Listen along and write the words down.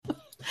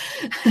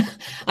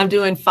I'm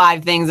doing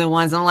 5 things at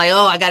once. I'm like,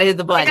 oh, I got to hit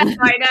the button.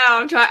 I know.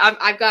 I'm trying.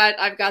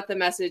 I've got the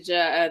message,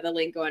 the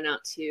link going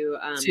out to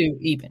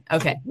even.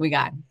 Okay, we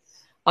got it.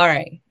 All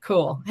right,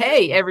 cool.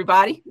 Hey,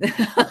 everybody.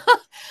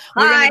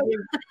 Hi.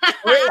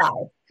 We're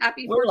live.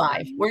 Happy We're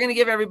live. We're going to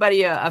give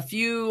everybody a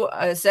few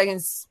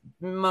seconds,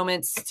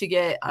 moments to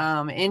get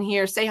in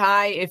here. Say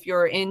hi if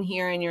you're in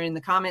here and you're in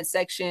the comment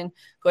section.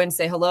 Go ahead and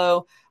say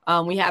hello.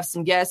 We have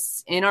some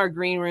guests in our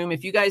green room.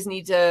 If you guys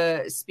need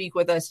to speak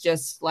with us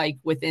just like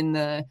within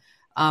the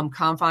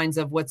confines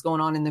of what's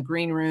going on in the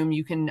green room,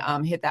 you can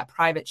hit that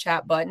private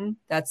chat button.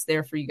 That's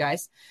there for you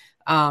guys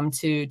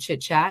to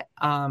chit chat.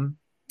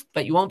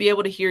 But you won't be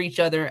able to hear each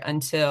other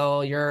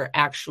until you're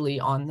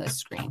actually on the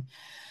screen.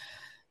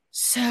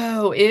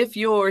 So if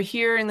you're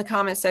here in the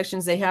comment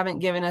sections, they haven't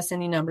given us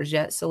any numbers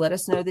yet. So let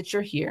us know that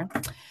you're here.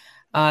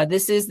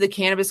 This is the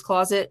Cannabis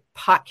Closet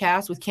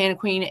podcast with Canna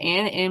Queen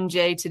and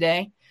MJ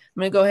today. I'm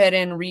going to go ahead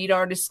and read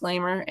our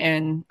disclaimer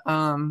and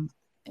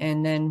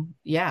then,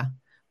 yeah.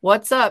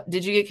 What's up?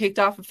 Did you get kicked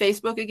off of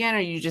Facebook again, or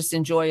you just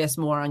enjoy us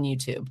more on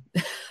YouTube?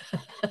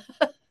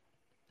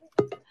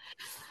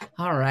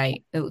 All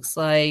right. It looks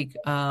like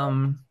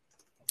all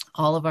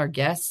of our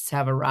guests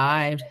have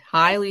arrived.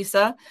 Hi,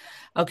 Lisa.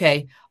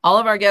 Okay. All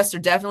of our guests are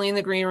definitely in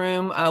the green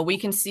room. We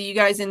can see you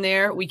guys in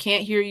there. We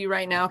can't hear you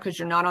right now because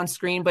you're not on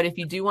screen. But if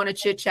you do want to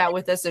chit chat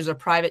with us, there's a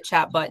private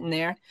chat button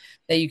there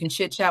that you can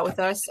chit chat with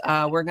us.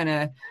 We're going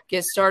to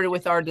get started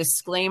with our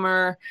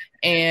disclaimer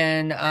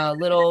and a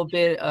little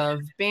bit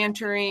of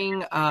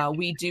bantering.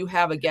 We do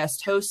have a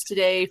guest host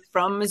today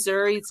from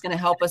Missouri. It's going to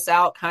help us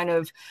out, kind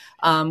of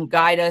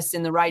guide us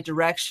in the right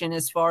direction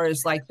as far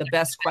as like the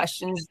best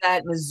questions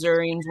that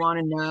Missourians want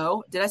to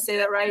know. Did I say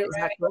that right? Is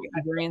that correct,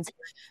 Missourians?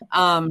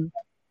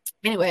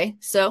 Anyway,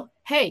 so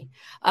hey,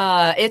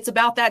 it's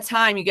about that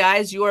time, you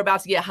guys. You are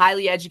about to get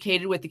highly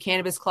educated with the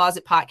Cannabis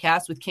Closet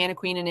podcast with Canna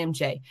Queen and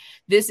MJ.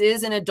 This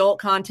is an adult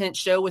content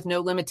show with no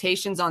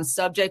limitations on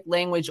subject,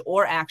 language,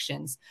 or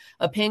actions.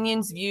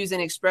 Opinions, views,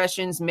 and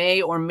expressions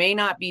may or may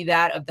not be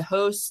that of the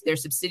hosts, their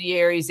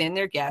subsidiaries, and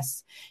their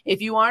guests.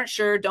 If you aren't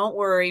sure, don't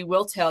worry,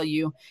 we'll tell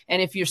you.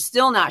 And if you're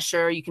still not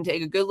sure, you can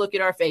take a good look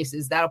at our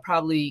faces. That'll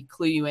probably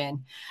clue you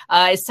in.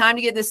 It's time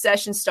to get this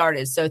session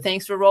started. So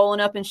thanks for rolling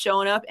up and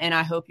showing up, and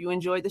I hope you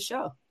enjoyed the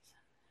show.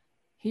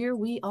 Here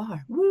we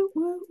are. Woo,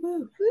 woo,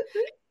 woo.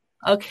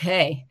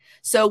 Okay.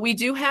 So we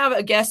do have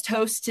a guest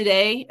host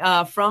today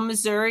from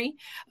Missouri.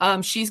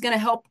 She's going to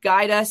help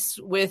guide us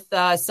with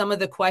some of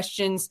the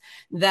questions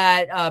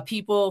that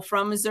people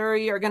from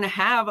Missouri are going to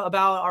have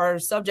about our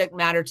subject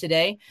matter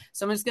today.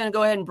 So I'm just going to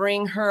go ahead and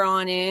bring her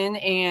on in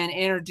and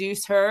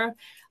introduce her.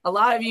 A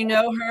lot of you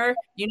know her.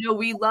 You know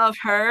we love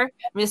her.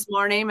 Miss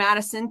Marnay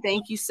Madison,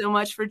 thank you so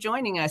much for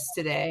joining us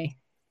today.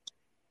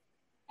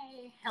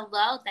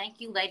 Hello.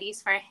 Thank you,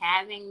 ladies, for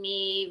having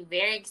me.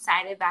 Very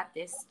excited about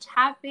this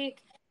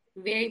topic.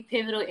 Very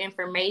pivotal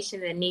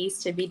information that needs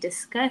to be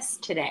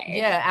discussed today.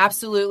 Yeah,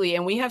 absolutely.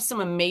 And we have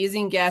some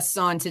amazing guests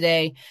on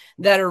today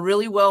that are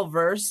really well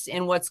versed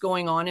in what's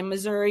going on in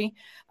Missouri.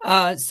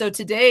 So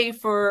today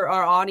for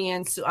our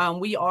audience,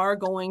 we are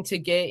going to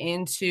get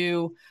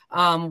into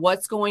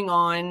what's going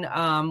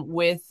on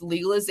with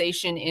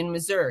legalization in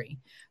Missouri.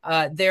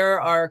 There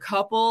are a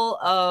couple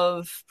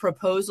of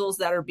proposals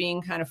that are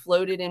being kind of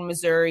floated in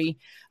Missouri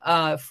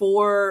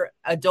for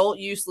adult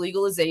use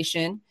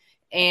legalization.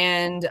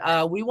 And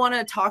we want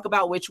to talk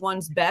about which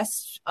one's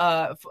best.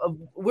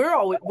 We're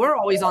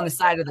always on the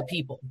side of the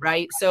people,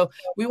 right? So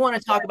we want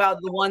to talk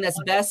about the one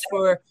that's best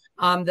for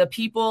the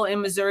people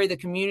in Missouri, the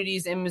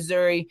communities in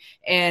Missouri,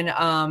 and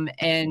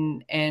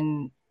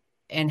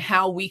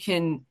how we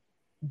can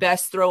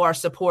best throw our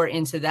support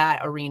into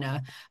that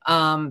arena,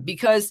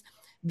 because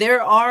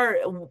there are,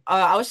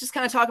 I was just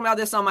kind of talking about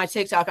this on my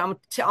TikTok. I'm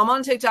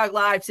on TikTok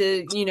live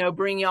to,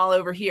 bring y'all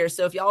over here.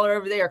 So if y'all are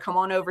over there, come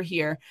on over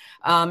here.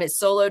 It's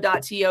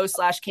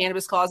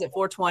solo.to/Cannabis Closet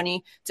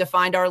 420 to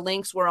find our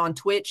links. We're on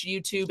Twitch,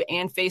 YouTube,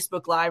 and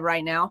Facebook Live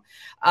right now.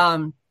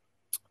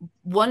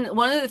 One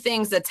of the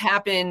things that's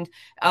happened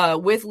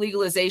with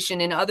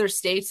legalization in other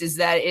states is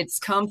that it's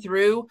come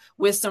through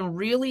with some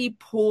really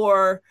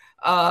poor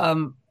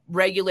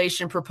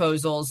legalization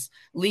proposals,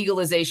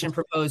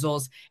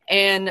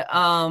 and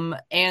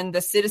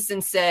the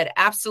citizens said,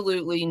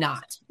 absolutely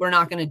not. We're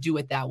not going to do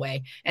it that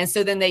way. And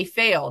so then they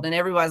failed, and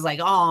everybody's like,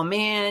 oh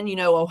man,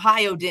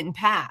 Ohio didn't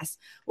pass.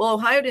 Well,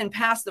 Ohio didn't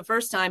pass the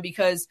first time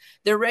because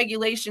their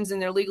regulations and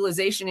their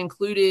legalization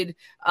included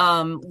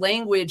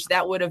language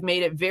that would have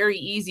made it very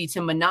easy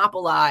to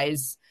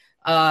monopolize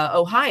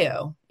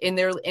Ohio in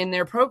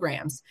their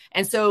programs.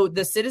 And so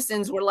the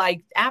citizens were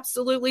like,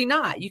 absolutely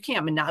not. You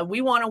can't. We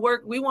want to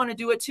work. We want to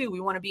do it too.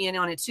 We want to be in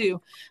on it too.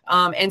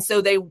 And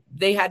so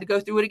they had to go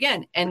through it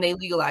again, and they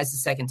legalized the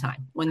second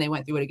time when they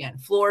went through it again.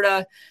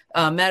 Florida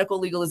medical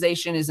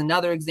legalization is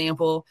another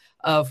example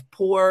of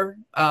poor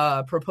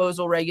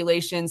proposal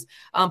regulations,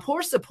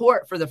 poor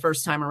support for the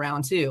first time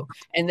around too.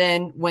 And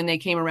then when they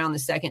came around the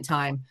second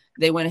time,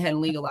 they went ahead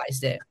and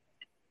legalized it.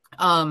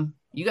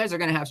 You guys are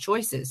going to have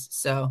choices.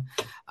 So,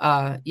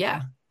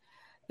 yeah,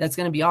 That's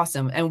going to be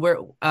awesome. And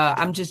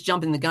I'm just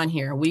jumping the gun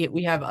here.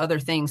 We have other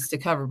things to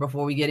cover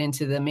before we get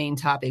into the main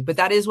topic, but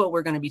that is what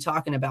we're going to be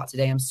talking about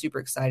today. I'm super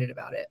excited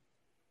about it.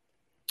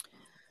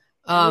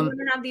 We want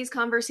to have these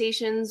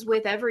conversations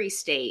with every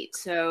state.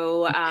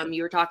 So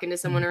you were talking to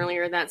someone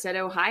earlier that said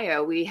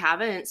Ohio. We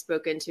haven't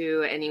spoken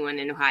to anyone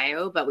in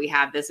Ohio, but we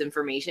have this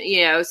information,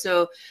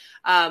 so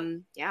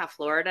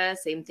Florida,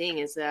 same thing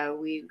is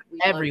we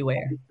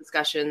everywhere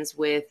discussions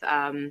with,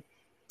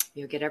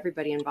 get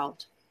everybody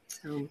involved.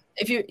 So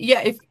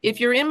if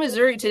you're in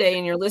Missouri today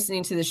and you're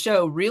listening to the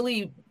show,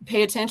 really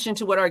pay attention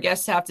to what our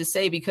guests have to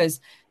say, because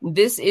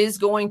this is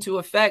going to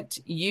affect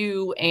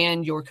you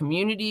and your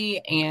community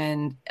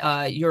and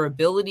your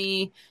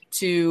ability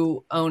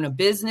to own a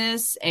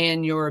business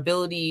and your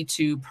ability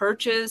to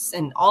purchase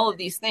and all of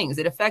these things.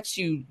 It affects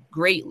you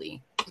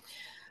greatly.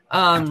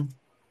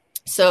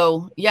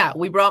 So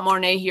we brought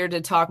Marnay here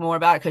to talk more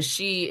about it because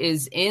she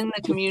is in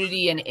the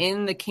community and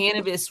in the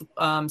cannabis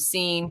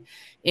scene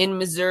in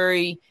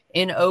Missouri,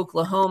 in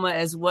Oklahoma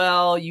as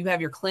well. You have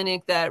your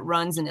clinic that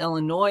runs in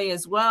Illinois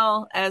as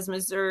well as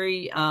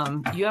Missouri.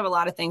 You have a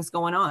lot of things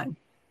going on.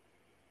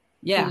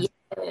 Yeah.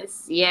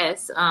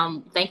 Yes.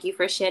 Thank you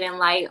for shedding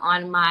light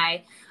on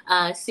my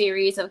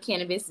series of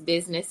cannabis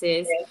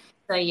businesses.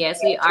 So yes,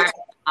 we are an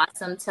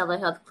awesome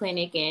telehealth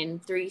clinic in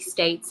 3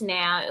 states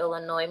now: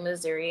 Illinois,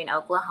 Missouri, and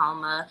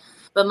Oklahoma.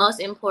 But most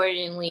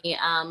importantly,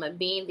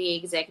 being the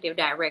executive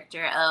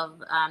director of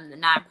the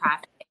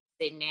nonprofit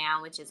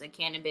now, which is a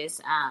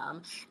cannabis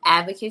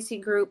advocacy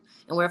group,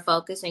 and we're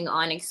focusing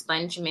on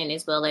expungement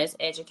as well as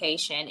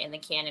education in the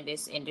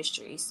cannabis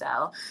industry.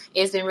 So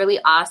it's been really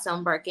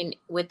awesome working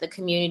with the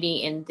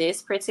community in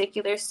this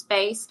particular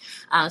space.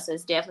 So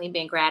it's definitely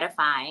been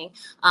gratifying.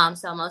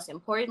 So most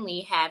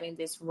importantly, having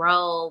this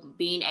role,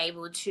 being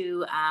able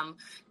to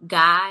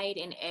guide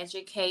and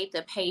educate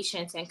the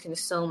patients and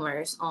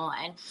consumers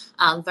on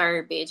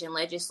verbiage and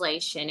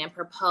legislation and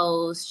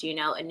proposed,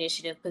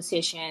 initiative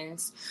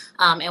petitions,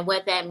 and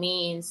what that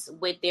means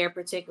with their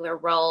particular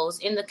roles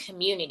in the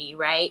community,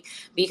 right?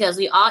 Because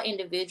we all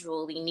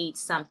individually need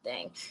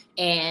something,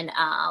 and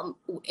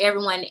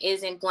everyone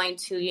isn't going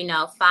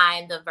to,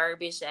 find the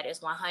verbiage that is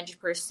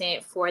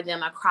 100% for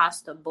them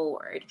across the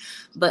board.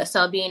 But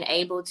so being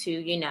able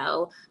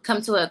to,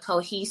 come to a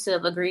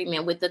cohesive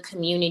agreement with the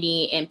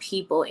community and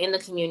people in the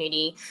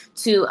community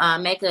to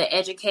make an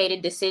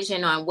educated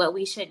decision on what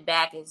we should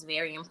back is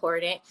very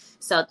important.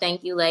 So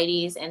thank you,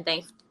 ladies, and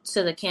thanks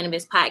to the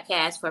Cannabis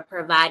Podcast for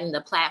providing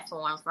the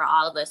platform for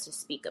all of us to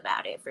speak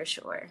about it, for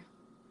sure.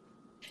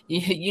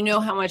 You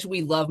know how much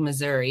we love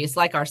Missouri. It's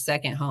like our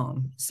second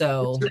home.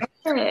 So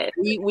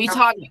we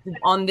talk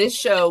on this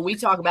show, we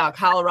talk about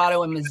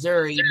Colorado and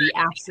Missouri the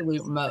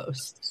absolute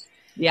most.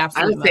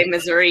 I would say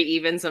Missouri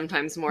even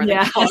sometimes more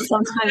than Colorado.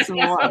 Sometimes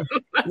more.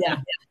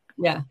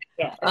 Yeah.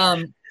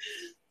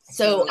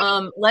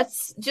 So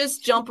let's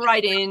just jump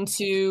right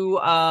into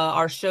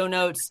our show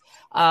notes.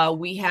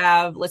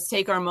 Let's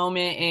take our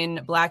moment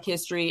in Black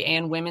history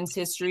and women's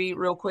history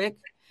real quick,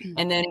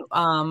 and then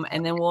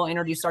we'll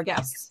introduce our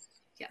guests.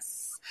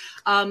 Yes.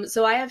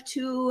 So I have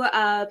 2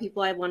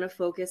 people I want to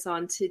focus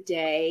on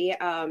today.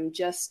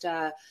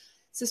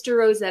 Sister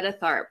Rosetta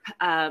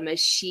Tharpe.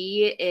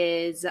 She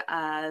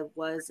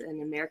was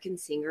an American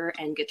singer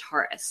and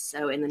guitarist.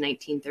 So in the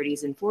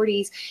 1930s and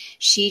 40s,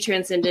 she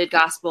transcended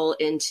gospel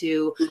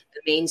into the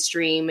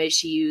mainstream.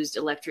 She used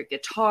electric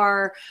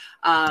guitar,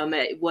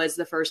 was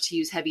the first to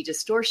use heavy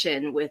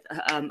distortion with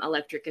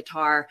electric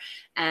guitar,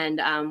 and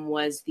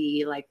was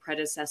the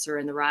predecessor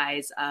in the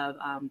rise of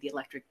the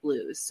electric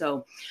blues.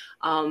 So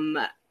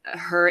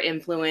her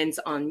influence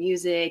on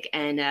music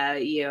and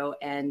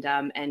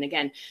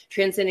again,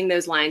 transcending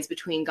those lines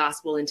between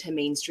gospel into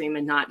mainstream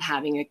and not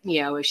having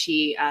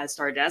she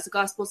started as a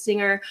gospel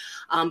singer,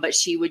 but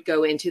she would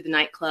go into the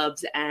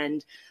nightclubs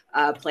and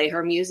play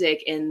her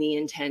music in the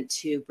intent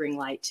to bring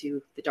light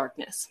to the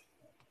darkness.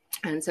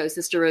 And so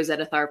Sister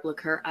Rosetta Tharpe, look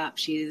her up.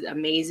 She's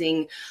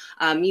amazing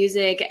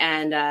music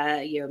and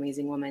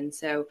amazing woman.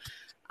 So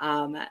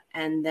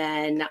and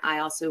then I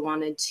also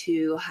wanted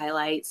to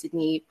highlight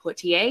Sidney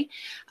Poitier.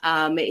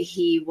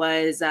 He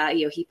was,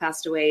 he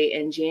passed away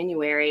in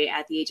January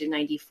at the age of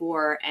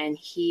 94, and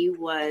he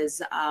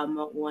was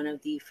one of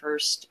the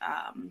first.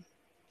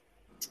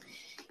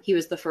 He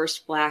was the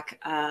first Black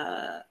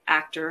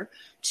actor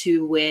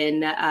to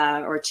win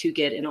or to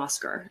get an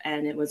Oscar,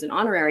 and it was an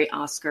honorary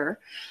Oscar,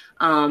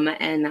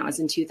 and that was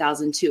in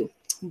 2002.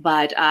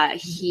 But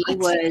he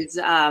was.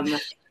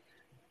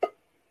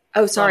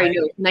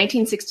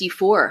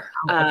 1964.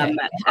 Okay.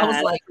 I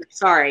was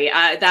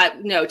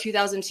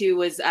 2002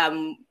 was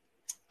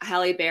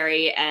Halle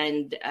Berry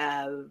and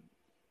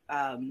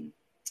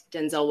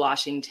Denzel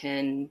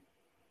Washington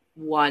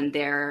won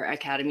their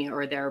Academy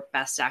or their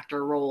Best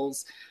Actor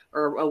roles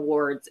or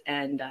awards,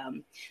 and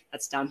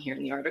that's down here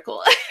in the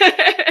article.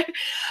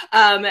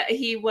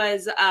 He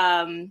was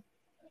the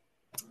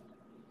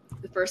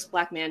first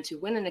Black man to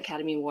win an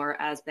Academy Award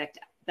as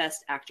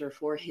Best Actor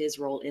for his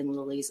role in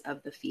Lilies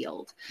of the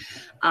Field.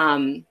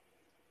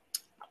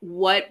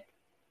 What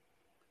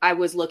I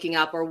was looking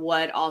up, or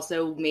what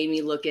also made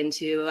me look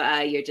into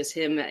just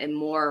him and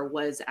more,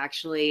 was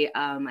actually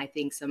I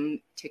think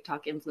some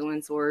TikTok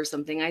influencer or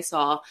something I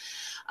saw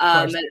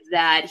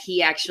that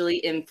he actually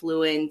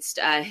influenced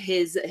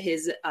his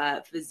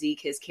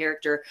physique, his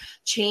character,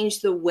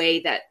 changed the way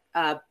that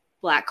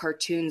Black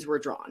cartoons were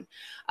drawn,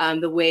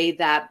 the way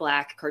that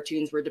Black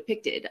cartoons were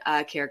depicted,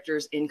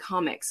 characters in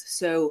comics.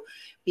 So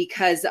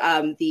because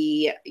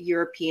the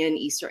European,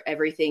 Eastern,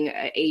 everything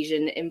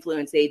Asian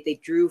influence,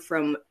 they drew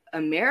from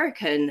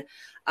American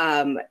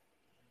art,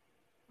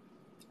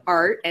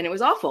 and it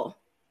was awful.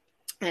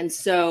 And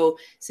so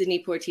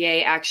Sidney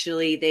Poitier,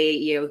 actually,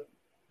 they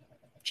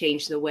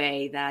changed the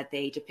way that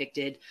they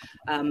depicted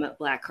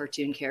Black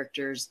cartoon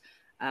characters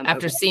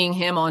after seeing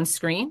him on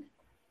screen.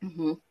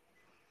 Mm-hmm.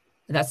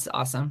 That's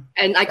awesome.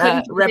 And I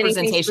couldn't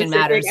representation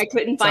matters. I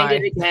couldn't find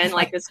it again,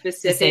 like the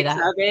specifics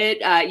of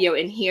it,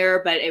 in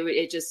here, but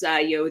it just,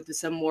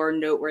 some more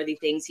noteworthy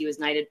things. He was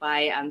knighted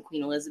by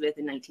Queen Elizabeth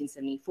in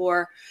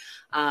 1974.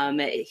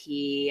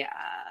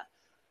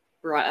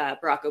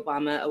 Barack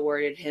Obama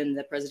awarded him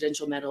the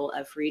Presidential Medal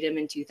of Freedom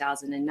in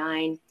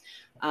 2009.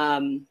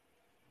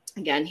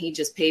 Again, he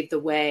just paved the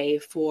way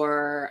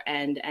for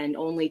and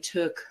only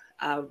took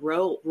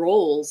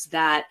roles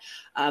that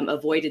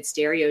avoided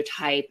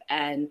stereotype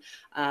and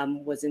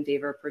was in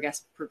favor of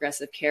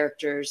progressive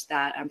characters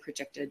that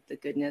projected the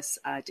goodness,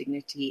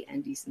 dignity,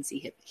 and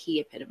decency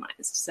he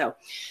epitomized. So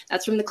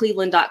that's from the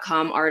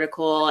Cleveland.com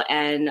article,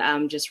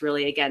 and just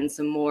really, again,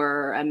 some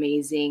more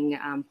amazing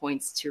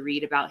points to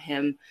read about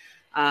him.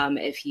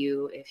 If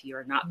you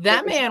are not,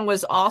 that man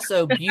was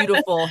also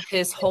beautiful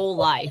his whole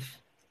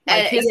life.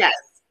 Like yes.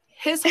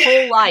 His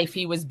whole life,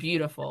 he was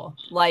beautiful.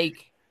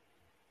 Like,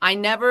 I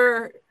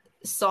never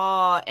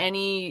saw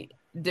any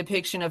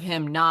depiction of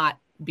him not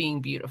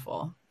being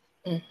beautiful.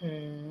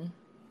 Mm-hmm.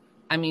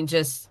 I mean,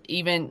 just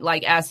even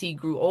like as he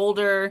grew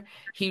older,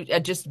 he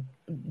just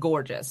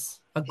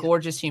gorgeous, a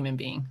gorgeous human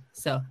being.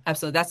 So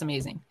absolutely. That's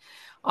amazing.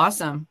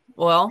 Awesome.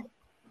 Well,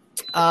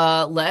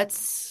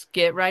 let's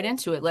get right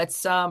into it.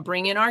 Let's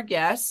bring in our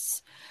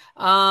guests.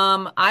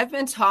 I've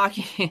been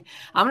talking,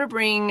 I'm going to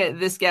bring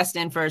this guest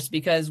in first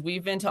because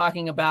we've been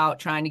talking about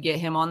trying to get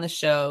him on the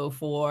show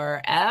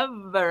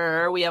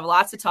forever. We have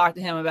lots to talk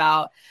to him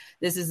about.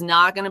 This is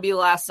not going to be the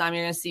last time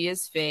you're going to see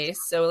his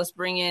face. So let's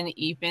bring in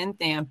Ethan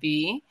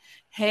Thampy.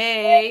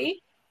 Hey.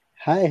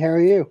 Hi, how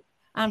are you?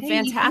 I'm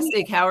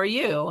fantastic. How are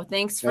you?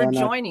 Thanks for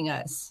joining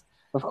us.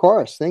 Of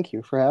course. Thank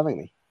you for having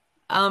me.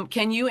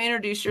 Can you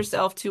introduce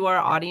yourself to our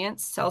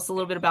audience? Tell us a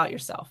little bit about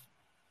yourself.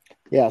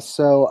 Yeah,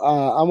 so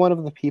I'm one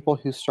of the people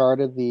who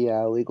started the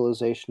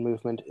legalization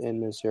movement in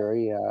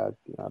Missouri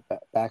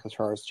back as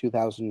far as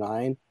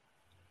 2009.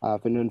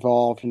 I've been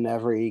involved in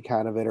every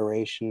kind of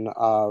iteration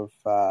of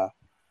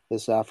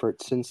this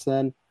effort since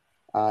then.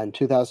 In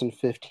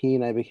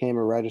 2015, I became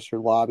a registered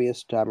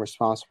lobbyist. I'm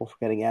responsible for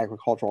getting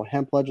agricultural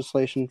hemp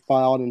legislation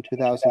filed in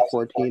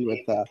 2014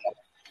 with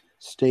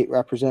State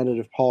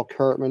Representative Paul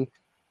Kurtman.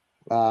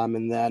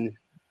 And then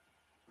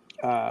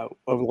over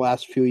the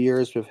last few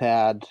years, we've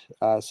had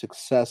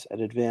success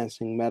at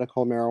advancing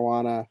medical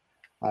marijuana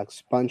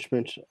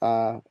expungement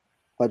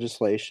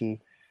legislation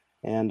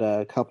and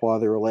a couple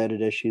other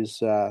related issues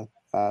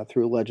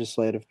through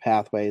legislative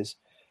pathways.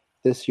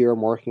 This year,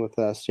 I'm working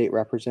with State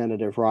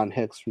Representative Ron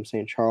Hicks from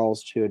St.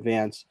 Charles to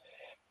advance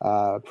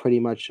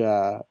pretty much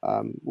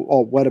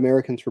What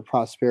Americans for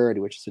Prosperity,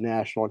 which is a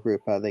national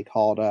group. They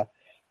called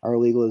our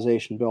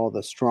legalization bill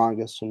the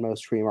strongest and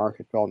most free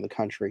market bill in the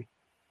country.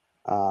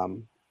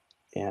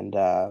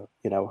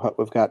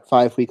 We've got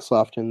 5 weeks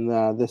left in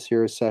this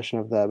year's session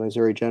of the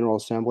Missouri General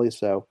Assembly,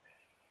 so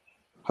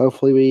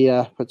hopefully we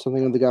put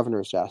something on the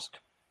governor's desk.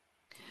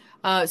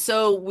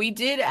 So we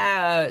did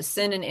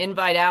send an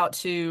invite out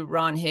to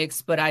Ron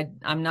Hicks, but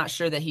I'm not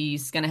sure that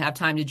he's going to have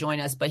time to join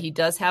us, but he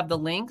does have the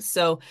link.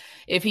 So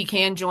if he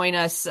can join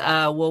us,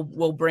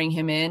 we'll bring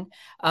him in.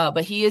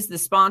 But he is the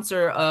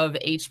sponsor of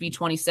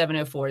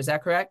HB2704. Is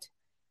that correct?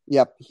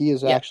 Yep, he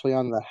is actually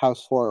on the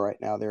House floor right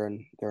now. They're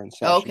in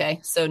session. Okay,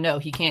 so no,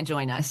 he can't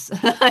join us.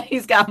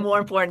 He's got more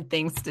important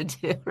things to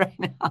do right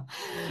now.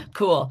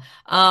 Cool.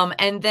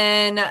 And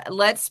then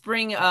let's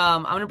bring.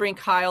 I'm going to bring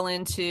Kyle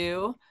in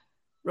too.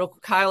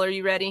 Kyle, are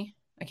you ready?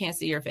 I can't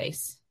see your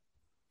face.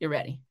 You're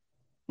ready.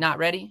 Not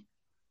ready?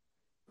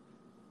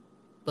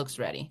 Looks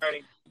ready.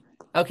 Ready.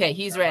 Okay,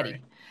 he's ready.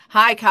 Right.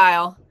 Hi,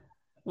 Kyle.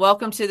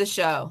 Welcome to the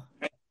show.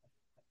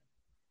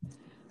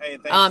 Hey,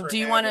 thanks for do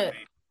you want to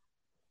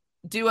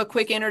do a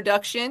quick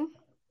introduction?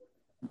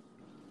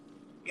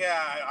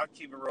 Yeah, I'll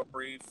keep it real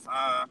brief.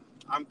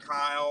 I'm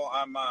Kyle.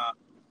 I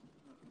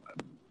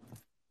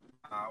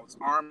was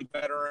an Army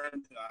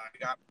veteran. I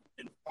got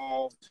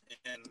involved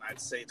in, I'd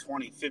say,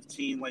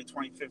 late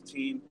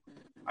 2015.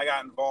 I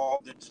got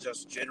involved in,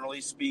 just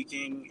generally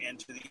speaking,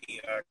 into the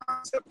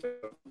concept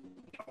of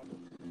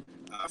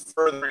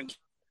furthering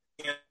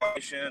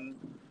innovation,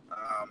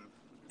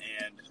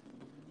 and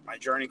my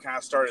journey kind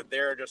of started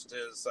there just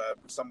as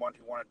someone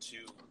who wanted to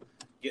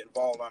get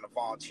involved on a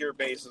volunteer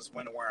basis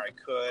when and where I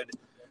could.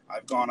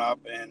 I've gone up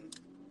and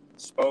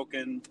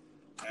spoken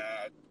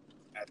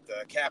at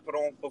the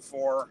Capitol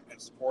before in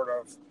support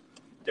of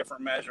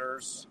different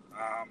measures.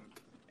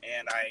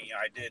 And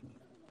I did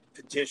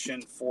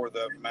petition for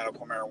the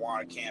medical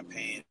marijuana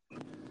campaign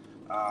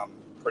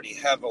pretty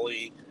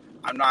heavily.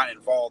 I'm not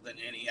involved in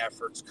any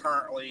efforts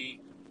currently.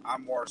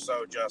 I'm more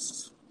so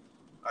just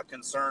a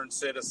concerned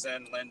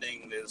citizen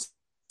lending this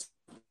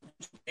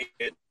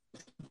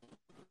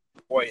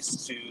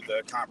voice to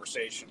the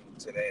conversation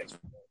today.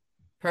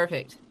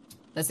 Perfect.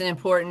 That's an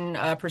important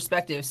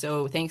perspective.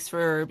 So thanks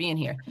for being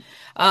here.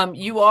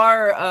 You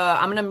are,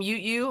 I'm going to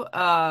mute you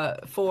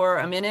for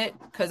a minute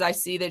because I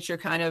see that you're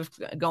kind of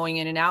going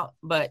in and out,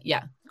 but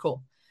yeah,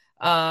 cool.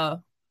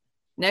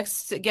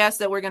 Next guest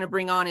that we're going to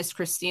bring on is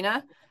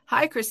Christina.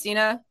 Hi,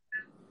 Christina.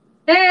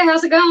 Hey,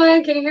 how's it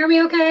going? Can you hear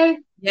me okay?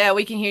 Yeah,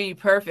 we can hear you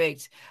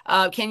perfect.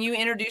 Can you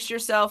introduce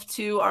yourself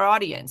to our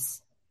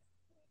audience?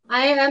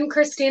 I am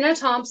Christina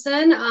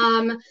Thompson.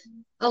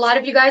 A lot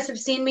of you guys have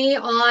seen me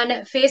on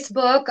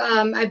Facebook.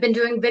 I've been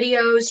doing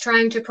videos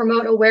trying to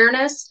promote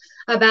awareness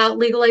about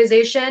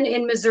legalization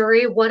in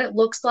Missouri, what it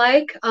looks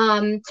like.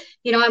 I'm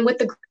with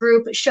the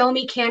group Show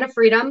Me Can of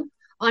Freedom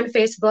on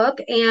Facebook.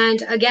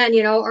 And again,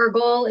 our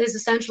goal is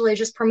essentially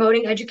just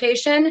promoting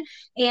education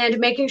and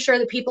making sure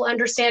that people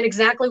understand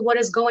exactly what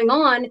is going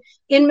on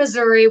in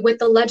Missouri with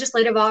the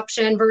legislative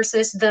option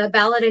versus the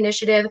ballot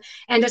initiative,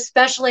 and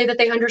especially that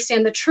they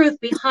understand the truth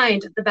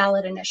behind the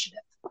ballot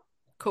initiative.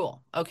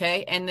 Cool.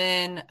 Okay. And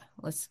then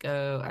let's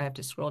go. I have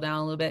to scroll down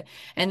a little bit.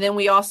 And then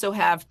we also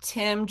have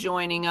Tim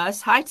joining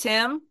us. Hi,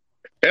 Tim.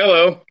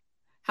 Hello.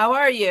 How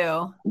are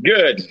you?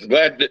 Good.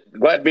 Glad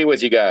to be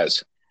with you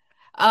guys.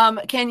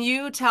 Can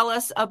you tell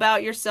us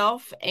about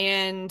yourself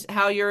and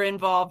how you're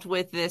involved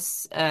with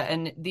this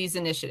and these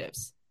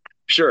initiatives?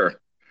 Sure.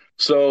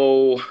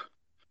 So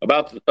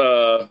about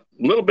a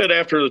little bit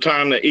after the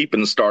time that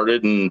EPN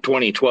started in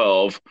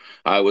 2012,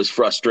 I was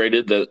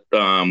frustrated that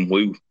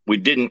we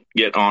didn't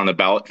get on the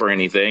ballot for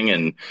anything.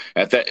 And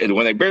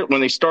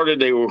when they started,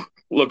 they were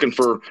looking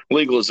for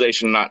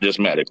legalization, not just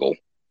medical.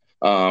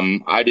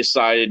 I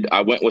decided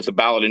I went with the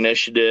ballot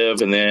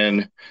initiative, and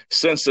then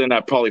since then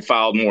I've probably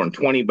filed more than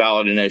 20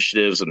 ballot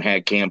initiatives and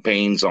had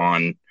campaigns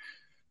on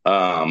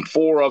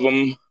 4 of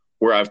them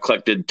where I've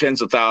collected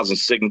tens of thousands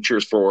of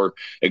signatures for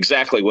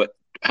exactly what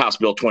House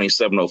Bill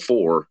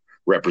 2704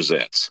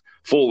 represents: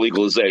 full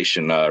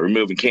legalization,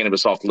 removing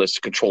cannabis off the list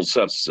of controlled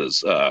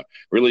substances,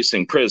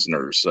 releasing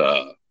prisoners,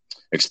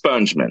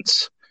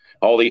 expungements,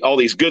 all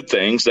these good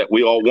things that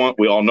we all want,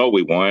 we all know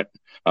we want.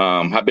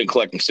 I've been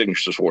collecting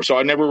signatures for. So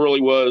I never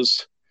really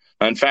was.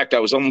 In fact,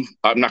 I'm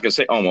not going to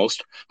say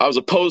almost. I was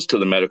opposed to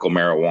the medical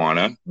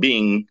marijuana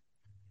being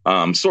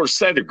sort of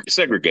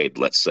segregated,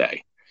 let's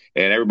say.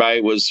 And everybody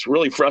was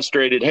really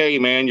frustrated. Hey,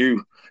 man,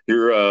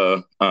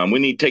 we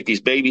need to take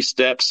these baby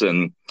steps.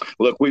 And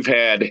look, we've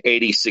had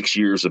 86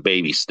 years of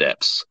baby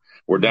steps.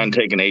 We're done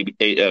taking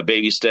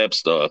baby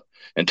steps. The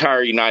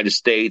entire United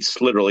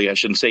States, literally, I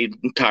shouldn't say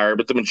entire,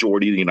 but the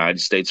majority of the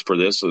United States for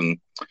this. And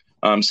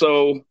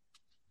so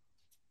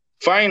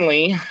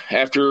finally,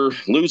 after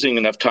losing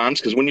enough times,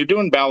 because when you're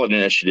doing ballot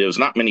initiatives,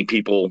 not many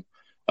people,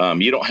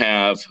 you don't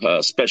have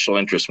special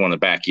interests want to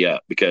back you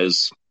up,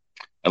 because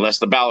unless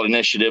the ballot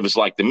initiative is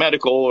like the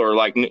medical or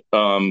like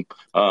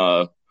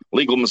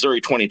Legal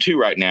Missouri 22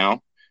 right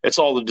now, it's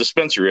all the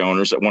dispensary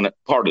owners that want a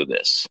part of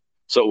this.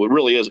 So it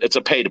really is, it's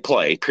a pay to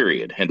play,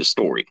 period, end of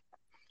story.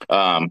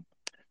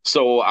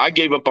 So I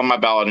gave up on my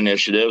ballot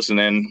initiatives, and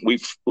then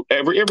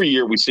every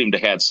year we seem to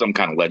have some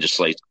kind of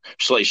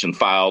legislation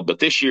filed. But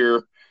this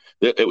year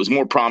it was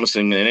more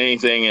promising than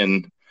anything,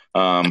 and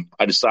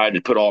I decided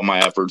to put all my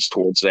efforts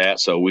towards that.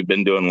 So we've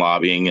been doing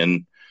lobbying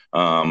and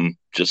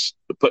just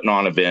putting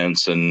on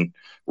events and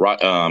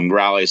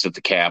rallies at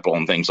the Capitol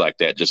and things like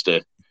that.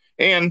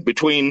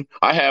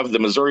 I have the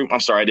Missouri. I'm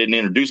sorry, I didn't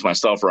introduce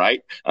myself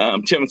right.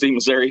 Timothy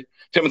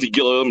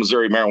Gillow,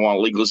 Missouri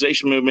Marijuana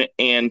Legalization Movement,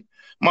 and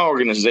my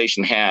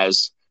organization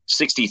has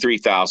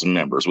 63,000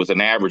 members with an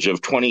average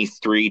of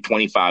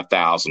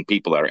 25,000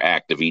 people that are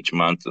active each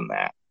month in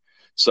that.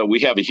 So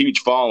we have a huge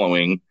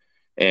following,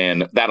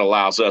 and that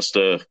allows us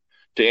to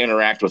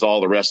interact with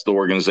all the rest of the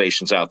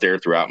organizations out there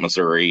throughout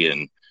Missouri,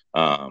 and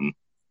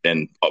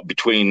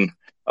between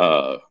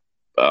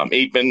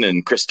EPN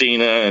and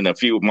Christina and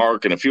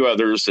Mark and a few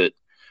others that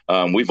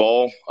we've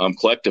all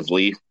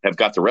collectively have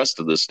got the rest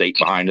of the state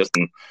behind us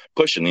and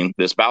pushing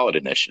this ballot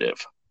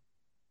initiative.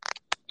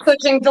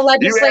 Pushing the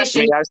legislation. You asked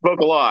me, I spoke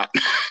a lot.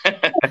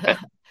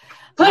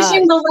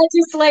 Pushing the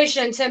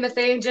legislation,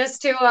 Timothy,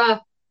 just to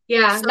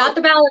not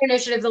the ballot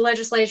initiative, the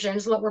legislation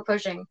is what we're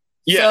pushing.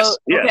 Yes.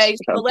 Okay.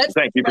 So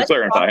thank you for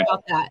clarifying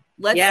about that.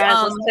 Let's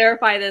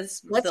clarify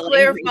this. Let's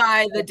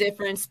clarify the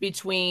difference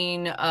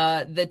between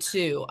the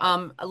two.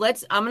 I'm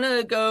going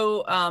to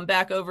go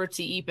back over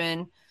to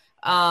EPN.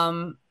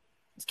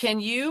 Can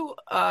you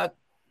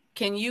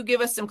give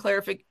us some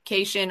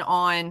clarification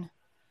on?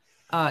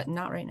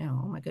 Not right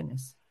now. Oh my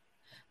goodness.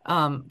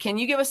 Can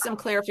you give us some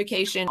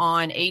clarification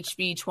on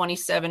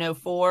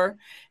HB2704?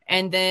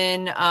 And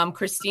then,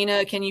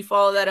 Christina, can you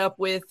follow that up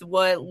with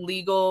what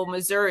Legal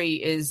Missouri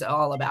is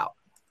all about?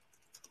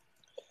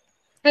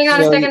 Hang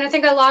on a second. I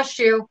think I lost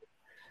you.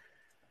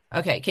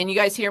 Okay. Can you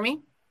guys hear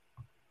me?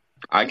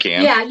 I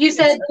can. Yeah, you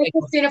said,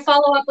 Christina,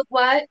 follow up with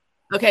what?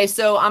 Okay,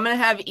 so I'm going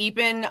to have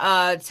Epen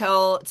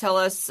tell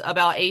us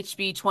about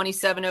HB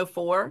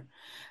 2704.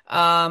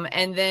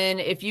 And then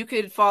if you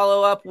could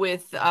follow up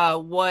with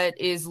what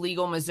is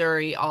Legal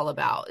Missouri all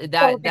about.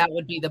 That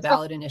would be the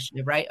ballot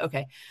initiative, right?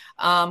 Okay.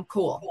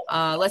 Cool.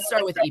 Let's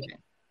start with Epen.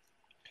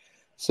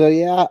 So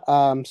yeah,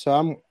 so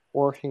I'm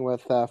working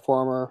with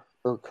former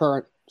or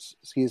current,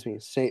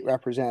 state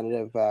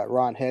representative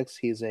Ron Hicks.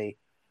 He's a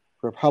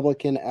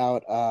Republican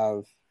out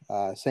of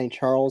St.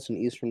 Charles in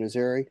eastern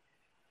Missouri.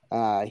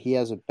 He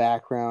has a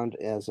background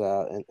as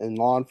in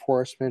law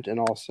enforcement and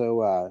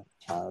also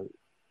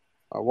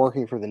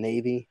working for the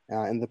Navy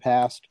in the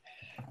past.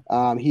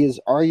 He is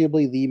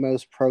arguably the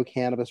most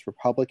pro-cannabis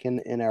Republican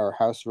in our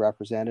House of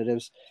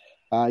Representatives.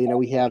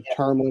 We have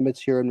term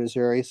limits here in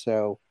Missouri,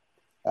 so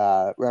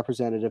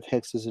Representative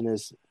Hicks is in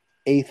his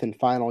 8th and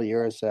final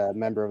year as a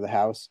member of the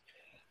House.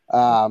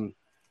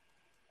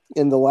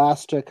 In the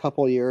last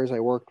couple of years, I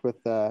worked with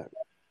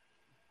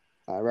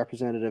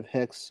Representative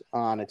Hicks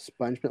on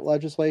expungement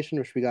legislation,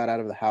 which we got out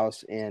of the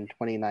House in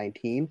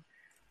 2019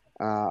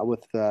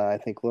 with, I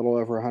think, a little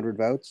over 100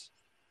 votes.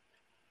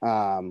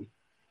 And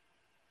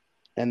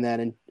then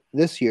in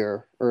this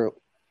year,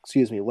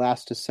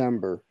 last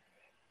December,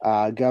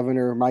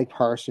 Governor Mike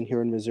Parson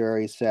here in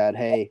Missouri said,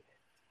 hey,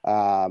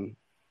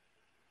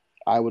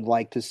 I would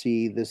like to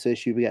see this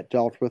issue get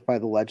dealt with by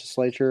the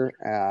legislature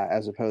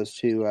as opposed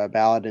to a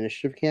ballot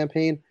initiative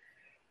campaign.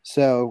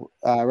 So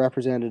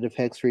Representative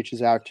Hicks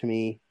reaches out to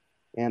me,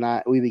 and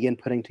we begin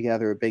putting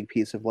together a big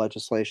piece of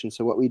legislation.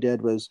 So what we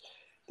did was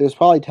there's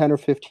probably 10 or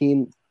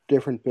 15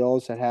 different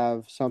bills that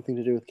have something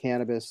to do with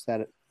cannabis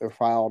that are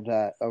filed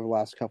over the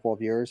last couple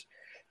of years.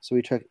 So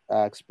we took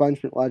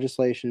expungement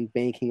legislation,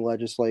 banking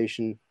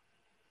legislation.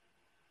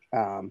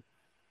 There's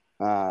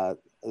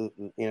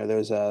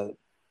a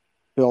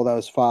bill that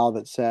was filed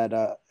that said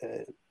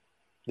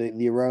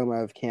the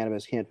aroma of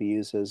cannabis can't be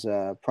used as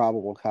a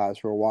probable cause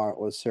for a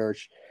warrantless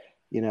search.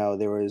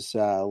 There was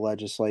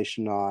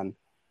legislation on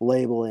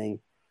labeling.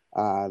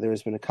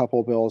 There's been a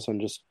couple bills on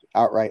just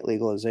outright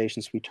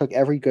legalization. So we took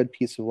every good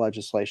piece of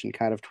legislation,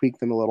 kind of tweaked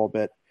them a little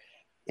bit,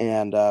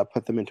 and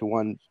put them into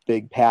one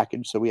big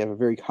package. So we have a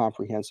very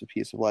comprehensive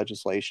piece of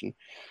legislation.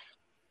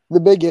 The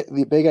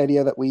big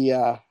idea that we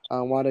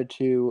wanted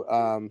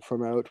to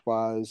promote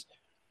was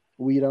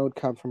we don't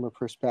come from a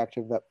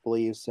perspective that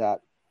believes that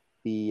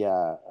the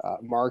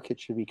market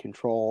should be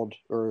controlled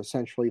or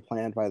essentially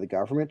planned by the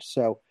government.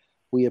 So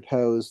we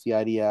oppose the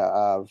idea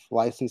of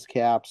license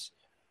caps.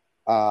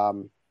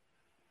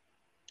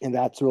 And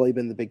that's really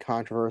been the big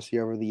controversy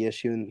over the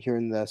issue here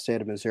in the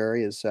state of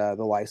Missouri is the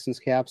license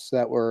caps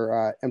that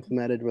were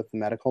implemented with the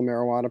medical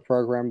marijuana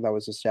program that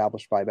was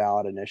established by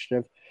ballot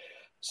initiative.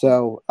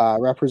 So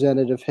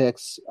Representative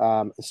Hicks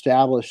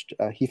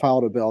he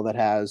filed a bill that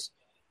has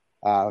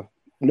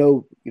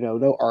no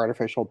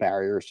artificial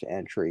barriers to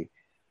entry.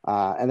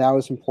 And that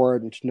was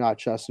important, not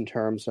just in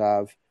terms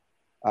of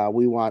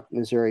we want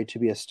Missouri to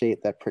be a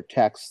state that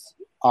protects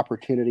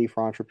opportunity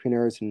for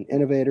entrepreneurs and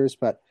innovators,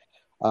 but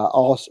I'd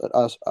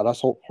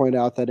also point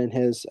out that in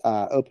his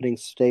opening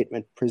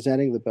statement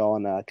presenting the bill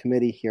in a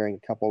committee hearing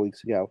a couple of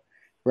weeks ago,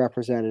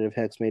 Representative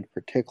Hicks made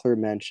particular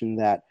mention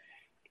that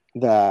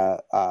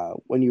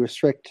when you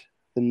restrict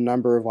the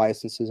number of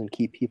licenses and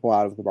keep people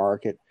out of the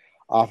market,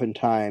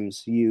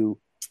 oftentimes you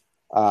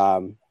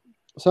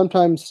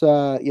sometimes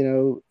by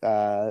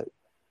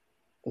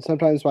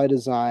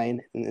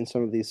design in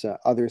some of these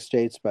other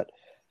states, but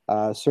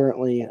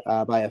certainly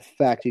by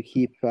effect, you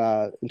keep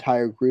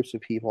entire groups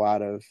of people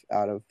out of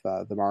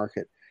the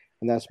market,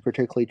 and that's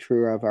particularly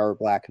true of our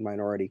Black and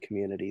minority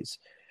communities.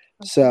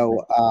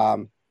 So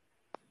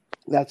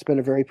that's been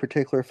a very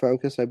particular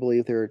focus. I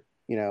believe in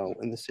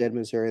the state of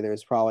Missouri,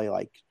 there's probably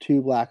like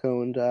 2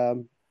 Black-owned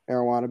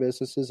marijuana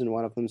businesses, and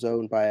one of them's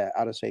owned by an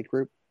out-of-state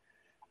group.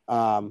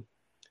 And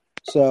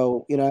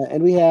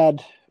we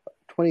had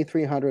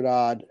 2,300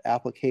 odd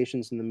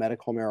applications in the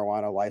medical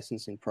marijuana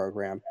licensing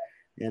program,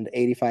 and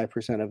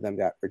 85% of them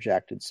got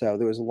rejected. So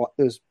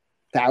there's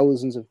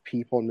thousands of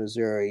people in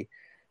Missouri,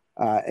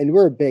 and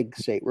we're a big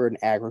state. We're an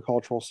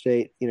agricultural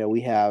state.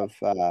 We have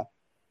a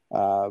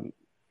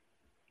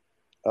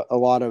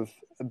lot of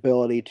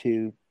ability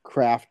to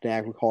craft an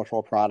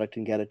agricultural product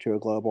and get it to a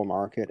global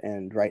market.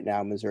 And right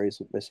now, Missouri's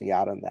missing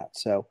out on that.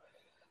 So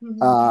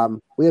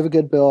we have a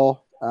good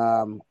bill.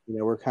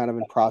 We're kind of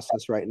in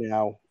process right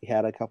now. We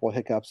had a couple of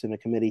hiccups in a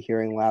committee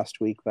hearing last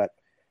week, but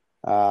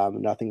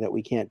nothing that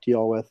we can't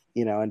deal with,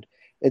 and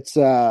it's,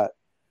 I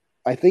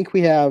think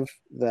we have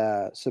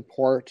the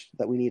support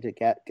that we need to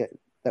get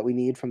that we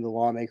need from the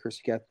lawmakers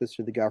to get this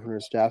to the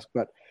governor's desk.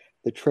 But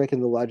the trick in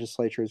the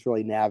legislature is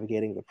really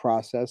navigating the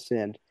process.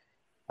 And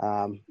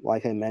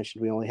like I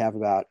mentioned, we only have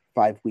about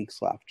 5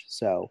 weeks left.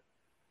 So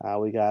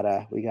we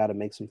gotta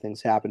make some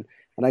things happen.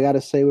 And I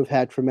gotta say, we've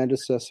had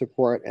tremendous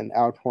support and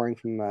outpouring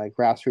from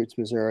grassroots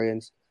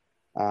Missourians.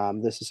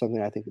 This is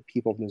something I think the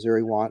people of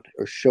Missouri want,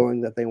 or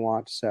showing that they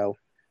want. So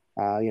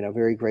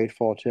Very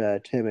grateful to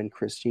Tim and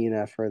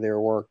Christina for their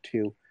work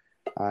to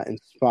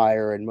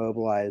inspire and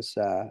mobilize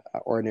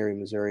ordinary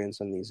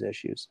Missourians on these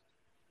issues.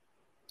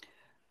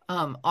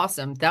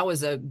 Awesome. That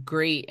was a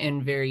great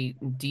and very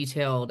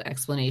detailed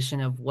explanation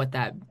of what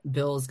that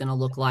bill is going to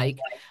look like.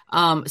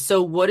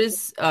 So what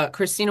is,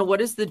 Christina,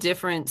 what is the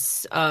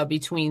difference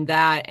between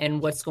that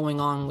and what's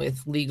going on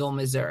with Legal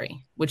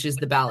Missouri, which is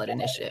the ballot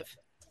initiative?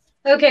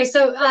 Okay,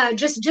 so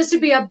just to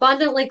be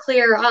abundantly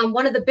clear,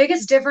 one of the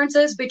biggest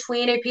differences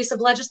between a piece of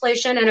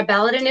legislation and a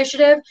ballot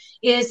initiative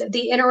is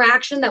the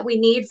interaction that we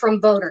need from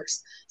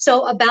voters.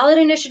 So a ballot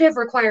initiative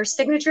requires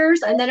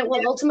signatures, and then it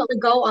will ultimately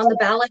go on the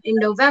ballot in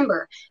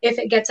November if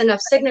it gets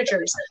enough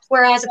signatures.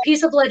 Whereas a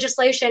piece of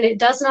legislation, it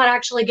does not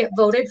actually get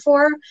voted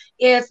for.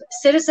 If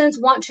citizens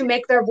want to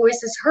make their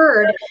voices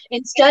heard,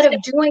 instead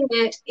of doing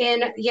it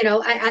in,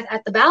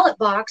 at the ballot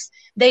box,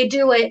 they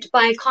do it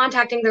by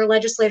contacting their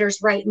legislators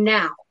right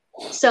now.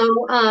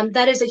 So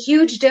that is a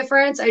huge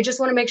difference. I just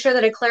want to make sure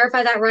that I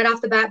clarify that right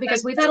off the bat,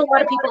 because we've had a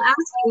lot of people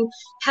asking,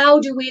 how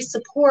do we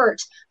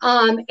support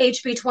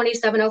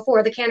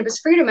HB2704, the Cannabis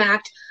Freedom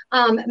Act?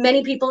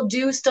 Many people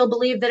do still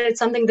believe that it's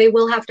something they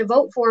will have to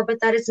vote for, but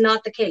that is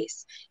not the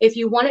case. If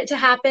you want it to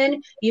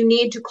happen, you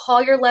need to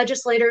call your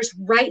legislators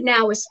right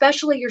now,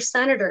 especially your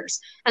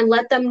senators, and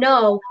let them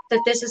know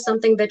that this is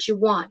something that you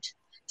want.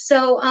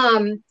 So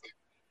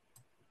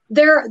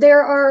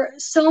there are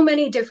so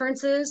many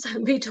differences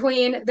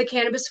between the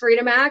Cannabis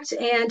Freedom Act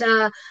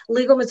and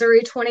Legal Missouri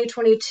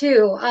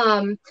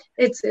 2022.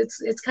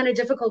 It's kind of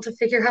difficult to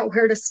figure out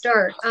where to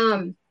start.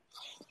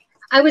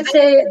 I would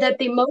say that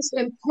the most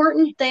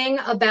important thing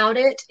about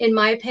it, in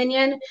my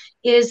opinion,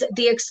 is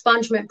the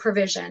expungement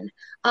provision.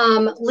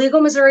 Legal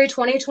Missouri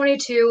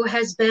 2022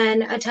 has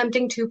been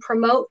attempting to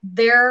promote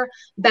their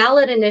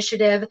ballot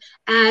initiative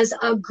as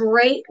a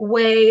great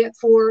way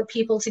for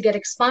people to get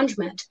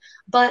expungement,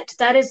 but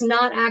that is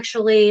not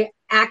actually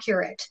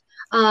accurate.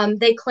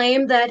 They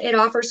claim that it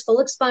offers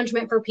full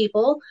expungement for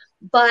people,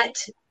 but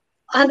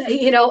on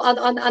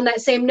that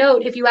same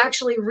note, if you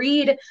actually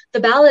read the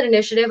ballot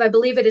initiative, I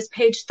believe it is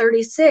page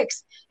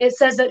 36, it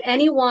says that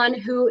anyone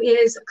who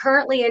is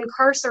currently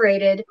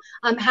incarcerated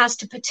has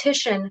to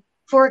petition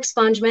for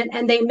expungement,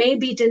 and they may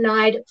be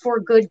denied for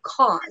good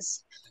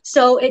cause.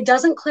 So it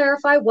doesn't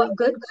clarify what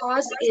good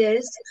cause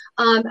is.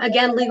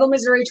 Again, Legal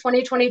Missouri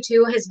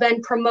 2022 has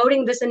been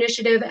promoting this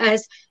initiative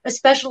as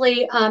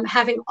especially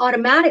having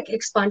automatic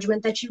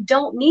expungement that you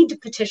don't need to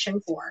petition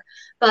for.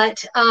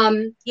 But,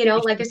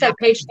 like I said,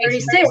 page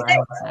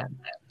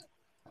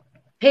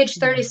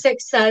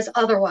 36 says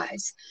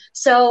otherwise.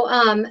 So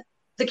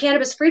the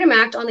Cannabis Freedom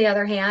Act, on the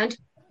other hand,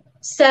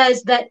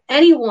 says that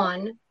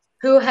anyone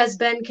who has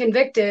been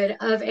convicted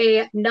of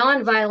a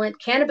nonviolent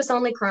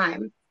cannabis-only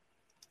crime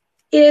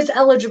is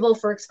eligible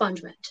for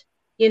expungement.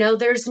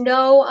 There's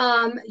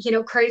no,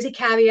 crazy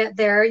caveat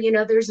there.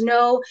 There's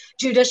no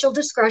judicial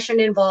discretion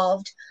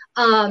involved.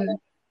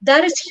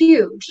 That is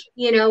huge,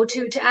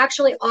 to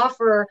actually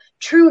offer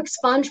true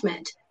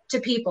expungement to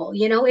people.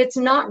 It's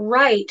not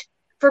right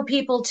for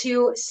people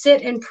to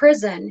sit in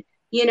prison,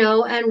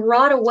 and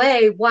rot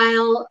away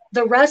while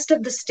the rest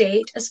of the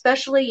state,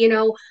 especially,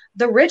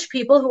 the rich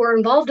people who are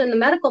involved in the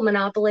medical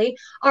monopoly,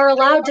 are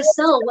allowed to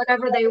sell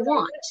whatever they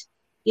want.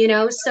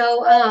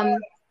 So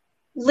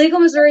Legal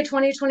Missouri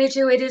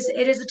 2022, it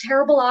is a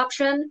terrible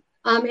option,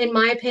 in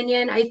my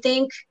opinion. I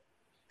think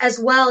as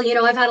well,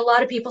 I've had a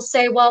lot of people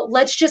say, well,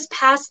 let's just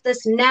pass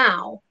this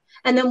now,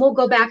 and then we'll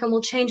go back and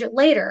we'll change it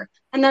later.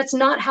 And that's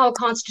not how a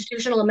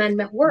constitutional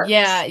amendment works.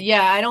 Yeah,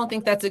 I don't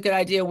think that's a good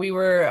idea.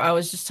 I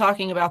was just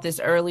talking about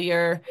this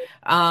earlier.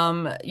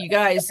 You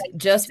guys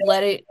just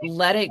let it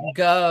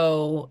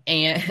go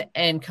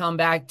and come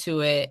back to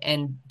it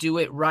and do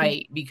it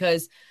right,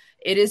 because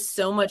it is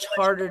so much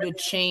harder to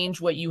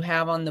change what you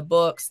have on the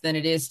books than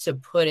it is to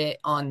put it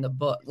on the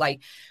book.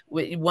 Like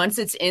once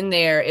it's in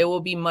there, it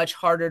will be much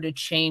harder to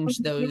change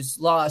those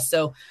laws.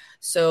 So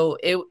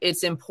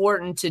it's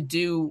important to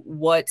do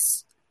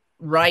what's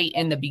right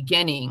in the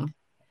beginning.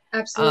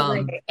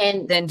 Absolutely.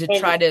 And then to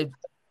try to,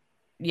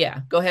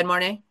 go ahead,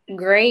 Marnay.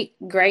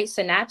 Great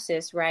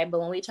synopsis, right? But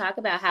when we talk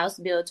about House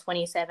Bill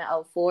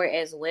 2704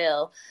 as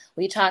well,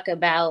 we talk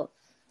about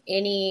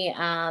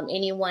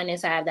anyone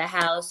inside the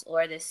House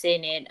or the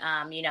Senate,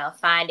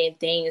 finding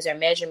things or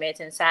measurements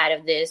inside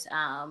of this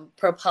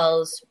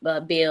proposed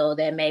bill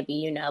that may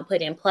be,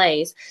 put in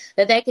place,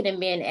 that could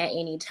amend at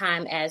any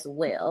time as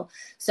well.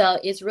 So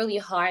it's really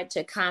hard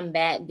to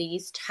combat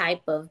these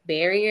type of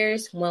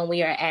barriers when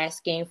we are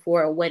asking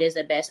for what is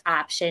the best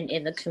option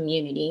in the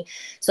community.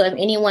 So if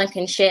anyone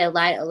can shed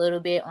light a little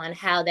bit on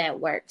how that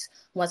works.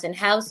 Once a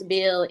House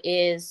bill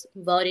is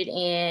voted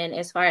in,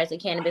 as far as the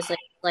cannabis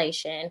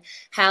legislation,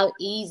 how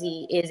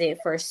easy is it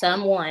for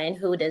someone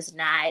who does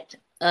not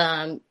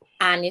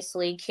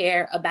honestly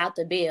care about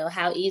the bill?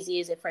 How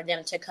easy is it for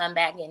them to come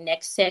back in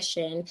next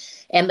session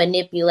and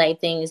manipulate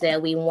things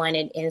that we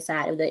wanted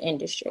inside of the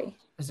industry?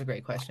 That's a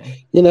great question.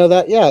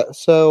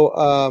 So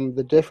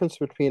the difference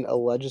between a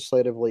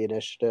legislatively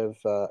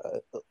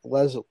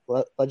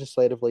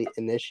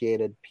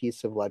initiated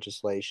piece of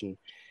legislation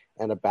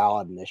and a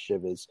ballot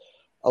initiative is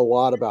a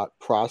lot about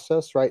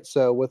process, right?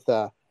 So with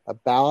a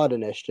ballot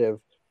initiative,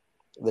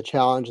 the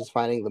challenge is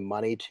finding the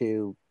money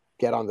to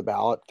get on the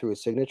ballot through a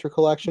signature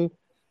collection.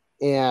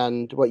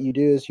 And what you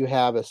do is you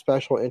have a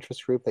special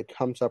interest group that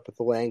comes up with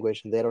the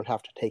language, and they don't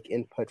have to take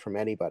input from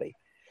anybody.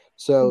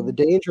 So the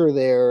danger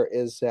there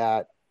is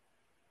that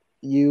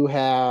you're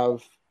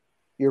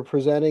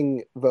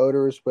presenting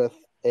voters with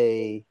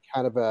a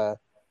kind of a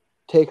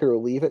take it or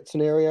leave it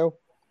scenario.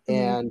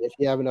 And if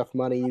you have enough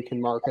money, you can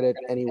market it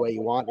any way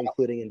you want,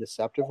 including in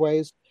deceptive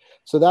ways.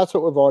 So that's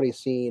what we've already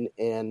seen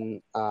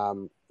in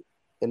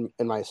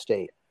my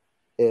state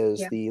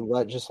is the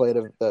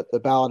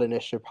ballot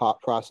initiative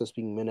process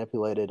being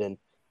manipulated in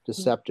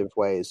deceptive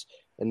ways.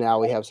 And now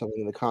we have something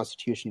in the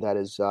Constitution that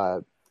is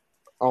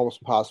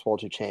almost impossible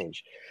to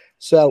change.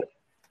 So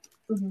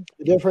the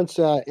difference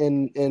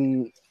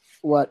in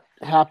what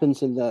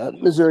happens in the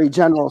Missouri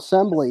General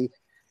Assembly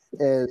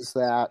is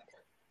that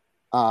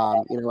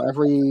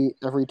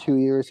every 2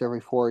 years, every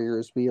 4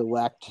 years, we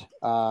elect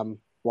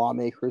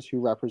lawmakers who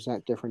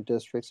represent different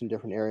districts in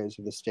different areas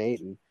of the state,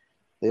 and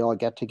they all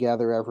get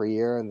together every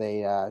year and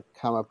they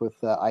come up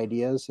with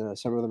ideas.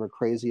 Some of them are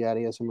crazy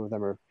ideas, some of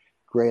them are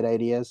great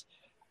ideas,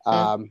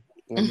 and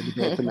they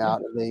debate them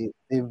out and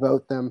they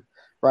vote them,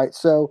 right?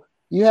 So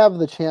you have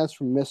the chance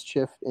for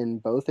mischief in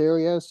both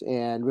areas,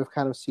 and we've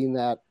kind of seen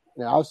that.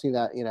 I've seen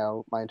that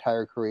my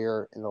entire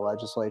career in the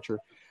legislature.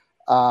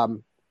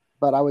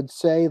 But I would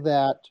say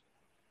that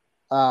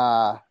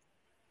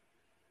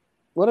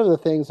one of the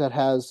things that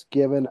has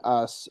given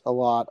us a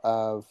lot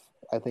of,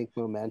 I think,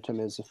 momentum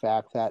is the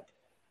fact that,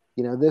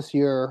 this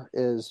year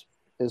is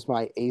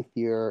my 8th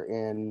year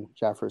in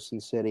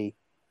Jefferson City.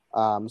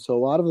 So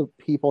a lot of the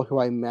people who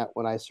I met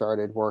when I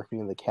started working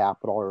in the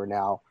Capitol are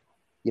now,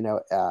 in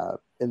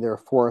their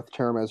 4th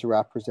term as a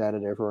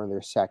representative or in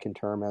their 2nd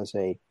term as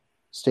a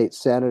state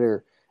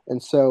senator.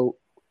 And so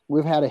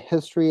we've had a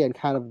history and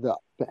kind of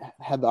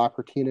had the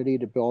opportunity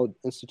to build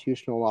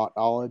institutional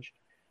knowledge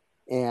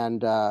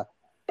and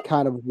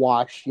kind of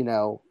watch,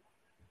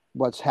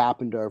 what's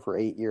happened over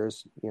 8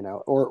 years,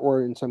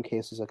 or in some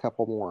cases a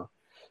couple more.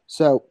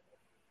 So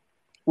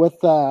with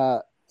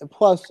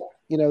plus,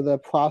 the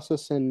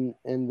process in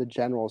the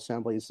General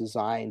Assembly is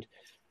designed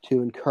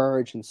to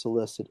encourage and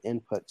solicit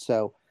input.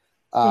 So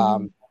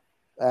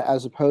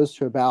as opposed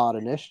to a ballot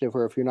initiative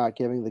where if you're not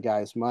giving the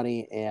guys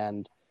money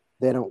and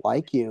they don't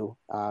like you,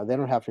 they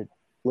don't have to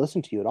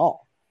listen to you at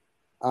all.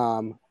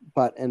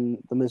 But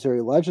in the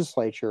Missouri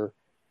legislature,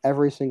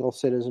 every single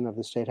citizen of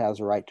the state has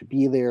a right to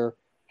be there,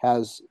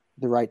 has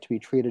the right to be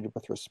treated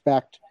with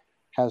respect,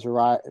 has a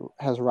right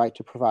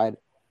to provide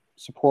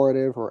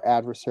supportive or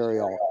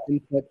adversarial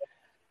input.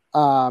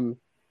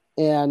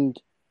 And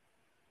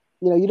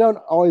you don't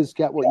always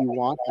get what you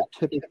want, but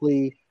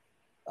typically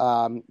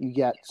you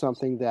get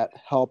something that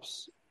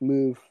helps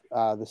move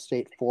the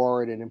state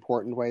forward in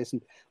important ways.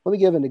 And let me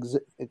give a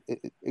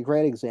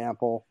great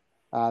example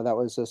that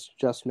was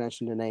just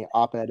mentioned in a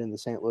op-ed in the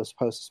St. Louis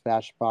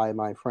Post-Dispatch by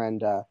my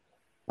friend,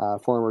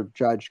 former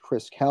Judge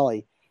Chris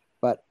Kelly.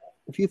 But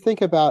if you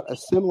think about a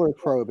similar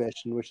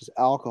prohibition, which is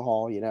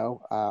alcohol,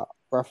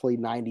 roughly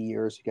 90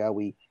 years ago,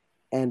 we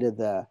ended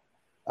the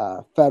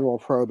federal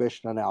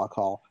prohibition on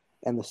alcohol,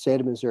 and the state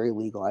of Missouri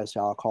legalized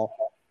alcohol.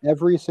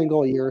 Every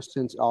single year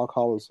since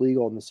alcohol was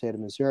legal in the state of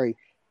Missouri,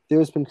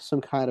 there's been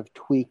some kind of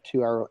tweak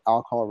to our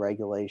alcohol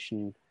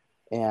regulation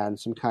and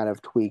some kind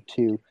of tweak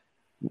to,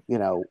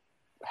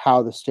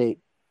 how the state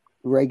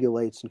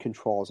regulates and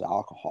controls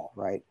alcohol,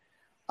 right?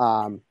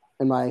 And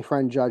my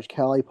friend Judge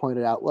Kelly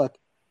pointed out, look,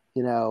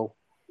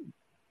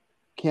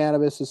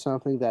 cannabis is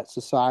something that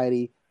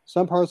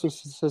some parts of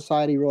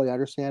society really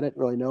understand it,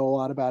 really know a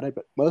lot about it,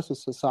 but most of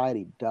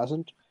society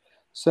doesn't.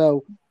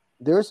 So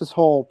there's this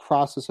whole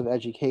process of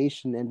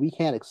education, and we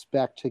can't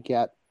expect to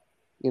get,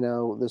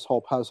 this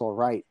whole puzzle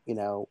right,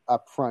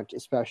 up front,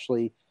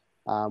 especially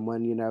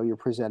when, you're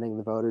presenting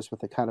the voters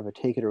with a kind of a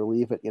take it or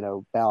leave it,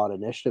 ballot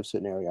initiative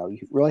scenario.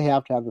 You really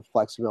have to have the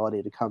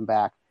flexibility to come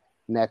back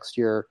next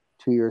year,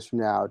 2 years from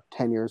now,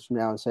 10 years from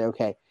now and say,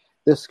 okay,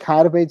 this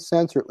kind of made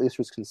sense, or at least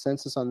there's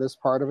consensus on this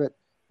part of it,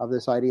 of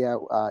this idea,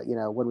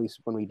 when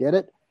we did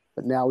it,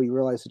 but now we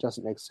realize it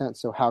doesn't make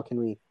sense. So how can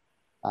we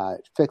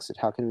fix it?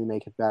 How can we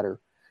make it better?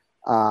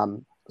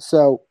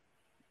 So,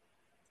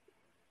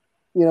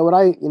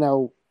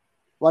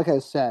 like I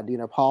said,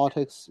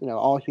 politics,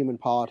 all human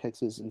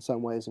politics is in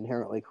some ways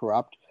inherently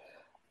corrupt.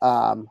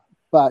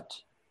 But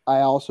I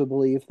also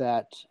believe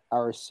that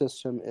our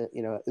system,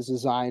 is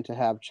designed to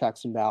have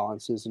checks and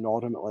balances, and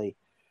ultimately,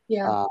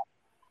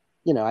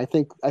 I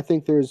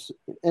think there's,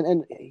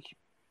 and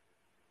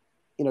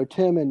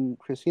Tim and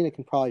Christina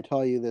can probably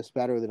tell you this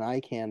better than I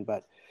can,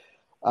 but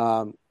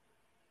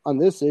on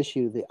this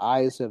issue, the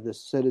eyes of the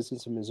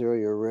citizens of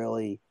Missouri are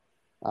really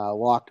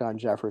locked on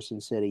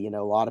Jefferson City.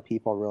 A lot of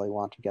people really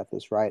want to get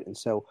this right. And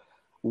so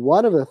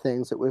one of the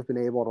things that we've been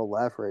able to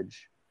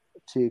leverage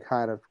to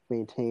kind of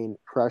maintain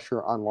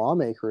pressure on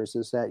lawmakers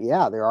is that,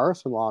 yeah, there are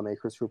some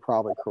lawmakers who are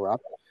probably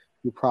corrupt,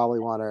 who probably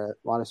want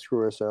to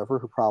screw us over,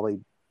 who probably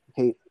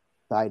hate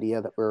the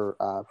idea that we're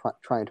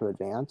trying to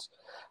advance.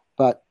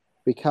 But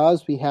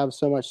because we have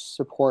so much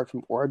support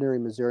from ordinary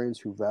Missourians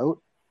who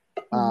vote,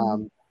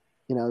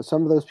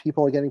 some of those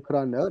people are getting put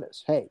on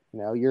notice. Hey,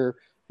 you're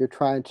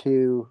trying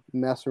to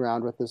mess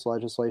around with this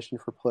legislation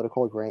for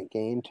political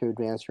gain to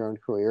advance your own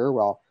career.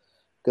 Well,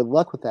 good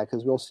luck with that,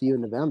 because we'll see you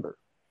in November.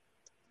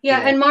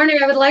 Yeah, and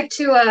Marnie, I'd like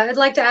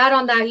to add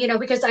on that,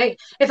 because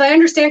if I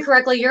understand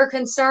correctly, your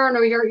concern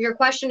or your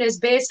question is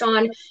based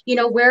on,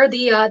 where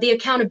the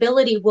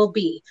accountability will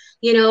be,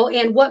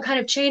 and what kind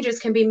of changes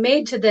can be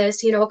made to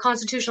this, a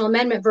constitutional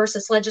amendment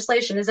versus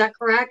legislation. Is that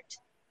correct?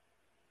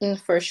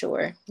 For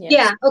sure. Yes.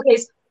 Yeah.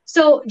 Okay.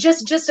 So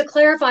just to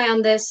clarify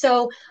on this,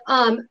 so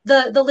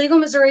the Legal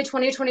Missouri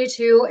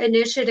 2022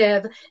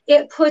 initiative,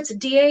 it puts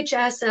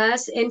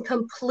DHSS in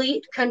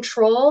complete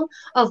control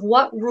of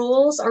what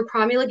rules are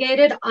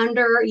promulgated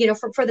under,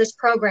 for this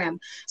program.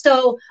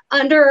 So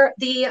under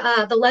the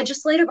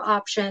legislative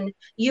option,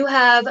 you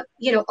have,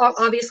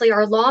 obviously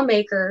our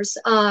lawmakers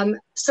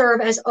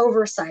serve as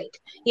oversight,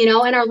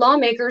 and our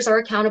lawmakers are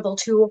accountable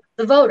to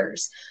the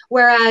voters.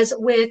 Whereas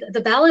with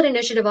the ballot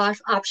initiative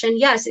option,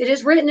 yes, it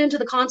is written into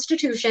the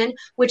Constitution,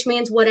 which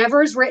means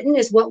whatever is written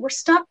is what we're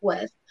stuck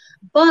with.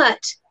 But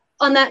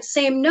on that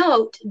same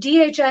note,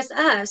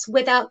 DHSS,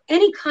 without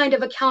any kind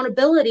of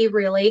accountability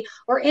really,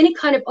 or any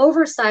kind of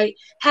oversight,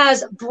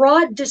 has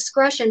broad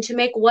discretion to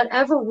make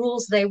whatever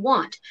rules they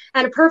want.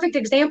 And a perfect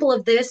example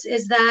of this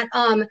is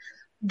that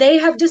they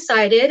have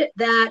decided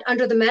that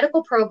under the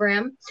medical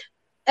program,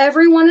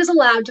 everyone is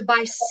allowed to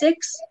buy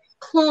 6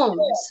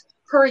 clones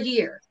per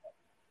year.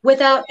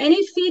 Without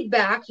any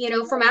feedback,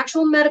 from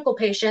actual medical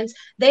patients,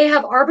 they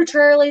have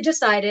arbitrarily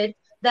decided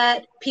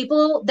that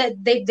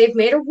they've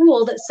made a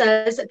rule that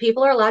says that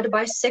people are allowed to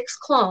buy 6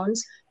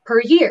 clones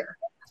per year.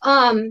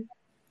 I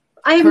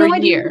have no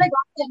idea where I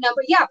got that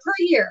number. Yeah, per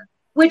year,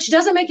 which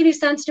doesn't make any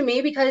sense to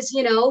me because,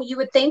 you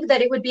would think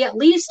that it would be at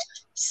least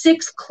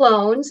 6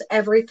 clones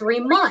every 3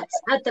 months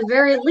at the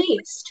very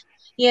least.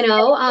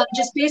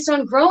 Just based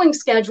on growing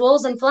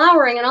schedules and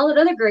flowering and all that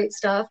other great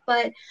stuff.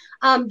 But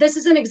this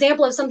is an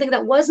example of something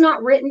that was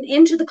not written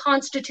into the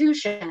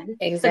Constitution.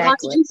 Exactly. The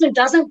Constitution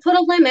doesn't put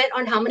a limit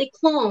on how many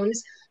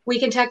clones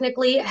we can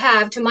technically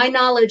have, to my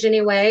knowledge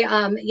anyway.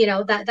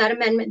 That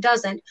amendment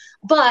doesn't.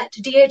 But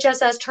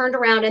DHSS turned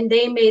around and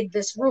they made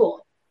this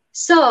rule.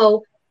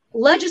 So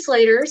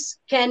legislators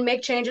can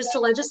make changes to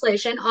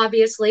legislation,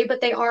 obviously,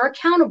 but they are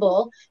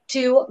accountable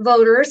to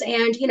voters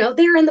and,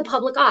 they're in the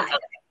public eye.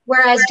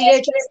 Whereas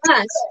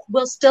DHSS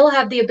will still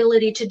have the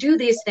ability to do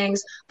these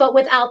things, but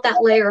without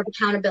that layer of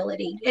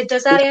accountability.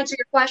 Does that answer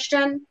your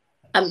question?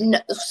 No,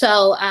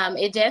 so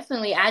it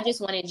definitely, I just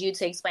wanted you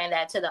to explain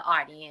that to the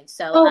audience.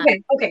 So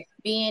okay.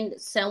 Being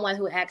someone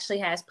who actually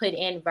has put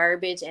in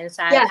verbiage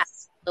inside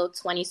Yes.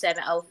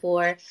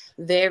 HB2704,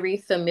 very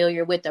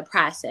familiar with the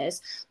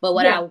process. But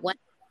what I want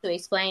to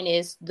explain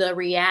is the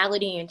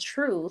reality and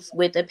truth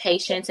with the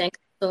patients and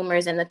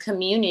consumers and the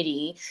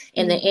community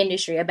in the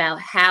industry about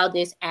how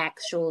this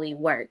actually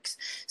works.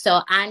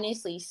 So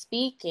honestly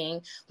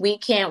speaking, we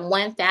can't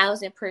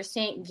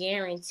 1000%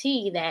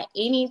 guarantee that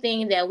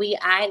anything that we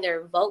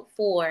either vote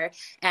for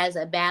as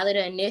a ballot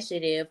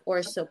initiative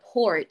or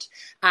support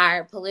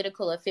our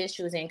political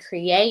officials in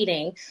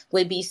creating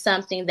would be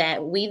something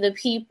that we, the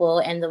people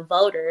and the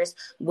voters,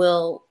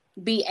 will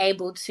be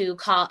able to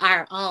call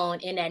our own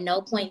and at no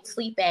point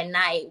sleep at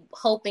night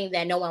hoping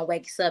that no one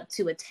wakes up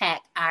to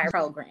attack our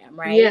program,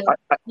 right?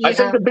 I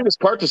think the biggest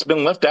part that's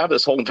been left out of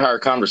this whole entire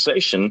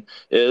conversation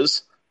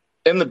is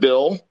in the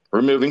bill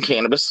removing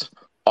cannabis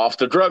off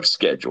the drug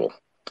schedule.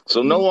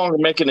 So no longer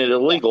making it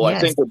illegal, I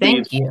think would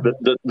be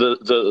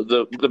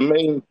the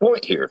main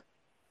point here.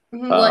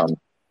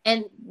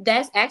 And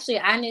that's actually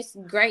honest,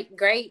 great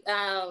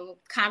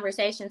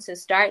conversation to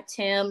start,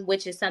 Tim,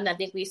 which is something I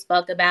think we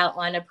spoke about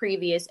on a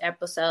previous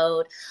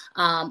episode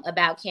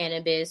about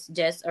cannabis,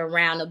 just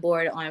around the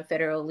board on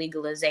federal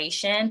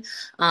legalization.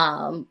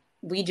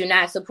 We do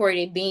not support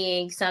it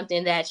being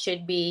something that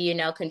should be,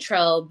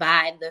 controlled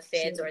by the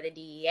feds or the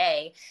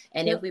DEA.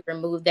 And if we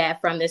remove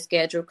that from the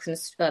schedule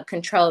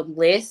controlled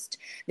list,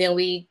 then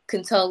we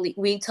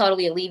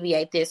totally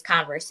alleviate this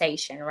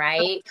conversation,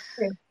 right?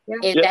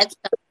 Is that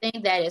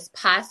something that is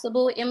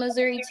possible in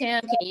Missouri,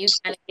 Tim? Can you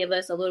kind of give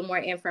us a little more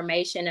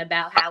information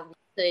about how we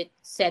could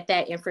set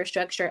that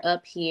infrastructure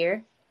up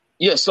here?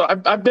 Yeah, so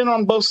I've been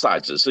on both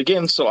sides of this.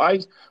 Again, so I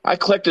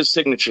collected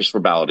signatures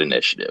for ballot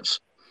initiatives.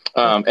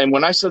 And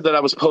when I said that I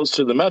was opposed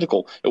to the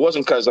medical, it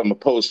wasn't because I'm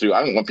opposed to,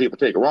 I don't want people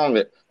to take it wrong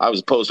that I was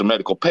opposed to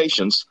medical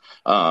patients.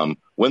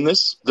 When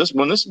this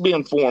is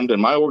being formed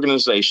in my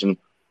organization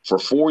for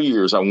 4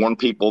 years, I warned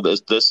people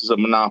that this is a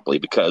monopoly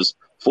because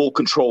full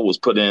control was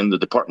put in the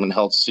Department of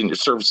Health and Senior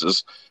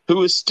Services,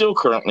 who is still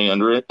currently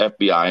under an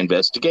FBI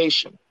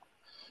investigation.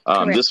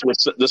 This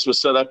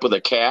was set up with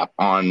a cap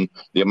on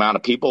the amount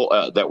of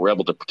people that were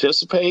able to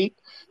participate.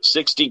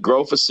 60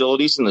 grow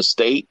facilities in the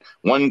state.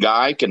 One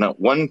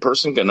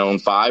person can own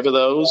 5 of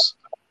those.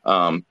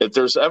 If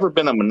there's ever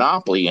been a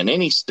monopoly in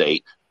any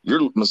state,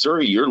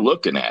 Missouri, you're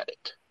looking at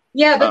it.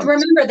 Yeah, but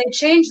remember, they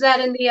changed that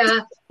in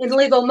the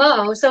legal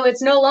mo. So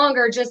it's no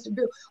longer just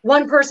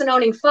one person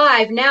owning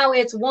 5. Now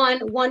it's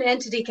one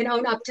entity can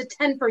own up to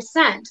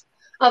 10%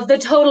 of the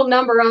total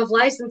number of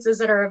licenses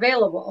that are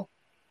available.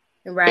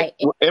 Right.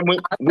 And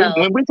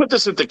when we put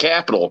this at the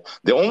Capitol,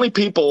 the only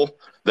people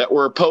that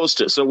were opposed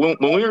to it, so when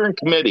we were in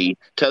committee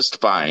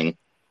testifying,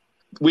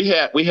 we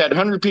had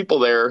 100 people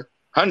there,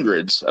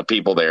 hundreds of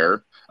people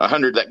there,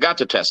 100 that got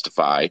to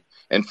testify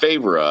in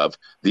favor of.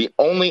 The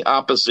only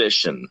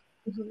opposition,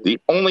 the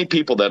only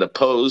people that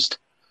opposed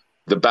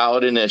the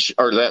ballot initiative,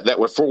 or that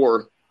were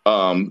for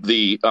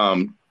the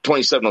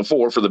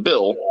 2704 for the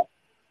bill,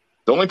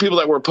 the only people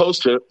that were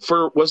opposed to it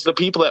was the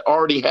people that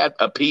already had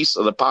a piece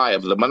of the pie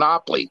of the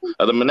monopoly,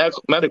 of the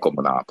medical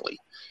monopoly.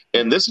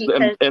 And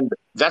and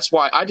that's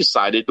why I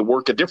decided to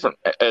work a different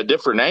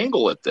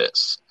angle at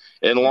this,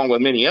 and along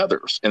with many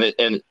others.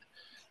 And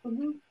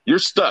you're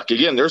stuck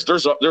again.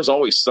 There's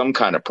always some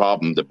kind of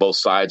problem to both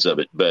sides of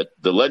it. But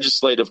the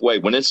legislative way,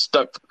 when it's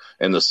stuck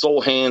in the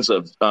sole hands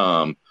of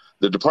the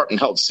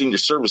Department of Health and Senior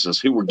Services,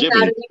 who were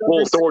given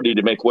full authority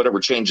to make whatever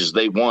changes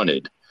they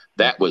wanted,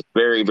 that was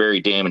very,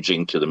 very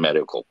damaging to the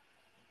medical.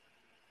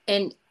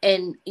 And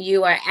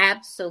you are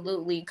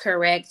absolutely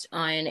correct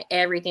on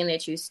everything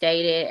that you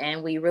stated,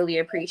 and we really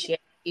appreciate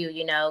you,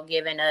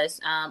 giving us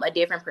a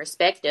different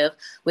perspective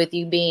with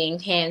you being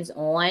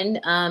hands-on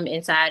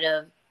inside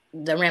of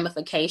the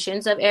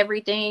ramifications of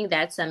everything.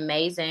 That's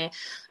amazing.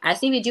 I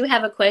see we do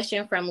have a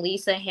question from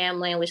Lisa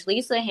Hamlin, which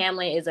Lisa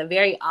Hamlin is a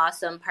very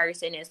awesome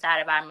person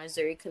inside of our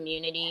Missouri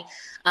community.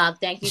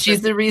 Thank you.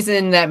 She's the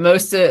reason that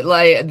most of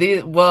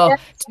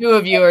two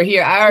of you are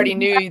here. I already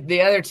knew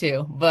the other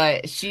 2,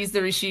 but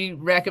she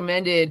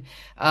recommended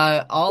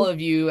all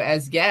of you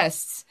as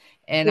guests.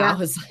 And I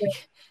was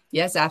like,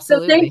 yes,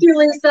 absolutely. So thank you,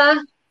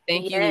 Lisa.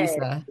 Thank you,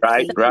 Lisa.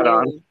 Right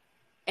on.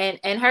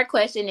 And her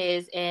question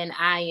is, and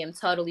I am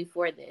totally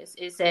for this,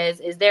 it says,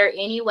 is there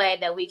any way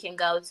that we can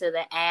go to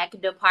the ag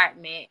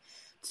department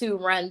to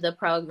run the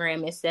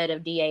program instead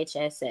of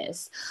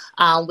DHSS,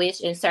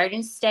 which in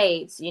certain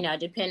states,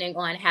 depending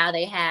on how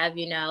they have,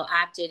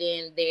 opted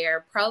in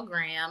their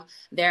program,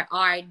 there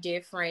are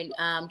different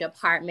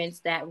departments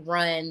that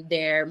run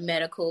their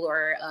medical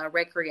or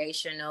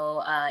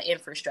recreational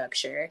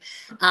infrastructure.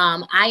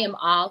 I am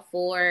all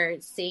for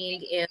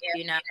seeing if,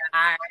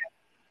 our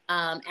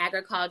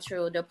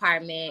agricultural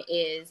department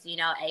is,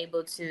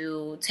 able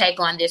to take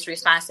on this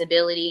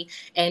responsibility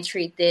and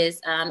treat this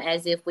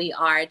as if we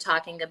are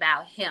talking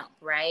about hemp,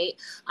 right?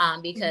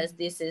 Because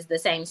this is the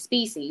same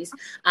species.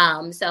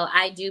 So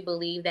I do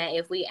believe that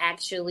if we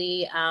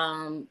actually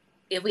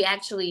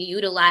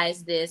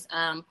utilize this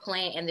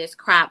plant and this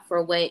crop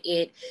for what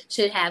it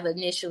should have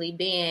initially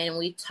been,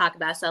 we talk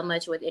about so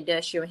much with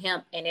industrial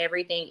hemp and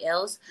everything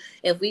else.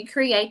 If we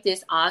create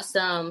this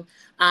awesome,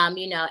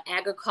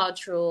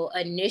 agricultural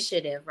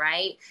initiative,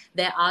 right,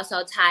 that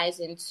also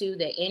ties into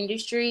the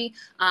industry,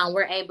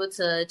 we're able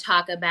to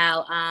talk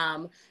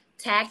about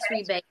tax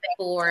rebate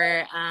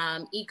for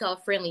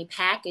eco-friendly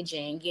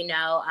packaging.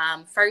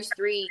 First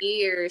 3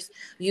 years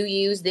you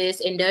use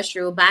this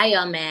industrial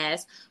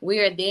biomass, we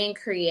are then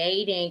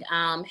creating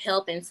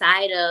help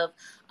inside of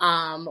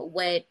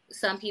what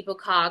some people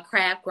call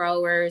craft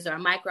growers or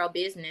micro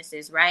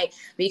businesses, right?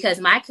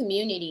 Because my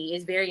community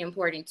is very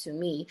important to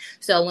me.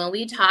 So when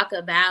we talk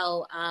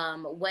about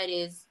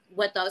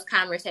what those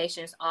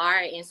conversations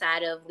are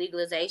inside of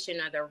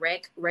legalization or the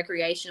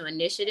recreational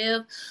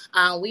initiative,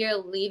 we are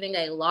leaving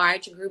a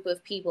large group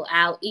of people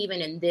out,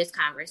 even in this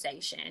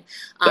conversation.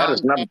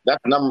 That's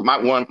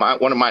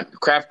one of my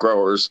craft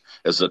growers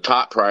is the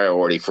top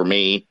priority for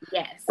me.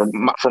 Yes,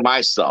 for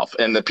myself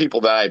and the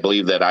people that I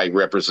believe that I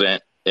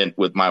represent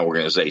with my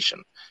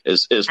organization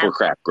is for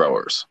craft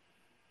growers.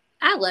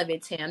 I love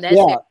it, Tim. That's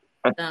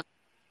awesome.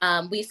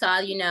 We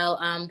saw,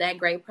 that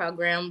great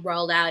program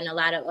roll out in a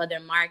lot of other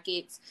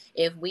markets.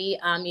 If we,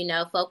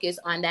 focus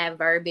on that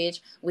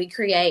verbiage, we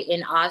create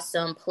an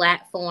awesome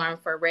platform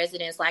for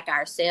residents like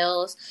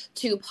ourselves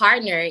to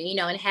partner,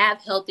 and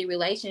have healthy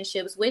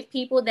relationships with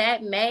people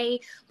that may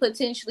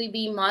potentially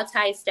be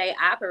multi-state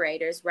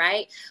operators,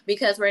 right?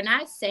 Because we're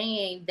not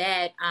saying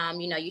that,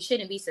 you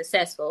shouldn't be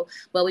successful,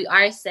 but we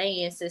are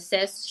saying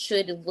success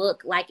should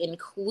look like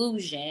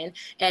inclusion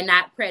and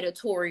not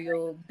predatory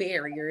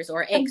barriers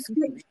or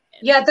exclusion.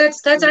 Yeah,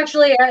 that's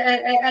actually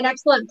an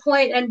excellent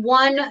point, and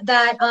one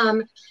that,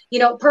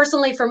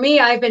 personally for me,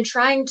 I've been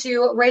trying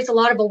to raise a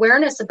lot of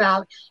awareness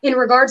about in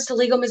regards to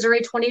Legal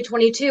Missouri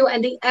 2022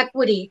 and the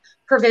equity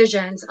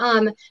provisions.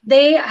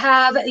 They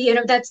have,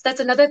 that's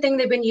another thing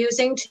they've been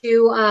using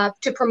to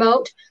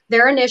promote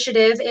their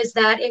initiative, is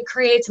that it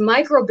creates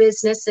micro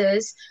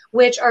businesses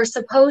which are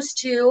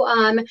supposed to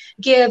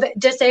give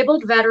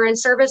disabled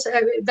veterans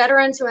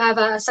who have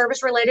a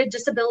service-related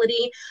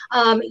disability,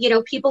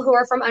 people who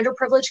are from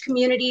underprivileged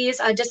communities,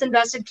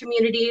 disinvested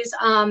communities,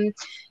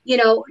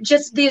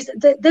 just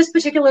this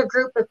particular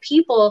group of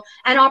people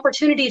an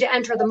opportunity to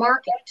enter the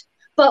market.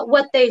 But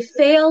what they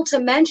fail to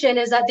mention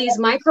is that these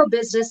micro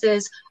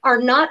businesses are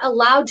not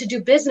allowed to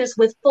do business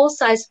with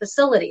full-size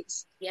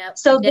facilities. Yep.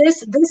 So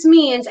this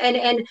means,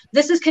 and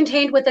this is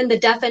contained within the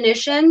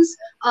definitions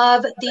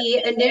of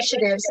the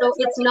initiative. So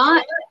it's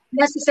not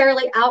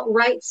necessarily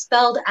outright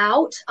spelled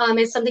out.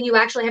 It's something you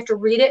actually have to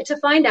read it to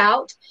find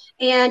out.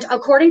 And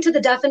according to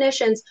the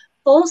definitions,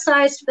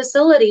 full-sized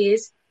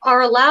facilities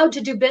are allowed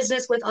to do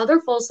business with other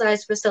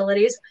full-size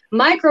facilities.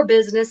 Micro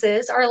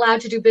businesses are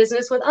allowed to do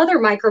business with other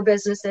micro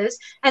businesses,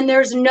 and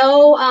there's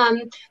no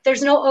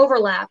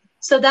overlap.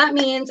 So that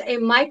means a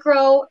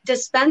micro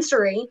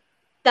dispensary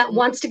that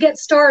wants to get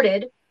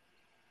started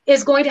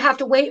is going to have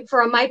to wait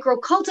for a micro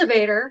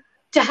cultivator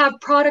to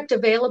have product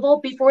available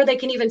before they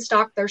can even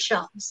stock their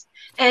shelves.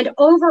 And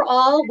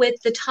overall,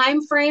 with the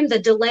time frame, the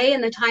delay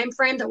in the time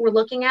frame that we're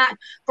looking at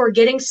for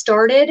getting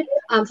started,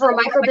 for a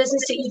micro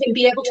business to even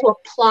be able to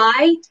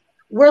apply,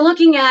 we're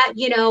looking at,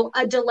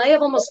 a delay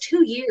of almost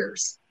 2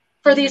 years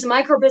for these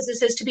micro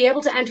businesses to be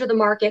able to enter the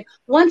market.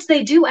 Once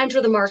they do enter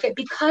the market,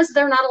 because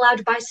they're not allowed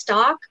to buy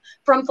stock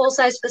from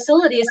full-size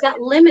facilities, that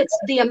limits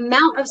the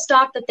amount of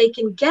stock that they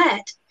can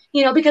get,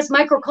 because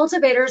micro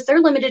cultivators,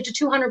 they're limited to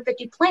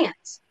 250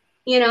 plants.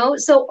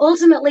 So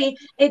ultimately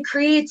it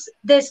creates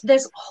this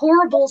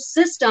horrible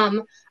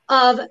system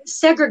of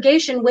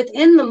segregation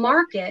within the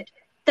market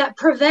that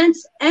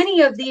prevents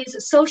any of these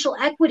social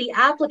equity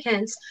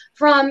applicants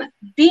from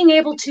being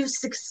able to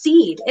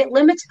succeed. It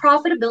limits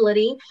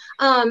profitability.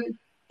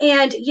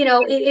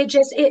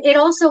 It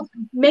also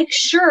makes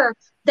sure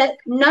that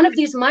none of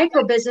these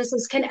micro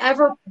businesses can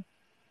ever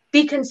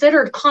be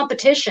considered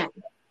competition,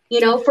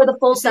 for the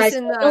full size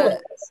facilities.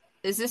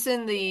 Is this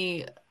in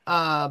the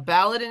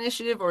ballot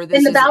initiative, or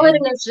in the ballot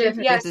initiative?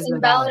 Yes, in the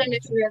ballot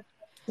initiative.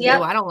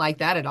 Yeah, I don't like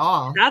that at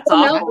all. That's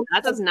awful. No.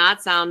 That does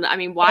not sound. I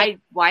mean, why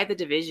the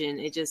division?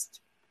 It just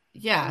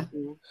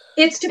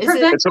it's to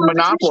prevent. It's a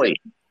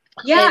monopoly.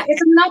 Yeah,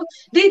 it's a monopoly.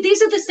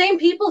 These are the same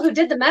people who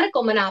did the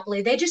medical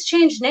monopoly. They just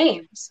changed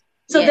names.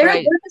 So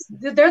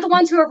they're the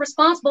ones who are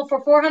responsible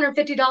for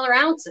 $450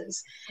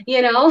 ounces.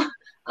 You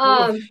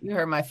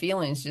hurt my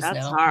feelings just now.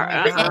 That's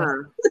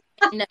hard.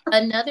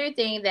 Another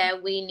thing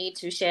that we need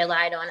to shed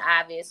light on,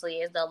 obviously,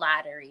 is the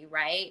lottery,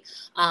 right?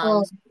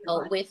 So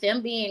with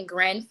them being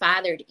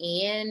grandfathered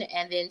in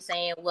and then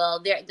saying,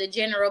 well, the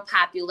general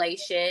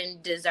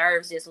population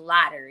deserves this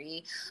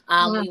lottery,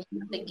 we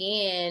once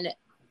again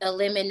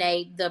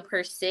eliminate the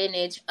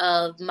percentage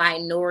of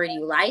minority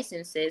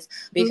licenses,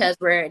 because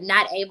we're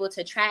not able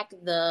to track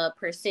the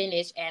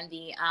percentage and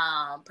the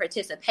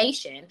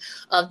participation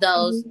of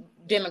those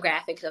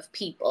demographics of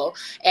people.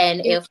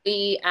 And if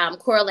we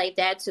correlate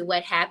that to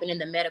what happened in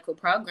the medical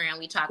program,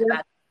 we talk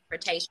about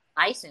transportation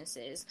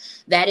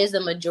licenses. That is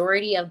the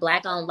majority of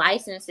Black-owned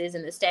licenses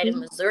in the state of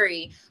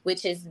Missouri,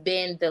 which has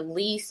been the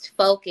least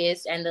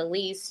focused and the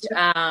least,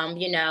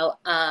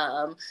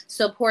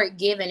 support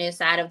given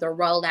inside of the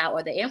rollout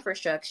or the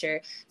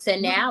infrastructure. So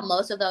now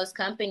most of those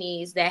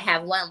companies that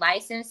have won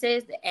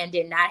licenses and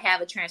did not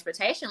have a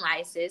transportation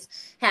license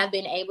have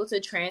been able to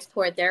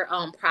transport their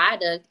own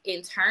product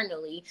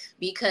internally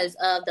because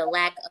of the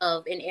lack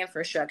of an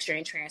infrastructure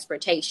and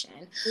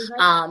transportation.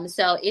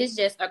 So it's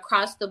just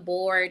across the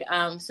board,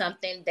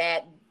 something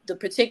that the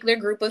particular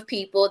group of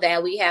people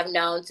that we have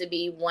known to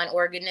be one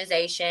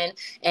organization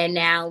and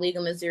now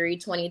Legal Missouri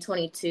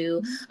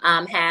 2022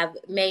 have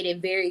made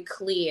it very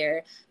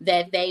clear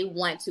that they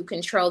want to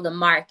control the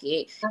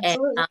market.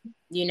 Absolutely.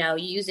 And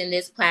using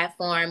this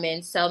platform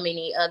and so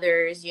many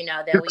others,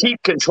 that to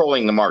keep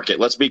controlling the market.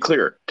 Let's be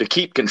clear, to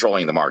keep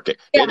controlling the market.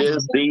 It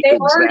is the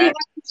exact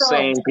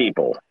same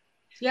people.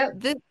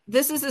 Yep.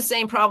 This is the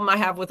same problem I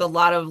have with a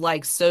lot of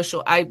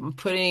social, I'm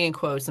putting in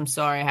quotes, I'm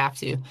sorry I have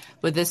to,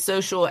 but the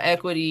social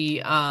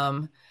equity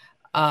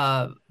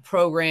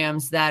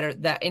programs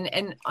that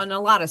in a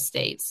lot of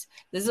states.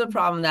 This is a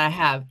problem that I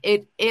have.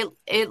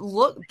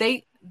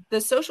 The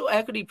social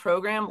equity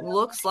program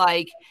looks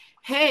like,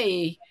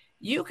 hey,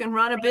 you can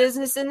run a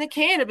business in the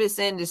cannabis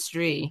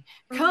industry.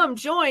 Come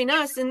join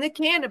us in the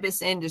cannabis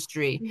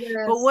industry. Yes.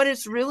 But what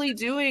it's really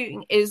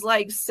doing is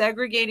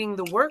segregating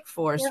the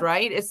workforce,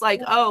 right? It's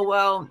oh,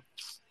 well,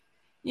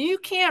 you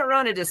can't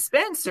run a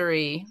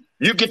dispensary.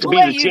 You get to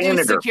be the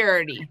janitor.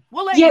 Security.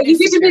 We'll let you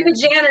get to be the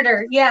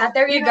janitor. Yeah,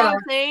 there you go. Know what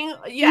I'm saying?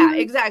 Yeah,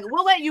 exactly.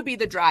 We'll let you be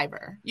the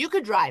driver. You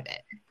could drive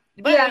it.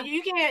 But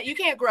you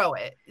can't grow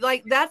it.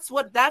 That's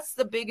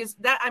the biggest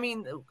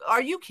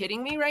are you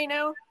kidding me right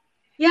now?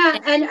 Yeah,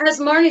 and as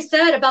Marnie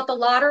said about the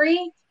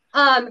lottery,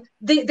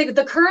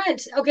 the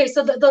current,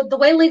 so the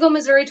way Legal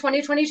Missouri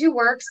 2022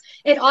 works,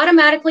 it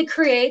automatically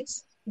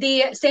creates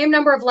the same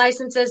number of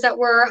licenses that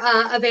were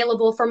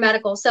available for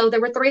medical. So there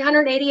were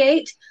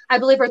 388, I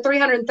believe, or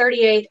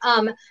 338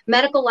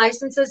 medical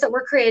licenses that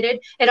were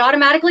created. It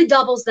automatically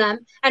doubles them.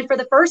 And for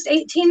the first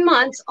 18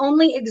 months,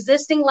 only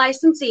existing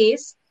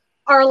licensees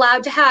are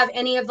allowed to have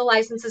any of the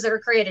licenses that are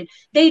created.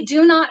 They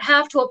do not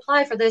have to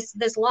apply for this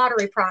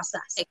lottery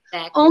process.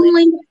 Exactly.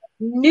 Only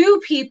new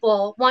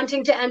people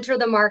wanting to enter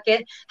the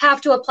market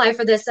have to apply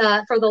for this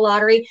for the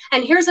lottery.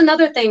 And here's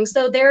another thing.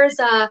 So there's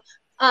a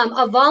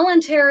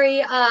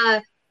voluntary,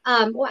 I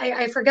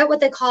forget what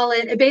they call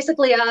it,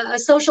 basically a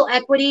social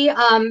equity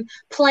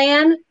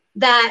plan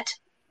that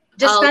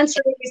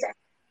dispensaries.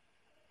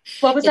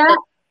 What was that?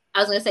 I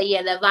was going to say,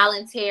 yeah, the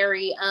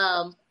voluntary,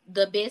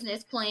 the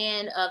business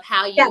plan of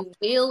how you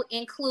will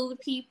include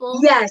people.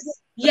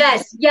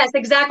 Yes,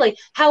 exactly.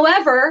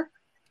 However,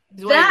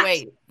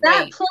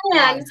 that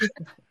plan.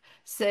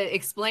 So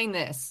explain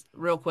this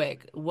real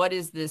quick. What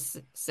does this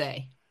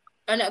say?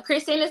 Oh no,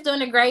 Christina's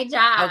doing a great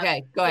job.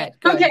 Okay, go ahead.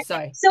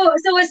 Sorry. So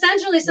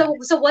essentially, so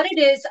what it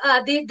is,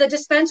 the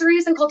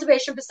dispensaries and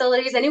cultivation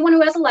facilities, anyone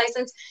who has a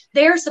license,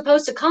 they're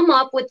supposed to come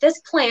up with this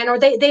plan, or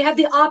they have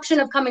the option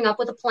of coming up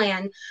with a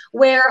plan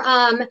where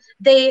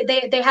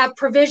they have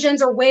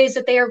provisions or ways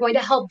that they are going to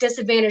help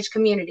disadvantaged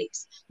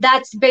communities.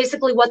 That's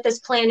basically what this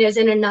plan is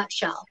in a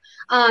nutshell.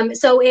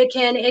 So it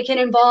can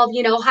involve,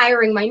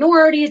 hiring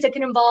minorities. It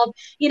can involve,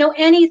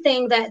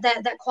 anything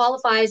that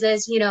qualifies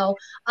as,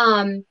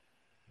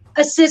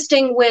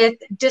 assisting with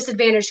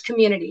disadvantaged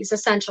communities,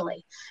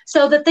 essentially.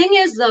 So the thing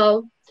is,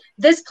 though,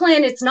 this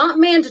plan, it's not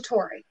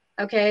mandatory,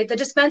 okay? The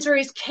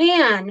dispensaries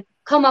can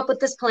come up with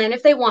this plan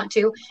if they want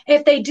to.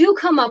 If they do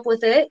come up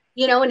with it,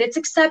 and it's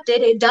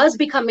accepted, it does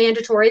become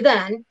mandatory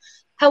then.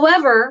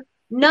 However,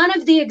 none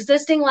of the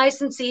existing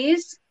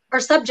licensees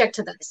are subject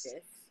to this.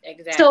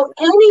 Exactly.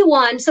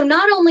 So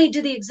not only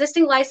do the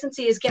existing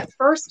licensees get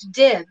first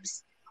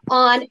dibs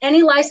on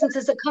any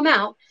licenses that come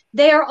out,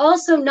 they are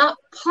also not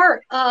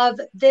part of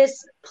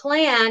this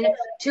plan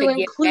to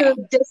include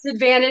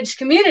disadvantaged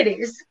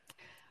communities.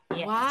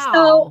 Wow.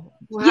 So,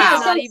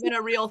 it's not even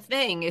a real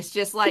thing. It's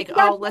just like,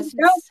 let's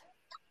just...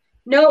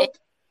 Nope.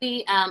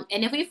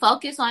 And if we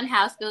focus on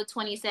House Bill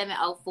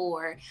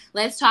 2704,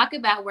 let's talk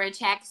about where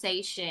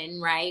taxation,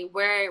 right,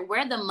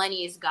 where the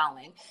money is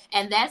going.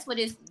 And that's what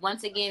is,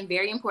 once again,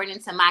 very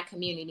important to my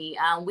community.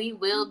 We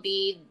will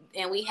be,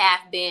 and we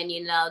have been,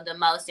 the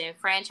most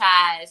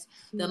enfranchised,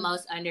 the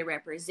most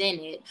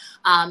underrepresented.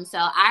 So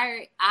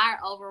our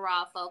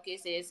overall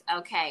focus is,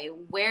 okay,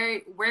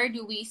 where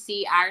do we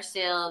see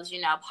ourselves,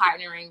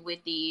 partnering with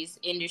these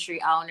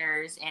industry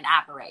owners and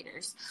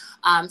operators?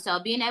 So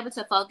being able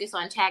to focus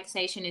on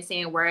taxation and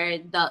seeing where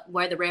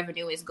the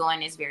revenue is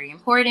going is very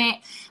important.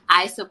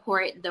 I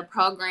support the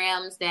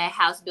programs that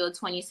House Bill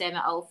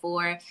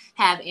 2704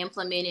 have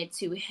implemented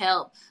to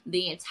help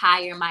the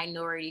entire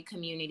minority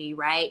community,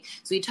 right?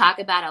 So we talk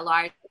about a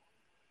large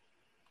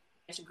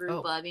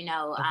group of,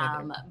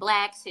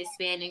 Blacks,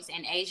 Hispanics,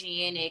 and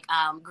Asianic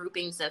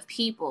groupings of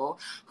people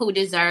who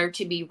deserve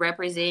to be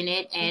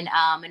represented, and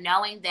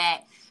knowing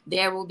that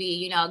there will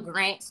be,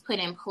 grants put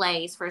in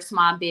place for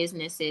small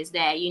businesses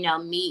that,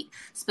 meet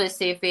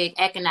specific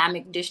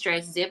economic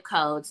distress zip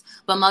codes,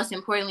 but most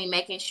importantly,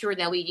 making sure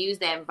that we use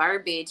that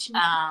verbiage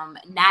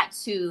not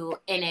to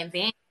an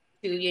advantage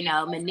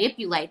to,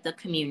 manipulate the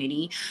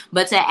community,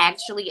 but to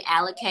actually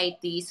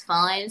allocate these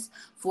funds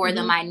for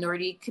the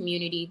minority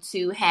community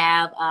to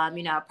have,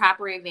 a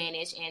proper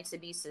advantage and to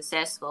be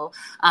successful.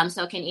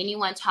 So can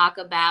anyone talk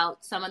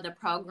about some of the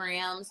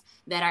programs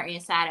that are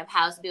inside of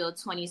House Bill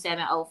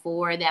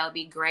 2704 that would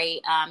be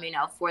great,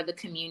 for the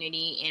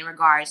community in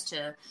regards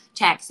to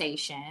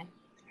taxation?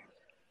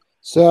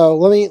 So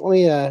let me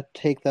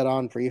take that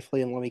on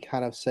briefly, and let me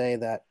kind of say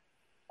that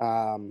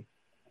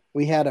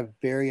we had a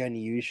very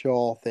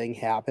unusual thing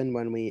happen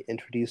when we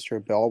introduced our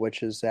bill,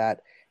 which is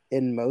that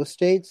in most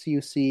states you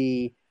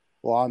see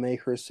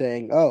lawmakers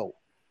saying, 5%,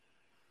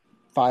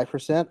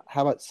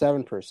 how about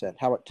 7%,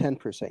 how about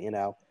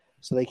 10%,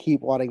 so they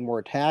keep wanting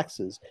more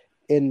taxes.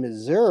 In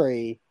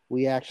Missouri,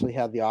 we actually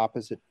had the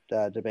opposite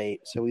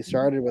debate. So we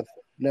started with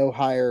no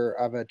higher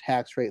of a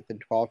tax rate than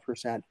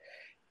 12%.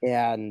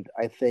 And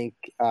I think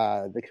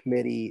the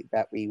committee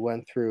that we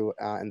went through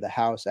in the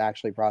House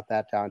actually brought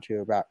that down to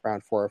about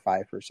around 4 or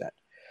 5%.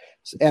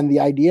 And the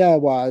idea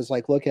was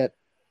look at.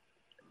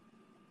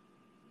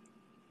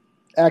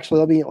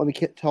 Actually, let me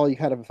tell you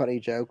kind of a funny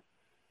joke.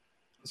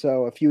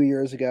 So a few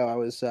years ago, I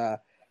was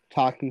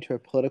talking to a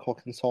political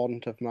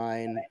consultant of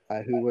mine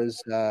who was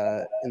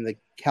in the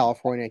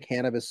California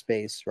cannabis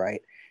space, right?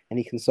 And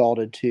he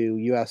consulted to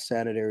U.S.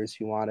 senators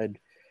who wanted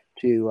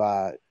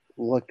to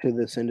look to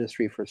this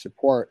industry for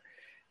support.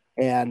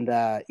 And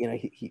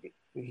he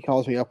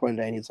calls me up one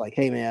day and he's like,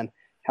 "Hey man,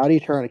 how do you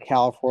turn a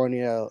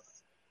California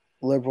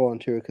liberal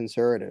into a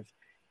conservative?"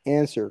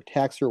 Answer: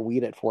 tax your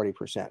weed at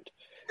 40%.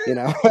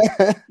 Yeah.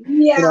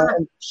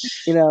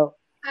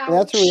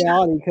 That's a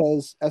reality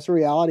because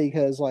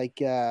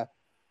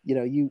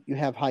you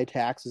have high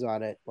taxes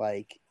on it.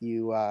 Like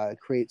you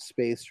create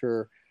space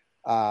for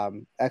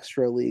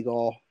extra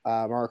legal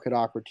market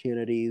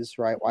opportunities,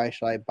 right? Why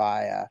should I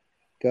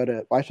go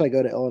to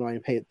Illinois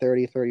and pay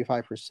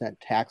 35%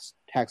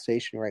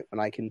 taxation rate when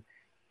I can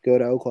go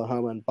to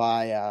Oklahoma and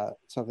buy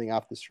something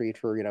off the street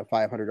for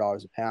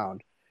 $500 a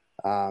pound,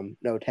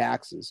 no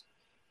taxes,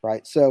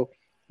 right? So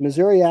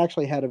Missouri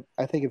actually had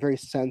I think a very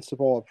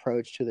sensible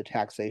approach to the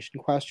taxation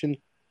question,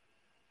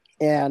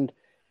 and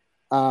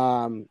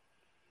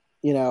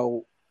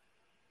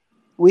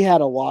we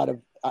had a lot of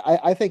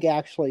I think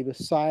actually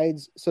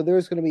besides, so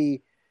there's going to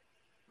be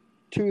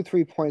 2 or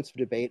 3 points of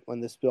debate when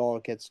this bill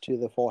gets to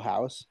the full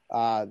House.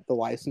 The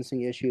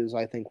licensing issue is,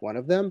 I think, one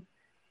of them.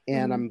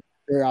 And I'm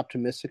very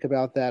optimistic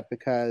about that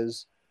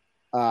because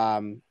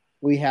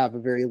we have a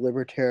very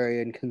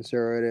libertarian,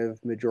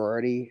 conservative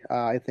majority,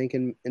 I think,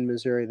 in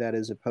Missouri that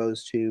is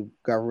opposed to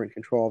government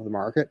control of the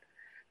market.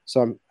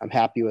 So I'm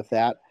happy with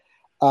that.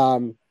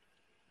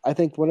 I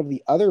think one of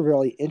the other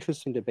really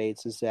interesting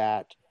debates is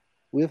that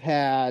we've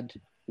had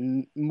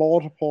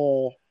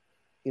multiple,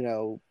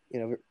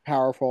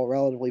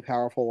 relatively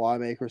powerful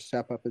lawmakers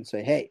step up and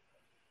say, hey,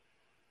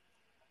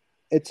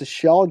 it's a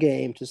shell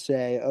game to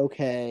say,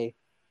 okay,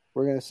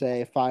 we're going to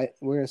say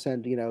we're going to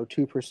send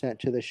 2%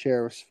 to the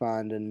sheriff's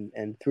fund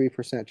and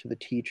 3% to the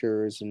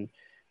teachers and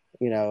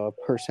a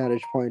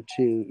percentage point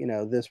to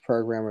this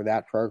program or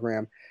that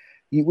program.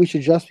 We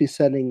should just be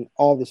sending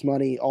all this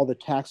money, all the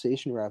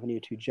taxation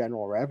revenue, to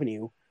general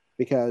revenue,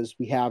 because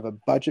we have a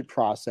budget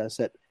process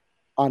that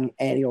on an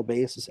annual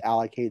basis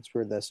allocates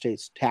where the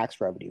state's tax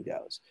revenue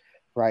goes,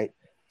 right?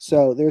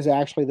 So there's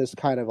actually this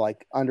kind of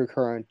like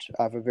undercurrent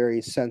of a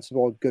very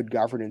sensible, good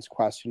governance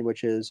question,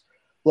 which is,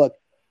 look,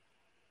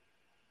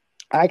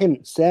 I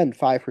can send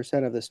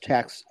 5% of this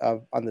tax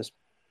on this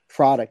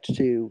product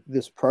to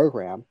this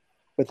program,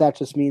 but that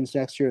just means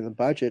next year in the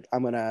budget,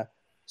 I'm going to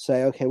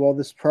say, okay, well,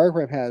 this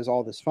program has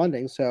all this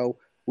funding, so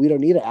we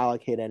don't need to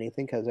allocate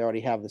anything because I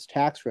already have this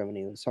tax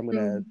revenue. So I'm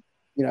going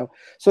to,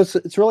 so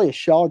it's really a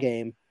shell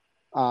game.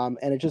 And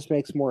it just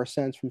makes more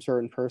sense from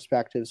certain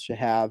perspectives to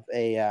have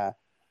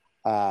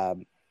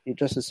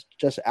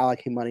just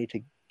allocate money to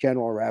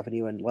general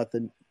revenue and let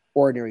the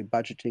ordinary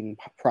budgeting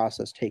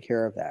process take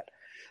care of that.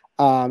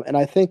 And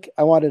I think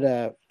I wanted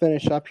to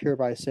finish up here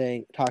by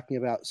talking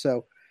about,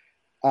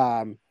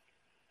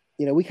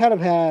 we kind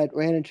of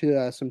ran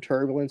into some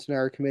turbulence in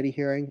our committee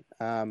hearing.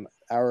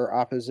 Our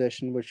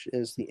opposition, which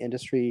is the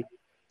industry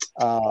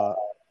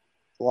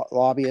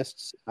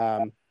lobbyists,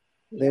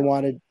 they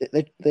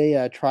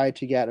tried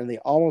to get, and they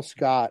almost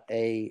got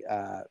a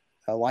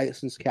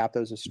license cap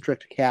that was a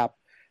strict cap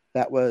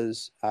that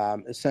was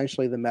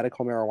essentially the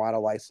medical marijuana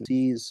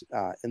licensees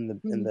in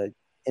the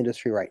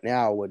industry right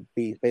now would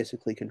be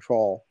basically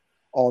control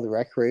all the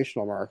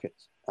recreational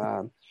markets.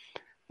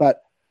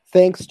 But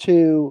thanks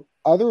to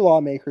other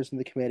lawmakers in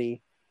the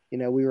committee,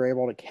 we were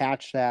able to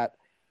catch that.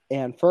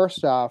 And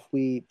first off,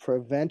 we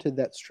prevented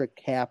that strict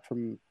cap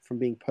from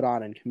being put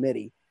on in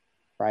committee,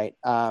 right?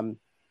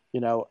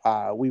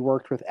 We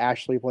worked with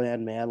Ashley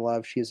Bland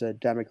Manlove. She's a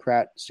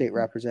Democrat state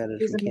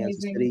representative from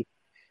Kansas City.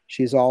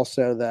 She's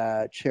also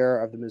the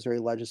chair of the Missouri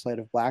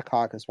Legislative Black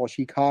Caucus. Well,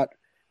 she caught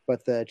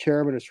what the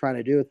chairman was trying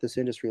to do with this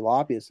industry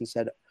lobbyist and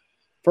said,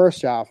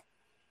 first off,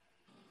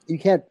 you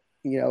can't,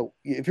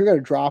 if you're going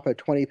to drop a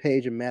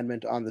 20-page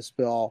amendment on this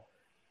bill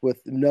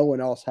with no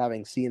one else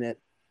having seen it,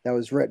 that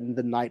was written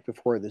the night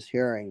before this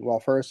hearing. Well,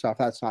 first off,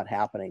 that's not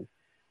happening.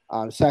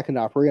 Second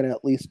off, we're going to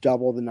at least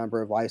double the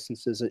number of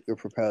licenses that you're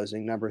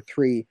proposing. Number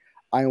three,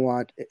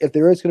 if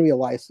there is going to be a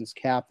license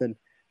cap, then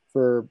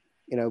for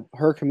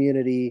her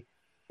community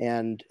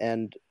and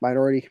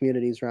minority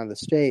communities around the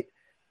state,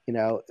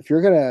 if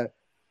you're going to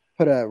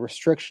put a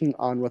restriction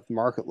on what the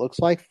market looks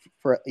like,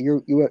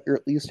 you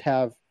at least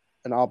have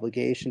an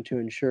obligation to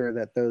ensure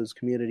that those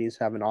communities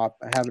have an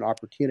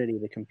opportunity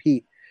to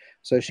compete.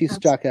 So she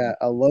stuck a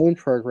loan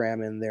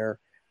program in there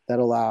that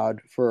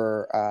allowed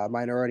for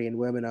minority and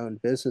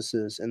women-owned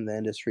businesses in the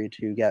industry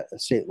to get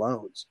state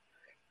loans,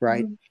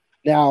 right?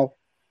 Now,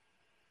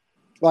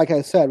 like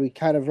I said, we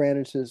kind of ran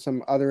into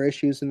some other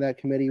issues in that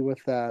committee with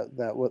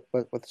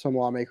some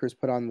lawmakers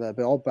put on the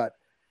bill, but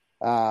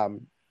that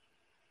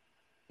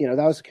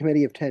was a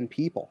committee of 10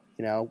 people.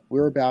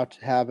 We're about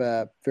to have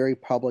a very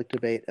public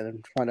debate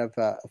in front of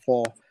a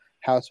full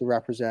House of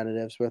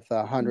Representatives with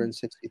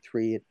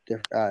 163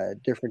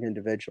 different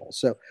individuals.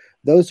 So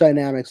those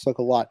dynamics look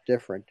a lot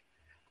different.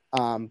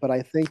 But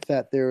I think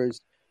that there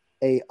is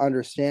a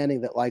understanding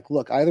that,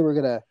 look, either we're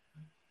going to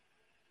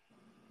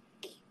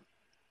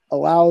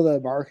allow the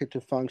market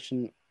to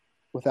function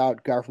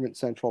without government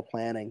central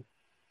planning,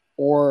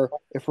 or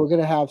if we're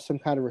going to have some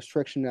kind of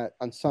restriction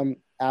on some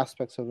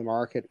aspects of the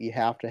market, you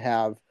have to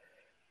have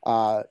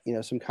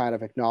some kind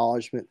of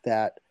acknowledgement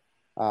that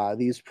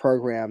these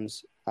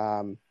programs,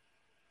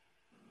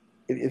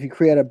 if you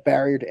create a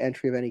barrier to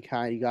entry of any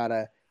kind, you got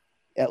to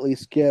at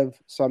least give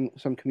some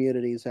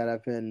communities that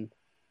have been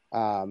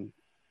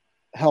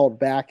held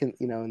back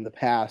in the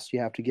past, you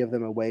have to give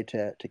them a way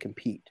to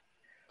compete.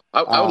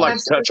 I would like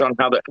to touch on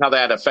how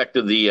that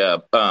affected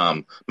the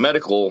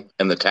medical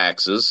and the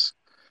taxes.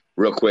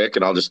 real quick,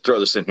 and I'll just throw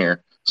this in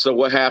here. So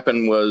what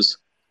happened was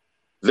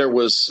there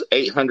was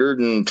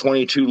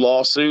 822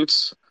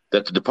 lawsuits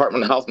that the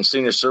Department of Health and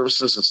Senior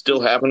Services is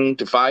still having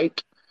to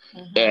fight.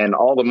 Mm-hmm. And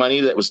all the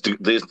money that was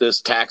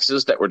this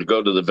taxes that were to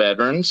go to the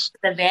veterans.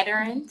 The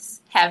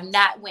veterans have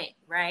not went,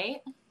 right?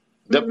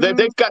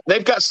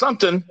 They've got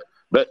something,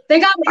 but they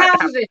got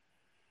half of it.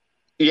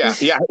 Yeah.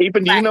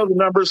 Ethan, do you know the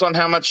numbers on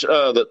how much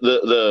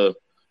the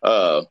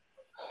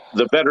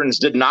veterans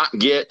did not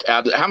get?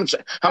 How much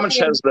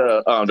has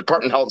the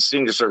Department of Health and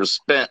Senior Service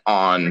spent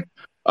on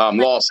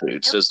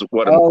lawsuits? Is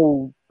what?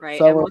 Right,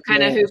 and what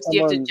kind of hoops do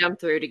you have to jump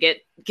through to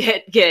get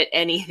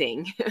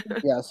anything?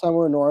 Yeah,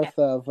 somewhere north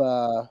of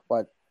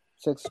 $6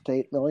 to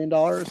 $8 million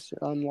on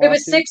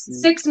lawsuits. It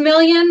was 6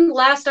 million.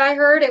 Last I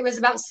heard, it was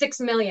about 6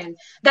 million.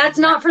 That's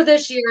not for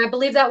this year. I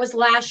believe that was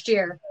last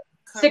year.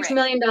 Correct. $6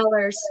 million.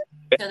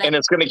 And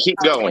it's going to keep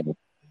going.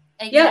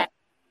 Exactly. Yeah.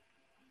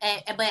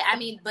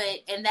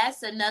 And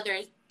that's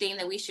another thing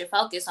that we should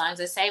focus on, is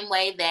the same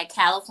way that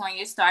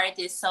California started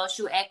this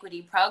social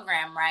equity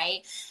program,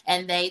 right?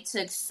 And they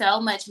took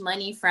so much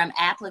money from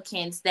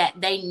applicants that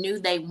they knew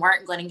they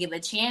weren't going to give a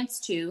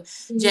chance to,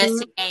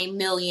 just to gain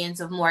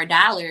millions of more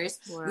dollars.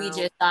 Wow. We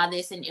just saw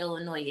this in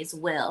Illinois as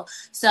well.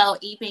 So,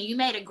 Ethan, you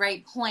made a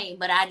great point,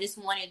 but I just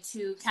wanted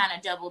to kind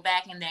of double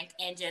back and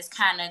just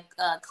kind of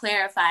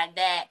clarify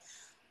that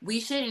we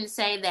shouldn't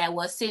say that,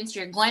 well, since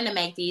you're going to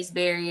make these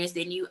barriers,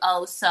 then you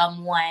owe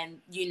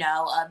someone,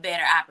 a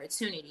better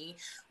opportunity.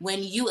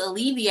 When you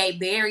alleviate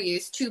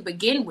barriers to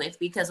begin with,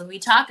 because when we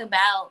talk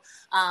about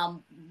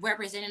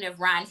Representative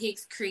Ron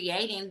Hicks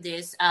creating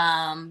this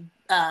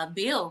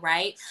bill,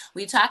 right?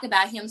 We talk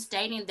about him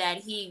stating that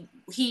he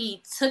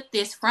took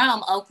this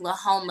from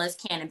Oklahoma's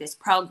cannabis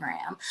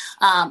program.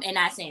 And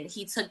not saying that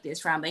he took this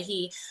from, but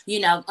he,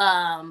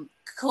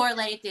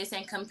 correlated this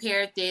and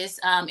compared this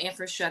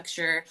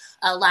infrastructure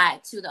a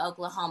lot to the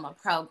Oklahoma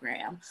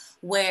program,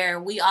 where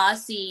we all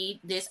see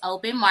this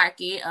open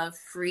market of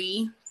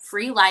free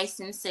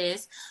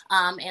licenses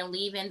and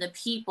leaving the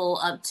people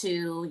up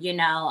to,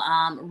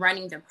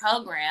 running the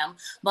program,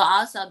 but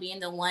also being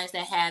the ones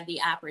that have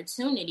the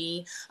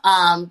opportunity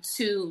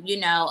to,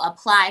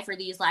 apply for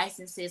these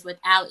licenses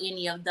without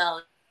any of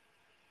those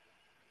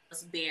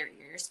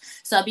barriers.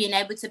 So being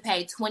able to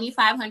pay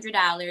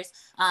 $2,500,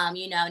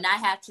 not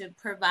have to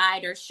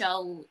provide or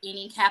show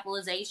any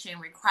capitalization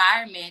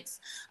requirements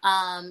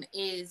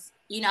is,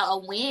 a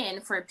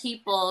win for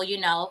people,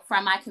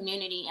 from my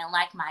community and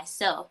like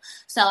myself.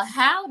 So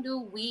how do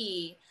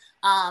we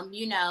and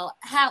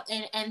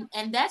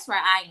that's where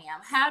I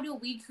am. How do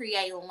we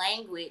create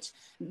language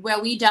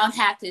where we don't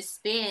have to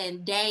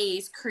spend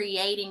days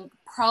creating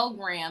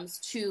programs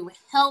to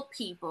help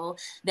people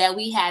that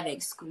we have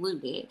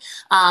excluded?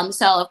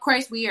 So of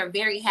course we are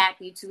very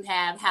happy to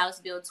have House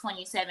Bill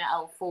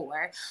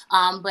 2704.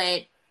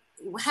 But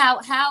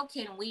how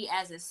can we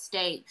as a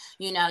state,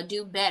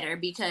 do better?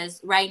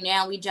 Because right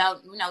now we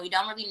don't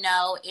really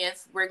know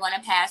if we're going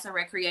to pass a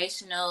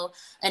recreational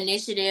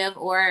initiative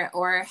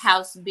or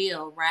House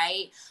bill,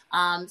 right?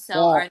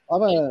 Go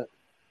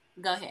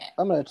ahead.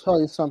 I'm going to tell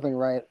you something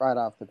right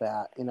off the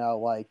bat.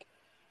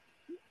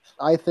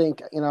 I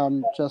think,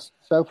 I'm just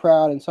so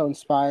proud and so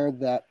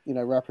inspired that,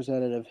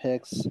 Representative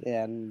Hicks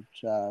and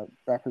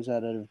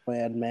Representative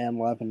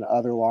Manlove and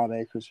other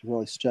lawmakers have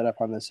really stood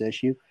up on this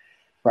issue,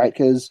 right?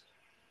 Because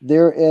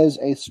there is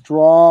a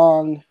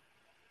strong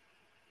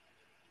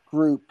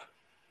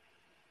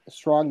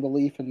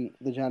belief in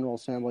the General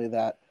Assembly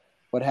that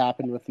what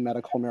happened with the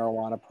medical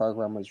marijuana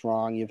program was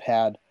wrong. You've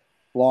had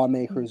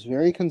lawmakers,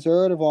 very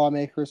conservative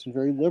lawmakers and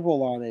very liberal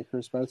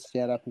lawmakers, both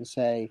stand up and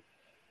say,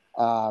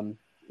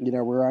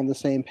 we're on the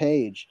same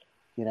page.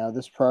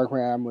 This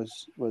program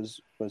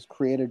was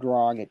created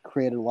wrong. It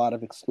created a lot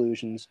of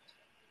exclusions.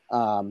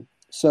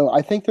 So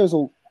I think there's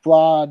a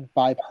broad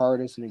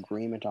bipartisan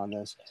agreement on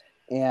this.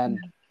 And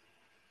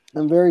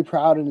I'm very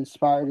proud and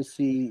inspired to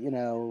see,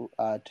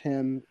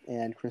 Tim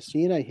and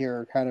Christina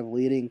here kind of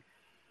leading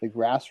the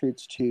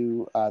grassroots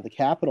to the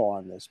Capitol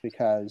on this,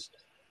 because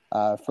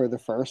for the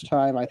first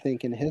time, I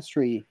think in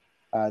history,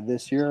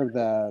 this year,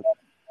 the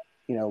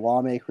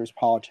lawmakers,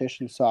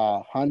 politicians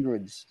saw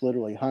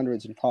literally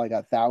hundreds, and probably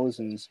got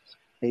thousands,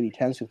 maybe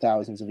tens of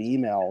thousands of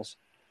emails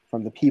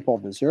from the people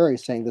of Missouri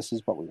saying this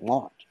is what we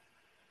want.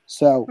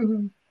 So.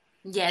 Mm-hmm.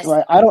 Yes.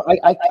 Right. I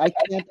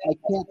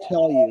can't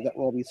tell you that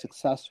we'll be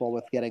successful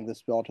with getting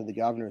this bill to the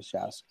governor's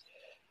desk.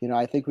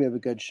 I think we have a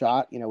good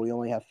shot. We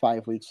only have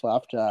 5 weeks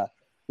left.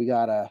 We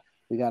gotta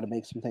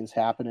make some things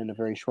happen in a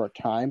very short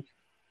time.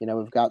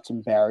 We've got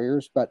some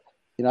barriers, but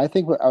I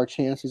think our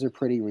chances are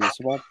pretty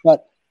reasonable.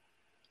 But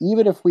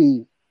even if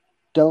we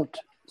don't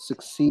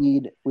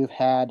succeed, we've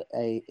had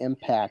an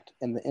impact,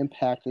 and the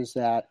impact is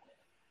that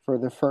for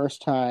the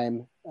first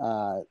time,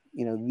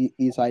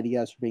 these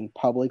ideas are being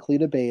publicly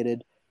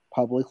debated,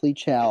 publicly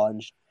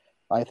challenged.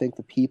 I think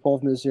the people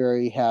of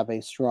Missouri have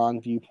a strong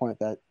viewpoint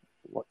that,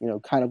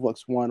 kind of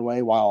looks one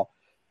way, while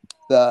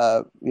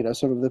some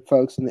of the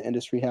folks in the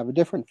industry have a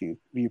different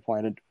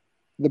viewpoint. And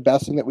the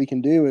best thing that we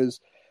can do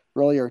is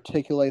really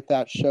articulate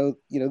that. Show,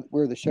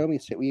 we're the show me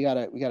state. We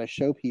gotta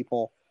show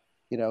people,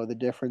 the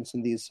difference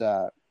in these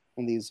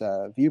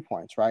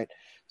viewpoints, right?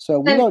 So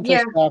we don't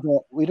just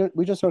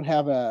we just don't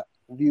have a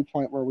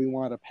viewpoint where we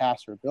want to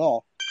pass our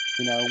bill.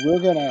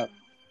 We're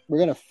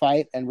gonna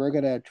fight, and we're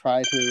gonna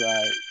try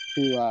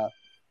to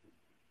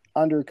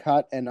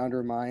undercut and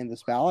undermine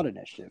this ballot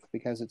initiative,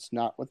 because it's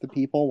not what the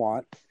people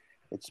want.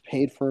 It's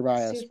paid for by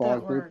a small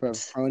group of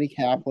crony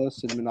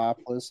capitalists and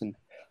monopolists and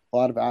a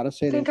lot of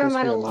out-of-state I think I interests.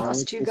 might have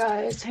lost you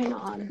guys. Hang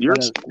on. You're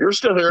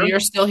still here. You're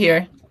still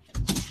here.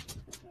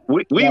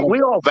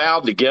 We all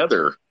vowed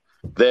together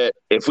that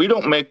if we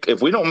don't make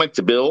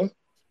the bill,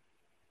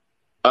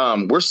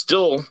 we're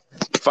still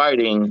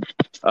fighting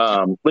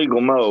legal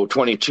Mo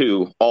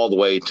 22 all the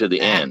way to the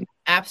end.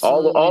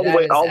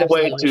 Absolutely, all the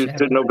way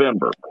to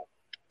November.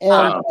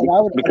 And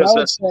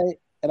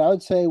I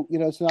would say,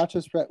 it's not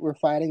just we're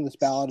fighting this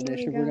ballot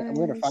initiative. We're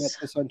going to fight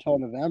this until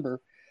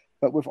November,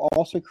 but we've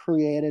also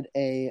created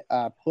a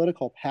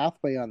political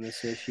pathway on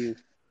this issue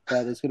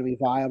that is going to be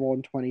viable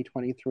in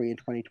 2023 and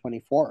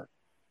 2024,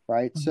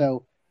 right? Mm-hmm.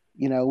 So,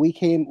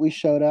 we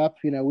showed up.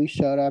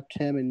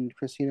 Tim and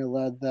Christina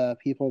led the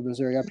people of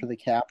Missouri up to the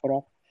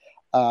Capitol,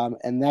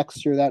 and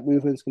next year that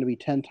movement is going to be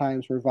 10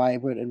 times more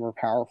vibrant and more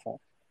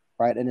powerful.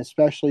 Right. And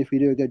especially if we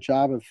do a good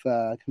job of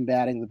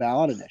combating the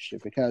ballot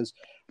initiative, because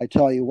I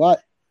tell you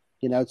what,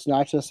 it's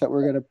not just that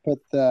we're going to put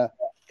the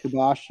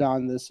kibosh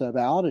on this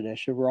ballot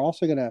initiative. We're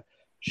also going to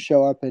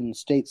show up in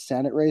state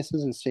Senate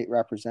races and state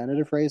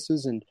representative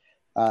races, and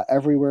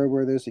everywhere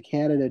where there's a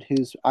candidate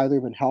who's either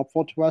been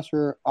helpful to us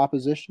or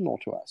oppositional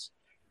to us.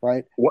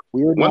 Right.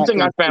 One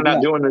thing I found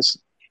out doing this.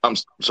 I'm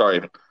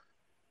sorry.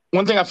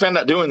 One thing I found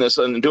out doing this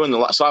and doing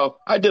so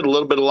I did a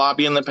little bit of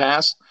lobbying in the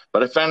past,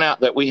 but I found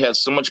out that we had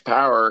so much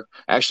power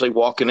actually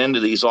walking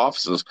into these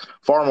offices,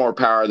 far more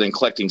power than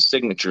collecting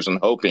signatures and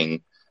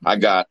hoping I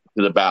got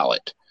to the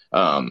ballot.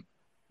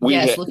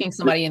 Looking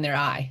somebody in their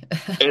eye,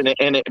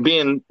 and it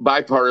being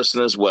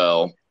bipartisan as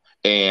well.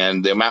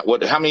 And the amount,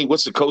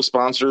 what's the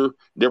co-sponsor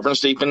difference,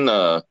 Stephen? We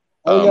got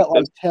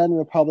like 10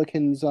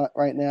 Republicans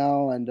right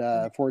now and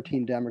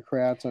 14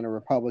 Democrats on a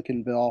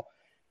Republican bill.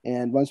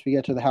 And once we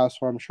get to the House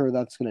floor, I'm sure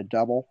that's going to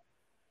double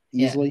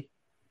easily.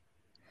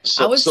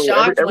 I was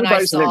shocked when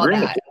I saw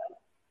that.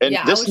 And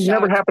this has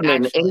never happened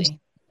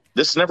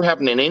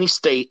in any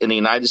state in the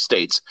United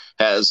States.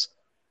 Has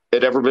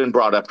it ever been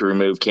brought up to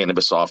remove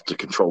cannabis off the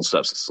controlled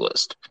substance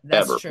list?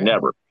 That's true.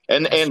 Never.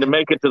 And to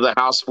make it to the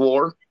House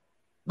floor,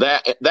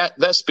 that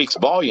speaks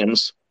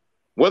volumes.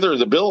 Whether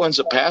the bill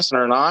ends up passing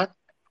or not,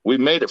 we've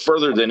made it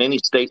further than any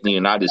state in the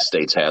United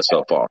States has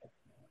so far.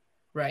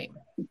 Right.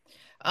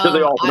 To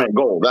the ultimate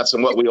goal. That's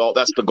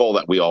the goal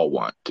that we all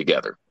want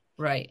together.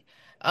 Right.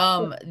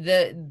 I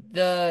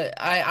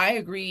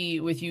agree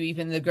with you.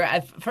 Even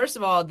first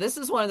of all, this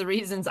is one of the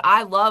reasons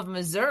I love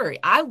Missouri.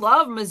 I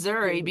love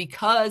Missouri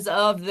because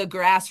of the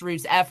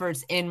grassroots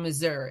efforts in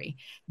Missouri.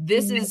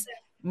 This is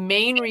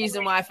main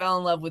reason why I fell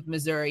in love with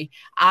Missouri.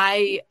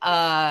 I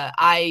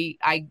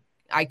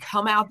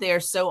come out there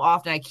so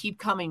often. I keep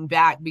coming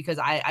back because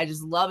I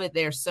just love it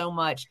there so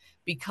much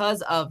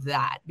because of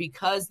that,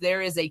 because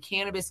there is a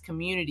cannabis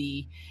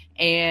community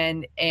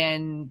and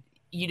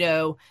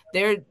not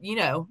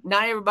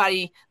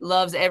everybody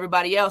loves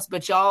everybody else,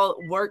 but y'all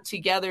work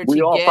together.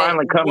 We all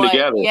finally come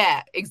together.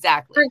 Yeah,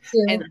 exactly.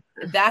 And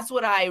that's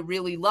what I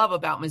really love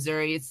about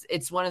Missouri.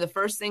 It's one of the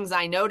first things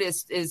I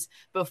noticed is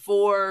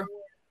before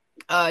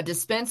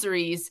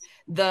dispensaries,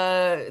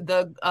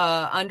 the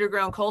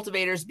underground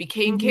cultivators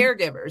became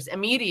caregivers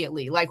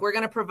immediately. Like, we're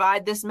going to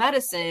provide this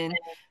medicine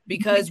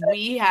because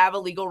we have a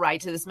legal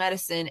right to this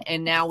medicine,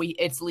 and now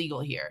it's legal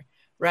here.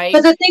 Right.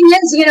 But the thing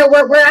is,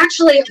 we're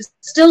actually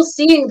still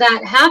seeing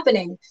that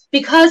happening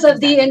because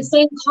of the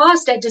insane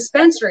cost at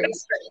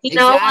dispensaries.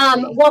 One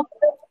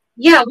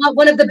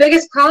of the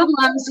biggest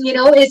problems,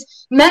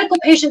 is medical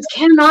patients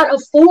cannot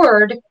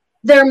afford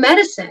their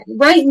medicine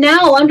right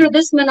now under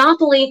this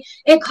monopoly.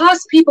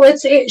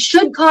 It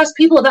should cost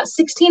people about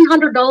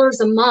 $1,600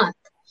 a month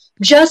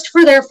just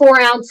for their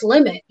 4-ounce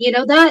limit.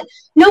 That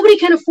nobody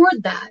can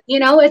afford that.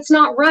 It's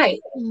not right.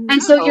 No.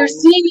 And so you're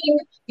seeing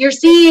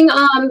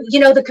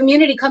the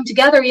community come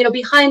together,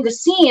 behind the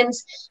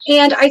scenes.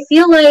 And I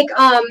feel like,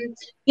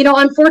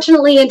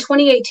 unfortunately in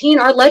 2018,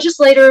 our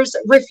legislators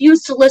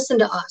refused to listen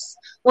to us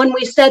when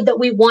we said that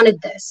we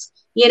wanted this.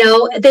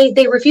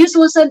 They refused to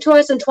listen to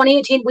us in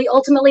 2018. We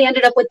ultimately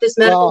ended up with this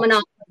medical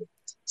monopoly.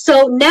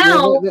 So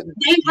now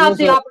they have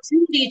the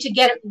opportunity to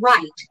get it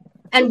right.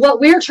 And what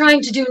we're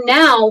trying to do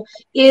now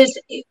is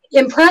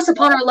impress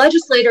upon our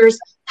legislators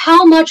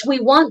how much we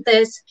want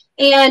this.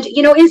 And,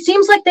 it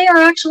seems like they are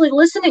actually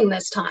listening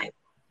this time.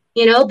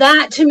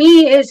 That to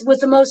me was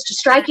the most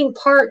striking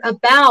part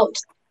about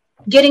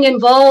getting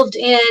involved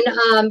in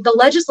the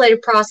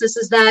legislative process,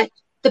 is that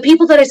the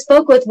people that I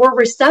spoke with were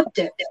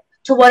receptive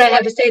to what I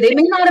had to say. They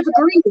may not have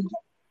agreed,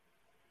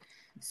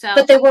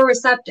 but they were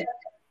receptive.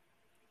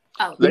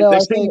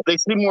 They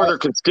see more of their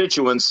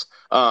constituents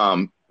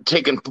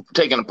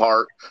taken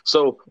apart.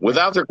 So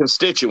without their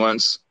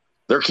constituents,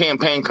 their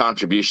campaign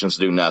contributions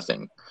do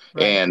nothing.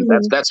 Right. And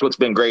that's what's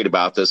been great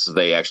about this is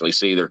they actually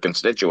see their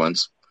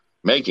constituents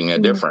making a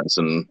difference,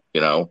 and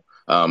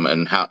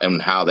and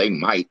how they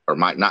might or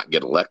might not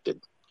get elected.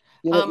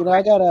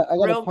 I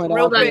gotta point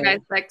out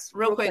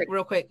real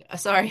quick.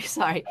 Sorry.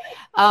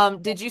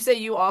 Did you say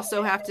you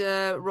also have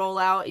to roll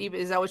out?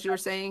 Is that what you were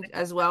saying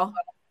as well?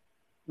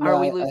 No, Are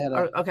we losing?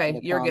 Okay,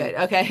 you're good.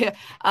 Okay.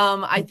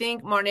 I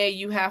think Marnay,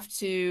 you have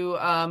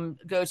to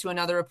go to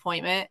another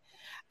appointment.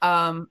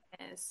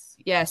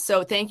 Yes.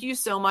 So thank you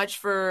so much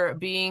for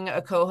being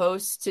a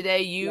co-host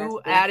today.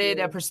 You added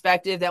a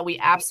perspective that we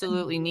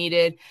absolutely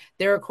needed.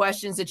 There are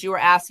questions that you were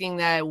asking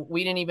that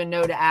we didn't even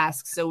know to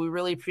ask. So we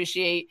really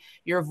appreciate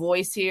your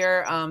voice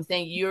here.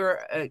 Thank you.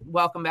 You're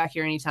welcome back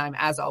here anytime.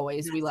 As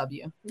always, we love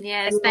you.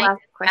 Yes. Thank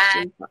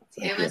you.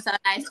 It was so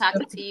nice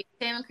talking to you.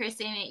 Tim and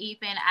Christine and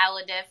Ethan, I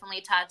will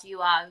definitely talk to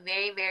you all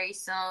very, very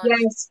soon.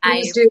 Yes,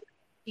 please do.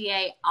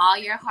 Appreciate all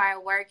your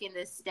hard work in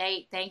the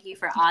state. Thank you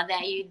for all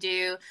that you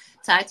do.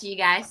 Talk to you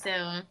guys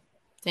soon.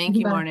 Thank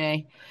you,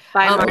 Marnay.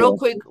 Bye, real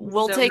quick,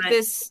 we'll take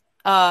this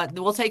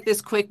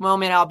quick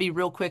moment. I'll be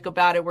real quick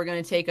about it. We're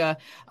going to take a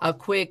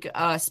quick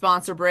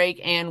sponsor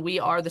break, and we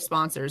are the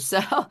sponsors.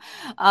 So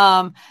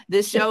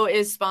this show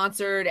is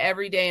sponsored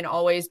every day and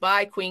always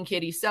by Queen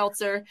Kitty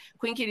Seltzer.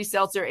 Queen Kitty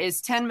Seltzer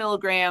is 10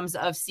 milligrams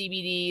of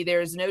CBD.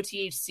 There's no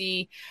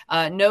THC,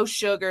 no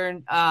sugar.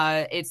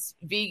 It's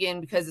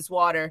vegan because it's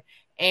water.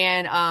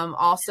 And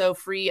also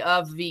free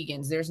of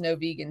vegans. There's no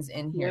vegans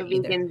in here. No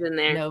vegans in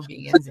there. No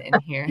vegans in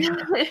here.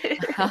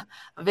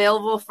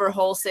 Available for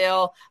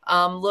wholesale.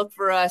 Look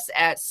for us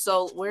at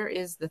where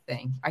is the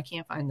thing? I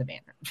can't find the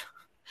banner.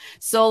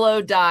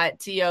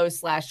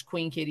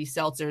 Solo.to/Queen Kitty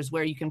Seltzers,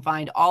 where you can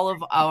find all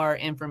of our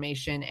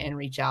information and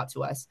reach out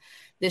to us.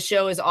 This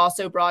show is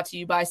also brought to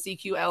you by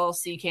CQ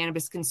LLC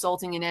Cannabis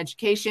Consulting and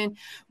Education.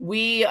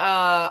 We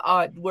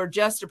were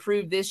just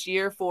approved this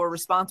year for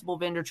responsible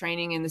vendor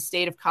training in the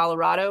state of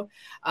Colorado.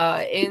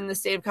 In the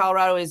state of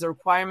Colorado is a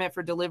requirement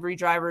for delivery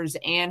drivers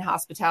and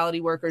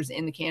hospitality workers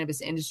in the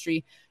cannabis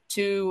industry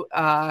to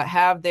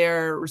have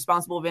their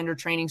responsible vendor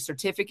training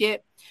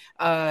certificate.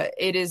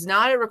 It is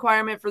not a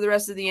requirement for the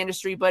rest of the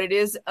industry, but it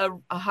is a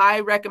high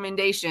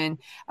recommendation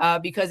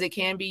because it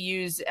can be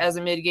used as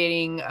a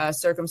mitigating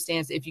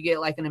circumstance. If you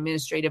get like an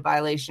administrative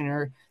violation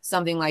or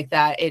something like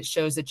that, it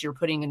shows that you're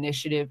putting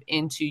initiative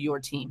into your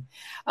team.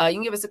 You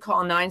can give us a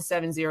call,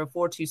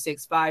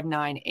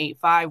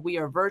 970-426-5985. We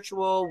are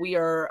virtual. We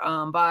are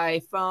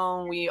by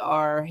phone. We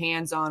are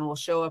hands-on. We'll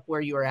show up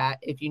where you are at.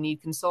 If you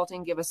need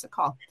consulting, give us a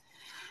call.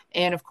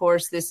 And of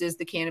course, this is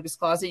the Cannabis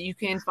Closet. You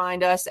can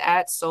find us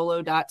at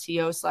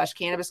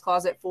solo.to/Cannabis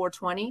Closet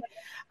 420.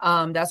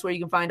 That's where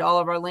you can find all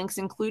of our links,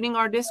 including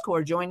our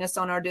Discord. Join us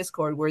on our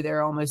Discord. We're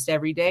there almost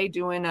every day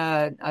doing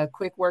a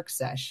quick work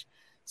sesh.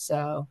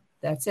 So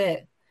that's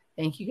it.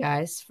 Thank you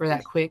guys for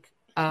that quick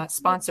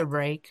sponsor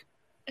break.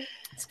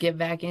 Let's get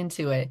back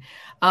into it.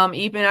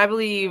 Ethan, I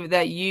believe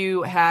that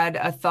you had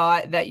a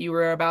thought that you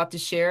were about to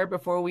share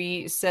before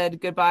we said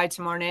goodbye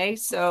to Marnay.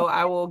 So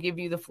I will give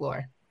you the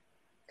floor.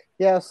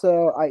 Yeah,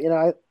 so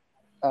I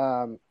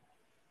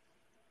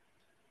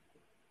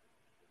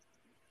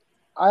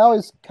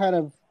always kind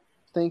of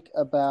think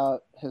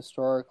about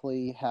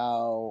historically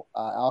how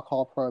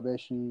alcohol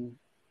prohibition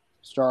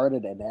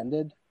started and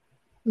ended,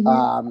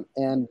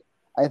 and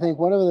I think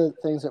one of the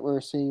things that we're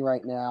seeing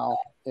right now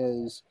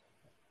is,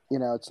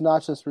 it's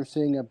not just we're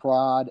seeing a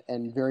broad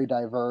and very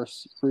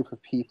diverse group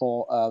of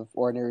people of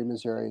ordinary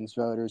Missourians,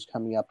 voters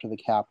coming up to the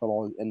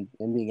Capitol and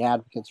being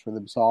advocates for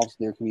themselves,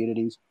 their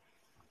communities.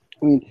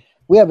 I mean,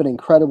 we have an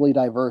incredibly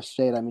diverse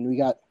state. I mean, we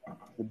got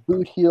the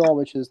Boot Heel,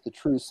 which is the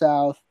true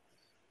South.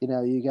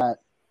 You got,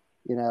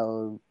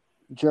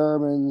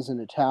 Germans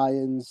and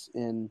Italians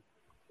in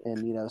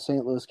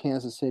St. Louis,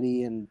 Kansas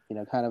City, and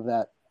kind of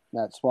that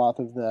swath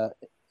of the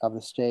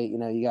state.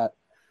 You got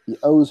the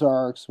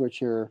Ozarks,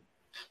 which are,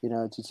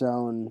 it's its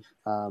own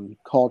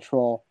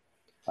cultural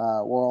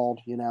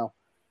world. We've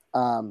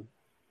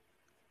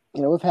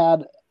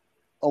had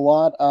a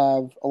lot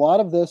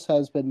of this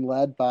has been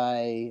led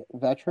by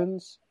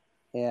veterans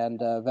and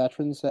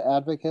veterans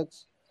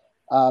advocates.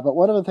 But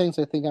one of the things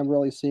I think I'm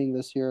really seeing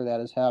this year that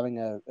is having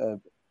a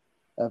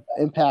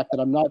impact that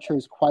I'm not sure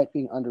is quite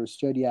being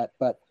understood yet,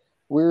 but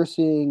we're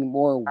seeing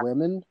more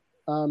women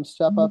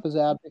step up as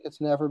advocates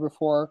than ever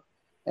before.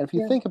 And if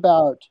you think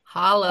about,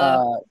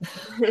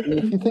 if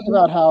you think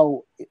about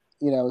how,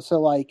 so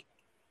like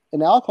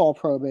in alcohol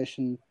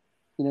prohibition,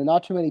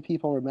 not too many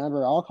people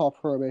remember alcohol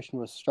prohibition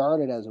was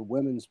started as a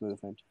women's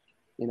movement.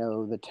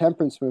 The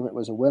temperance movement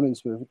was a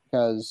women's movement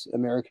because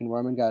American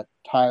women got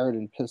tired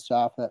and pissed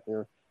off that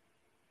their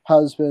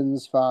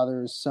husbands,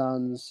 fathers,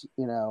 sons,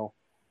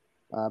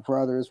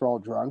 brothers were all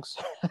drunks.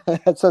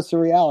 That's just the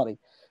reality,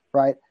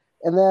 right?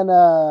 And then,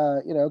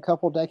 a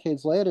couple of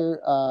decades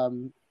later,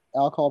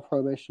 alcohol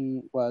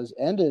prohibition was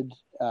ended.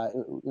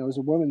 It was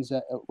a women's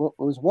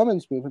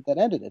movement that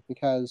ended it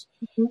because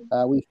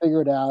we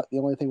figured out the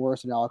only thing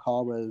worse than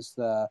alcohol was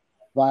the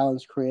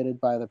violence created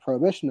by the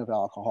prohibition of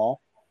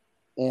alcohol.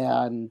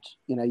 And,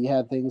 you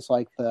had things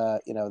like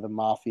the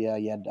mafia,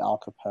 you had Al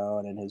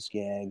Capone and his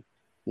gang,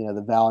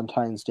 the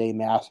Valentine's Day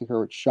massacre,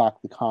 which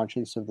shocked the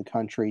conscience of the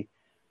country,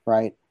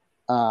 right?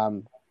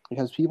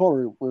 Because people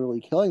were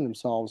literally killing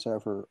themselves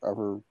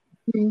over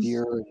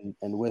beer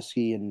and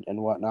whiskey and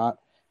whatnot.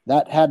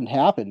 That hadn't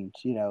happened,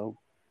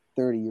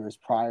 30 years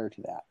prior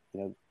to that,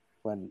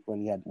 when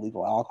you had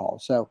legal alcohol.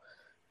 So,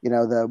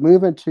 the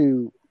movement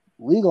to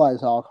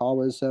legalize alcohol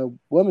was a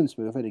women's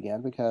movement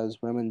again,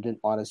 because women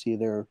didn't want to see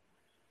their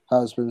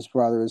husbands,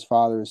 brothers,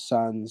 fathers,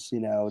 sons,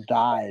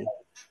 die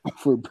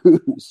for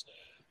booze,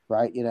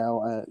 right?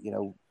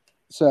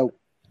 So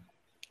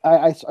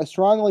I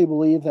strongly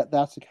believe that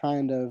that's the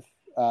kind of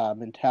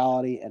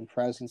mentality and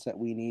presence that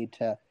we need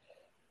to,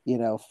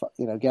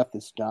 get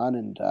this done.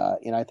 And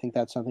I think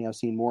that's something I've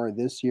seen more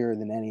this year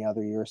than any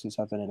other year since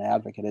I've been an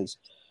advocate. Is,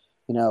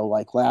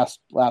 like last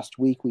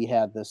week we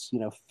had this,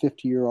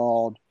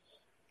 50-year-old,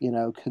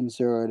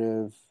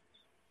 conservative,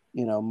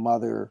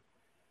 mother,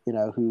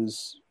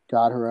 who's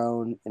got her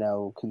own,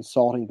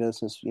 consulting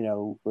business,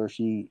 where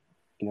she,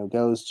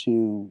 goes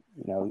to,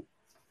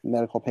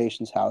 medical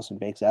patients' house and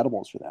bakes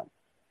edibles for them,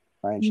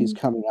 right? And she's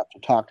coming up to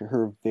talk to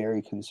her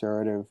very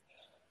conservative,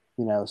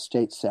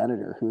 state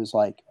senator, who's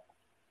like,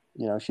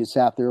 she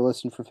sat there,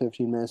 listened for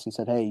 15 minutes and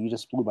said, "Hey, you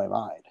just blew my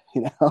mind,"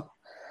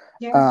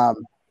 Yeah.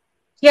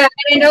 Yeah,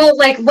 I know,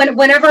 like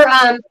whenever,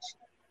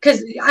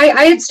 because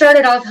I had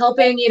started off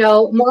helping,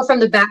 more from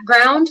the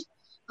background.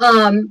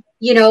 I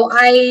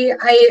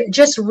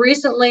just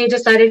recently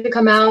decided to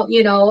come out,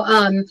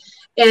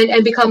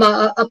 and become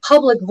a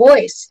public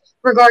voice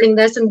regarding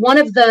this. And one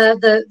of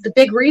the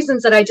big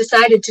reasons that I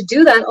decided to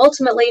do that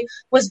ultimately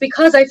was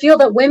because I feel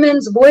that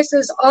women's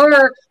voices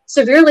are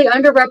severely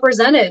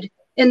underrepresented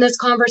in this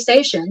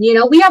conversation.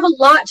 We have a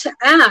lot to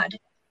add.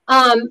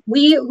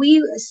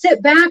 We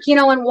sit back,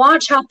 and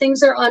watch how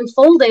things are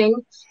unfolding.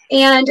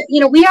 And,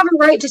 we have a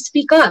right to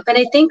speak up. And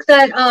I think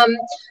that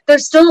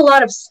there's still a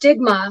lot of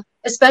stigma,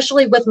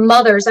 especially with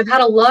mothers. I've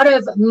had a lot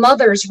of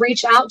mothers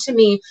reach out to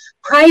me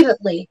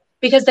privately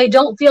because they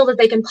don't feel that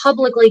they can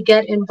publicly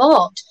get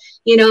involved.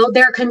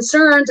 They're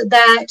concerned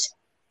that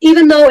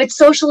even though it's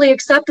socially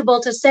acceptable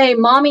to say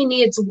mommy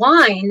needs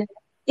wine,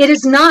 it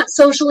is not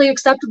socially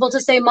acceptable to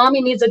say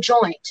mommy needs a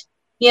joint,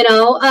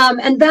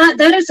 and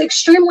that is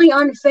extremely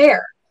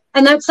unfair.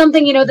 And that's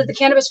something, that the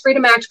Cannabis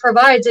Freedom Act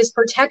provides is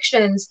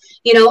protections,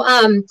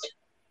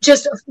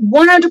 just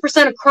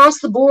 100% across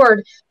the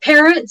board.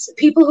 Parents,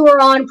 people who are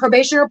on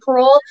probation or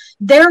parole,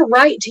 their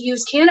right to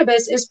use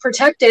cannabis is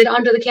protected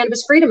under the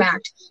Cannabis Freedom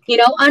Act.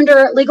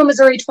 Under Legal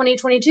Missouri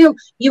 2022,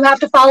 you have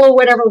to follow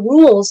whatever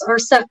rules are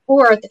set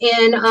forth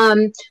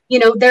in,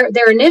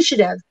 their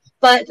initiative.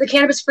 But the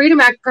Cannabis Freedom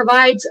Act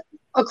provides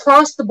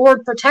across the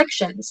board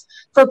protections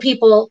for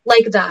people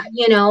like that,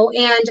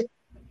 and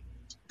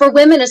for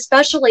women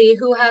especially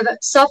who have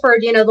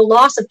suffered, the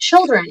loss of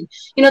children,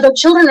 the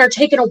children are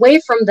taken away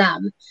from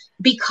them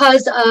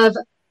because of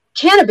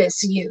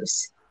cannabis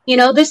use.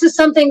 This is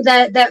something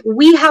that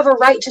we have a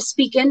right to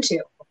speak into.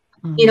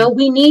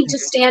 We need to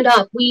stand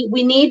up. We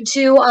need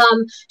to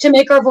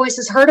make our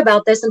voices heard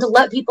about this, and to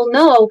let people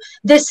know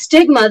this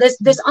stigma,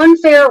 this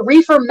unfair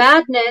reefer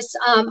madness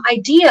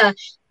idea.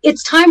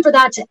 It's time for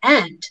that to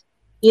end.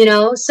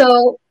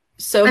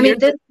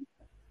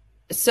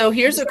 So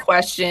here's a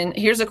question.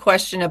 Here's a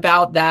question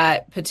about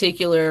that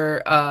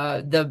particular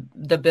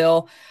the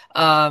bill.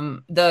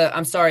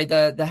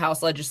 The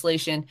House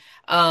legislation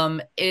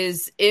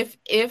is if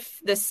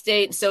the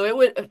state. So it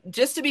would,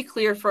 just to be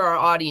clear for our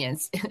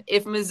audience,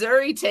 if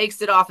Missouri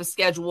takes it off of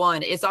Schedule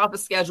 1, it's off of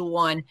Schedule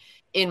 1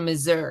 in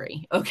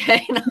Missouri.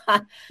 Okay.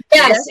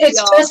 Yes, it's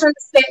just on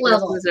the state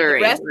level.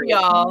 Missouri.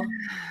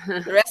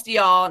 The rest of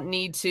y'all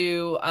need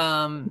to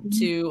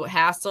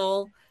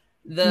hassle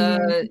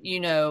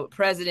the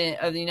president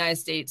of the United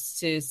States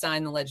to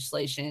sign the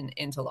legislation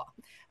into law.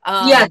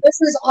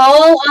 This is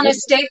all on a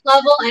state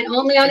level and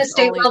only on a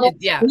state level.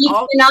 We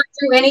cannot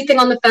do anything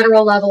on the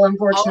federal level,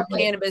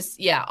 unfortunately.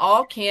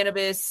 All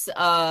cannabis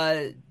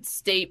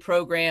state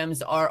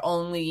programs are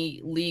only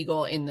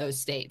legal in those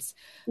states.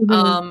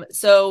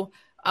 So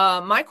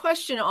my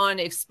question on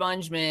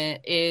expungement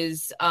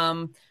is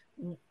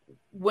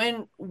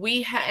when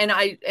we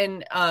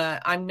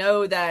I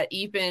know that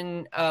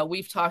Epen,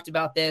 we've talked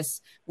about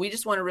this. We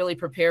just want to really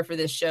prepare for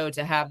this show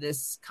to have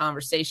this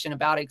conversation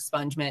about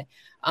expungement.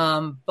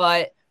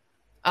 But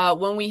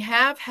when we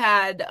have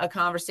had a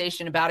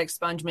conversation about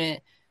expungement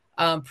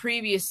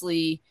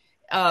previously,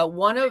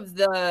 one of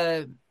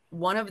the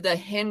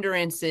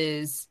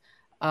hindrances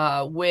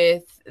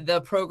with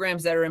the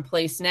programs that are in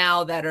place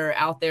now that are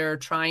out there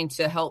trying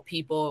to help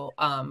people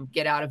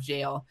get out of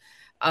jail.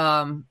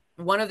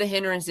 One of the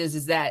hindrances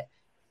is that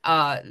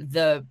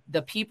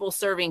the people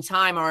serving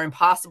time are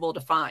impossible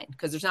to find,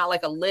 because there's not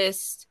like a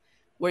list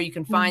where you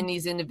can find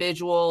these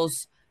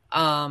individuals.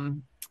 There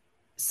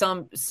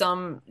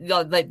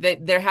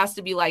has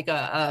to be like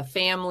a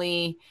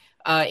family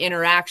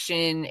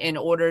interaction in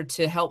order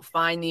to help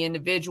find the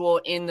individual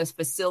in this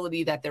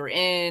facility that they're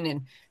in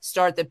and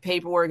start the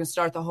paperwork and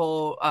start the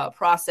whole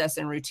process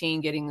and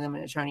routine, getting them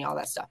an attorney, all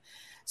that stuff.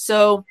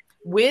 So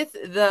with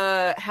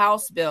the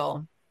House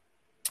bill,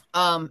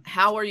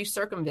 how are you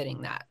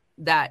circumventing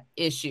that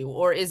issue?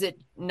 Or is it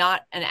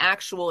not an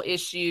actual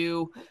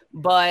issue,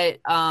 but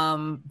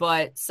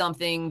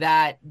something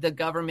that the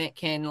government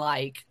can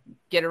like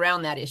get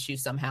around that issue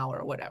somehow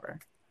or whatever?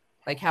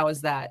 Like, how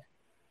is that?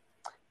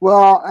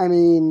 Well, I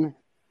mean,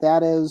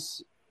 that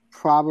is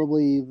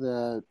probably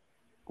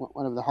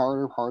one of the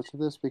harder parts of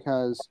this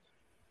because,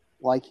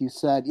 like you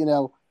said,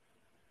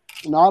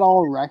 not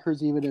all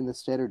records, even in the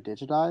state, are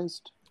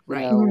digitized.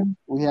 Right.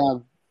 We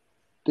have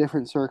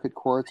different circuit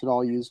courts that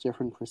all use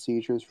different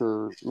procedures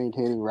for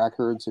maintaining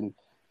records, and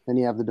then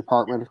you have the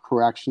Department of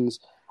Corrections.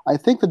 I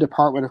think the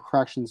Department of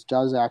Corrections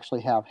does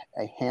actually have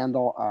a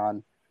handle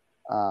on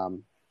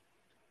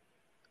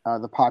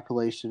the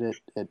population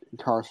it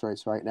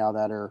incarcerates right now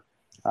that are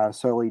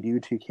solely due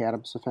to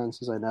cannabis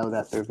offenses. I know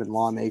that there have been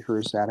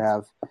lawmakers that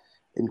have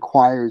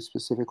inquired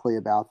specifically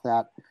about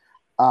that.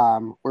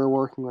 We're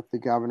working with the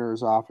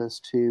governor's office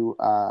to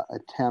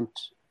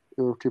attempt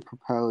or to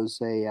propose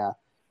a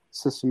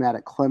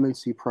systematic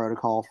clemency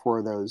protocol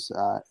for those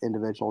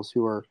individuals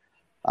who are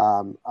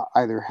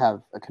either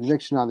have a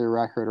conviction on their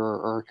record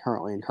or are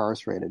currently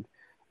incarcerated.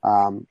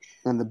 And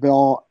the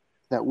bill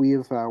that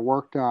we've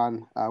worked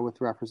on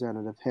with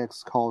Representative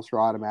Hicks calls for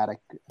automatic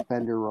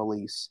offender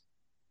release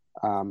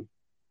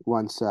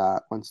once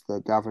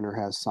the governor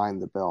has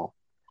signed the bill.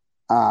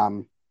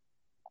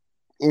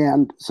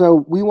 And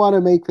so we want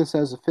to make this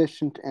as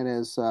efficient and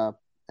as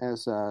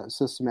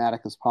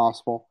systematic as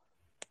possible.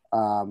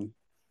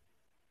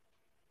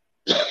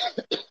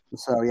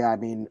 So yeah, I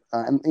mean,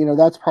 and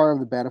that's part of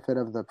the benefit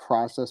of the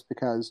process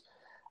because,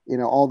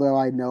 although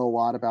I know a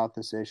lot about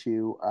this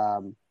issue,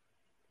 I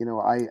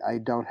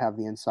don't have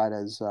the insight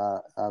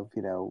of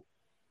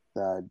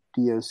the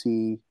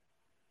DOC,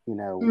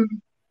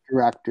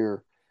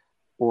 director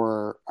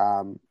or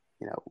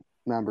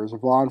members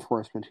of law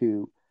enforcement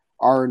who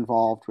are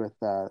involved with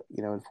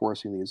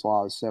enforcing these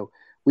laws. So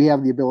we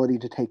have the ability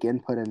to take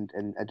input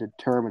and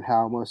determine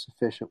how most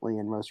efficiently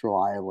and most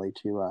reliably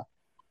to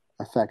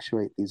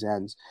effectuate these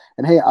ends.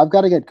 And hey, I've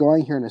got to get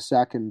going here in a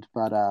second,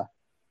 but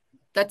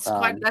that's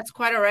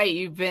quite all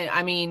right.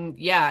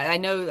 I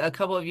know a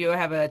couple of you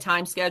have a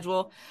time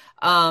schedule.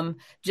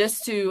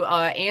 Just to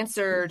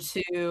answer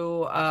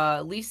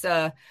to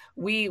Lisa,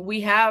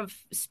 we have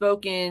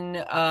spoken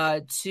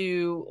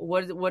to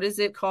what is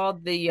it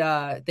called, the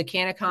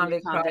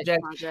Canaconvict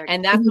Project,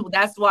 and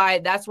that's why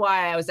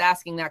I was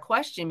asking that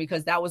question,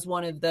 because that was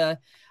one of the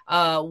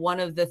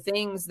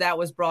things that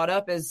was brought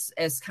up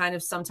as kind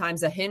of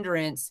sometimes a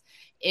hindrance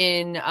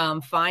in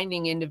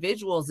finding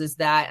individuals, is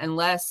that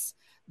unless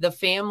the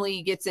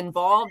family gets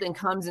involved and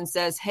comes and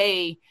says,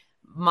 hey,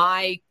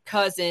 my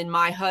cousin,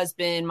 my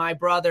husband, my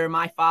brother,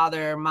 my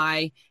father,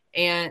 my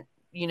aunt,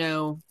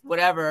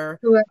 whatever,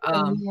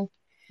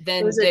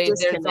 then there's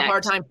a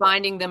hard time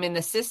finding them in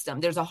the system.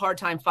 There's a hard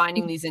time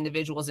finding these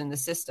individuals in the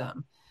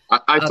system.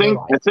 I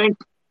think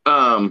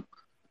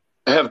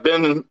have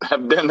been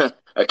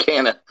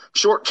a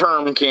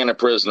short-term Cana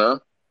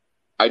prisoner.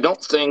 I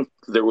don't think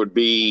there would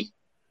be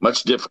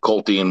much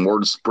difficulty in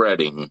word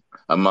spreading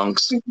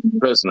amongst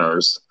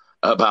prisoners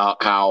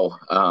about how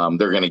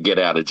they're going to get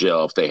out of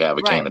jail if they have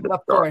a cannabis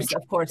charge.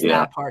 Of course, yeah.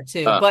 That part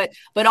too.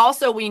 But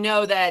also we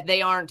know that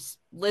they aren't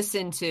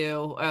listened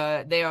to.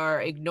 They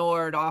are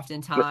ignored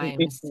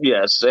oftentimes.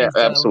 Yes,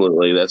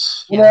 absolutely.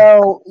 That's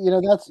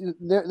that's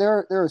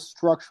there are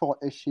structural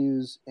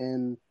issues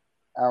in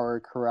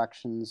our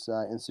corrections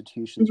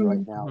institutions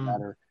right now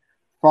that are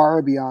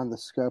far beyond the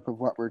scope of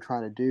what we're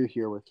trying to do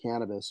here with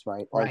cannabis,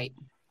 right? Like,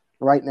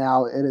 right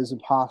now, it is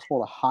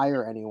impossible to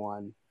hire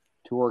anyone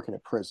to work in a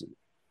prison.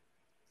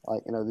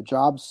 Like, the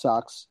job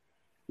sucks.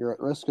 You're at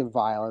risk of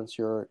violence.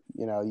 You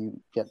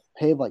get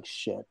paid like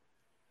shit. Right.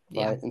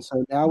 Yeah. And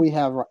so now we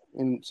have,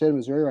 in the state of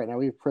Missouri right now,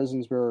 we have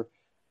prisons where,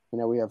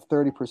 we have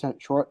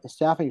 30%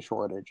 staffing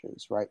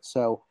shortages, right?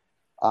 So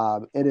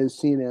it is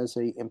seen as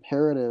an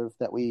imperative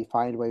that we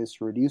find ways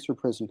to reduce our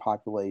prison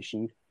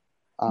population.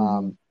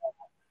 So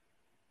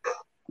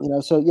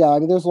yeah, I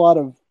mean, there's a lot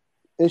of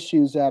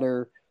issues that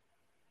are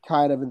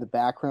kind of in the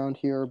background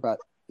here, but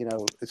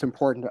it's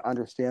important to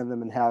understand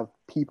them and have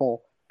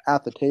people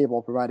at the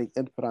table providing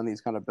input on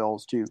these kind of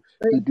bills who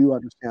do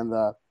understand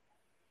the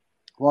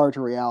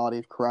larger reality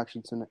of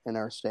corrections in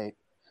our state.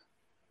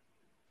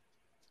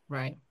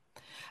 Right.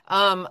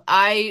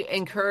 I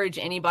encourage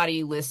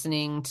anybody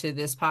listening to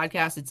this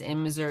podcast, it's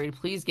in Missouri,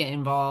 please get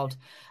involved.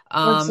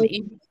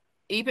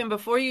 Ethan,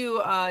 before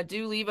you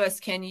do leave us,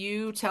 can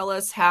you tell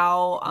us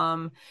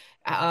how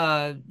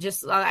I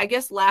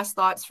guess last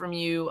thoughts from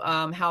you,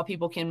 how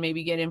people can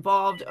maybe get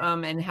involved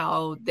and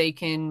how they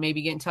can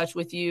maybe get in touch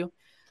with you?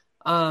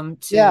 With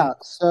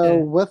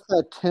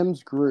the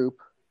Tim's group,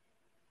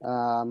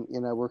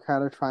 we're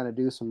kind of trying to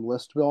do some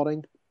list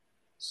building.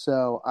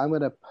 So I'm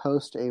going to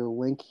post a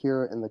link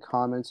here in the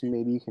comments and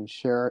maybe you can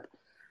share it.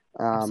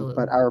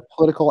 But our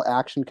political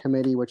action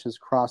committee, which is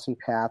Crossing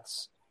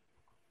Paths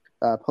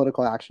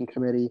Political Action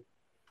Committee,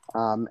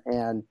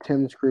 and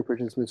Tim's group,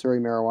 which is Missouri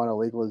Marijuana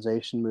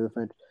Legalization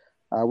Movement,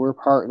 we're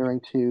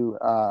partnering to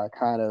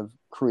kind of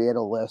create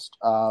a list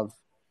of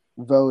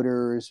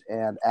voters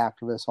and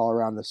activists all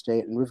around the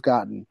state. And we've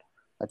gotten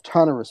a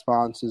ton of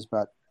responses,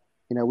 but,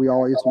 we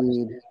always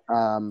need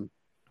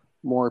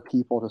more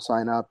people to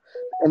sign up.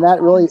 And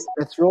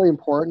it's really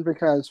important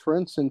because, for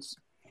instance,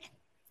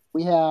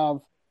 we have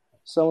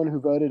someone who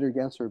voted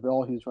against our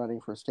bill who's running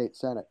for state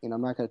senate.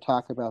 I'm not going to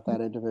talk about that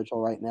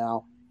individual right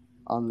now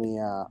on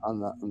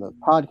the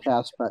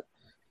podcast, but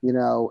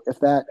if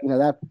that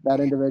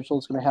individual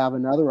is going to have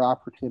another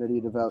opportunity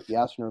to vote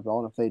yes on our bill,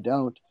 and if they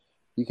don't,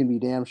 you can be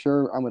damn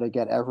sure I'm going to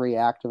get every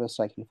activist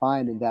I can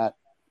find in that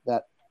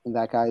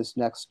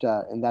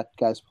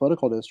guy's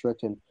political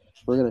district, and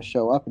we're going to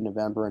show up in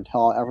November and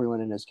tell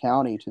everyone in his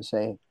county to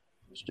say,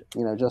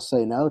 just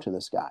say no to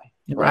this guy.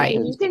 Right.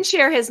 You can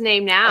share his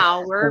name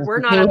now. We're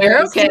not.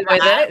 We're okay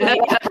with it.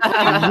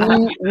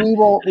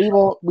 we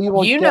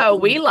will.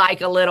 We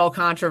like a little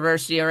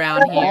controversy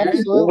around here.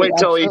 Absolutely, we'll wait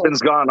till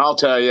Ethan's gone. I'll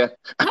tell you.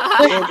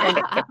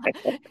 I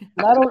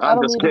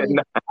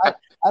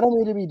don't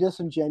mean to be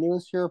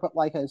disingenuous here, but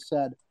like I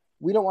said,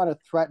 we don't want to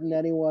threaten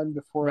anyone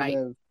before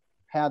they've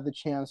had the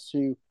chance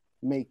to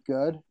make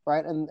good,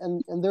 right?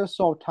 And there's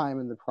still time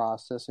in the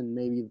process, and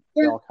maybe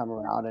they'll come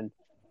around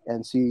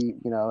and see,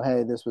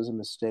 hey, this was a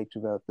mistake to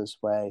vote this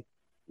way.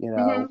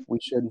 We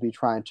shouldn't be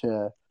trying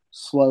to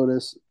slow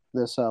this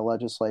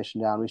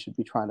legislation down. We should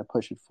be trying to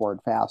push it forward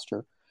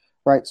faster,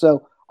 right?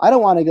 So I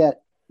don't want to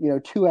get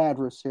too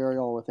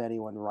adversarial with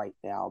anyone right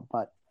now,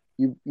 but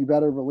you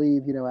better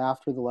believe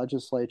after the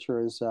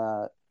legislature is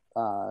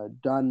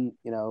done,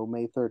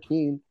 May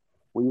 13,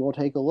 we will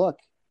take a look.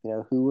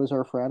 Who was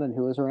our friend and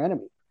who was our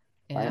enemy,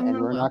 right?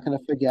 And we're not going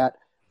to forget.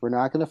 We're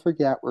not going to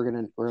forget. We're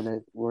going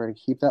to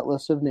keep that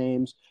list of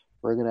names.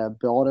 We're going to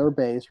build our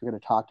base. We're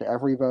going to talk to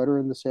every voter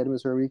in the state of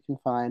Missouri we can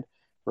find.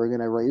 We're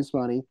going to raise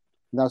money.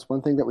 And that's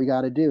one thing that we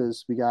got to do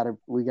is we got to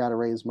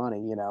raise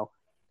money.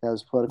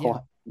 As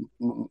political,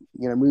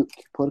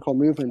 political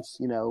movements.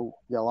 Get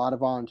a lot of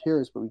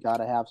volunteers, but we got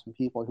to have some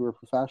people who are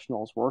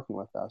professionals working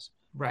with us.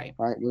 Right.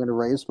 Right. We're going to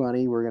raise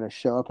money. We're going to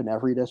show up in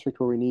every district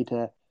where we need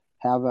to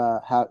have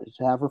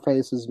our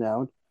faces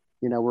known.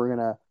 We're going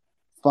to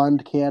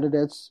fund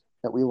candidates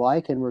that we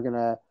like, and we're going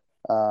to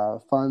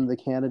fund the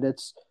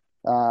candidates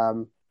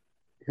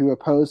who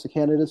oppose the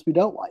candidates we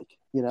don't like.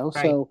 Right.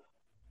 So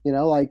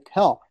like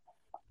hell,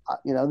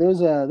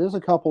 there's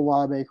a couple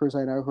lawmakers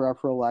I know who are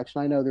up for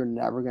election. I know they're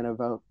never going to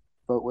vote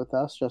with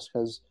us just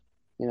because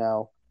they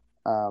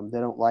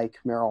don't like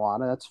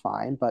marijuana. That's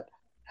fine, but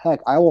heck,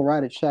 I will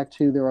write a check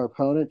to their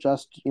opponent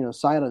just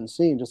sight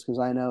unseen, just because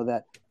I know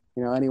that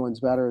anyone's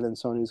better than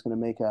someone who's going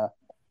to make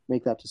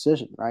that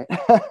decision, right?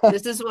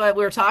 This is what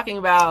we're talking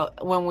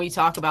about when we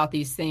talk about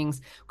these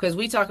things, because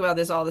we talk about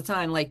this all the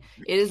time. Like,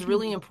 it is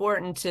really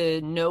important to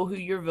know who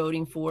you're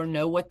voting for,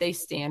 know what they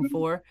stand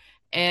for.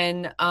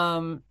 And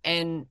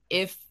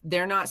if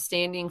they're not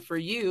standing for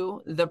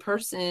you, the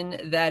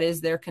person that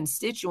is their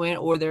constituent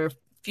or their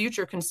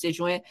future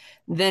constituent,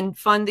 then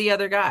fund the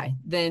other guy,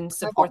 then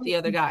support the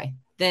other guy,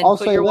 then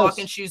put your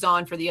walking shoes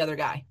on for the other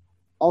guy.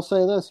 I'll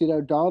say this,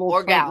 Donald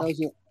or Trump gal.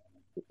 knows it.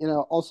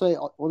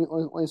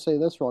 Let me say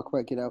this real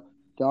quick.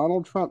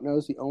 Donald Trump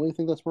knows the only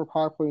thing that's more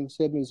popular in the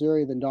state of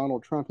Missouri than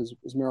Donald Trump is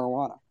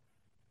marijuana.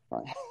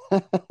 Right.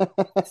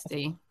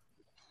 See.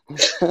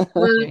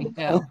 There you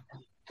go.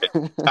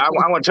 I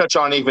want to touch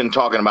on even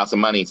talking about the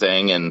money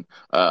thing. And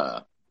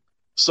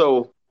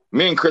so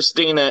me and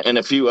Christina and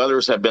a few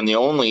others have been the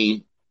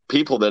only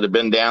people that have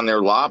been down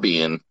there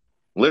lobbying,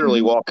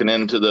 literally walking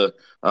into the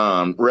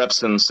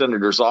reps and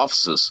senators'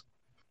 offices.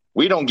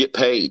 We don't get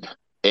paid.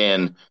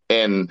 And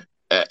I'm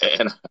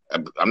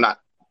not,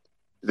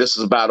 this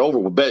is about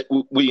over, but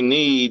we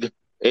need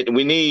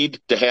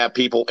to have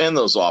people in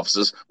those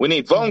offices. We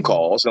need phone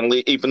calls. And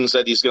Ethan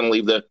said he's going to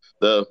leave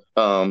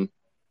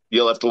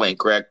you left the link,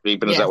 correct?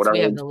 Ethan, yes, is that what I we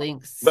heard? have the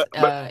links. But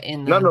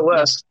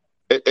nonetheless,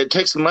 it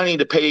takes the money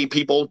to pay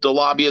people to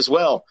lobby as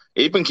well.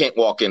 Ethan can't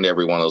walk into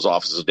every one of those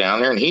offices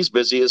down there, and he's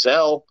busy as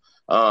hell.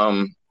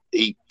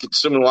 He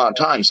consuming a lot of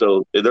time.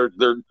 So there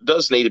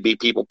does need to be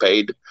people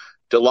paid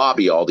to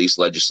lobby all these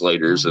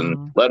legislators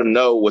and let them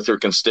know what their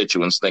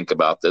constituents think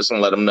about this, and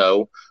let them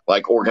know,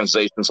 like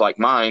organizations like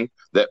mine,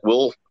 that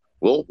we'll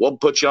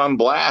put you on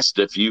blast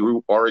if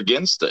you are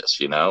against this,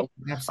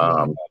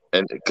 Absolutely.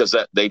 And because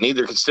they need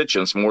their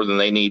constituents more than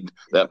they need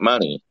that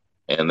money,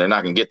 and they're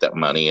not going to get that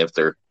money if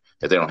they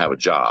don't have a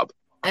job.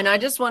 And I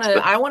just want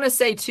to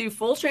say too,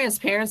 full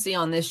transparency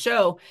on this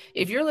show.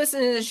 If you're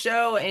listening to this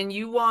show and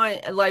you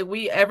want,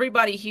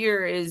 everybody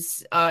here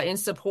is in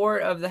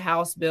support of the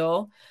House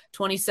Bill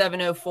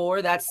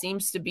 2704. That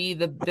seems to be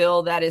the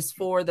bill that is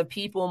for the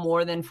people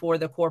more than for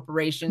the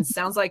corporations.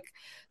 Sounds like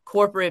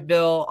corporate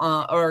bill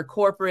or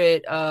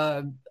corporate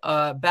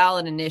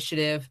ballot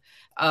initiative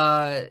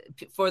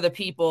for the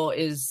people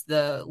is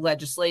the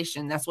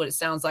legislation. That's what it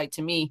sounds like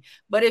to me.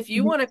 But if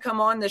you want to come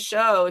on the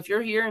show, if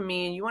you're hearing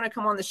me and you want to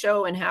come on the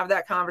show and have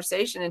that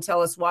conversation and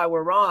tell us why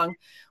we're wrong,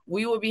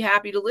 we will be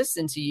happy to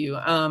listen to you.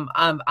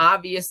 I'm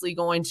obviously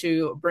going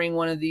to bring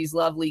one of these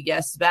lovely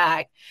guests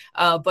back,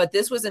 but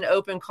this was an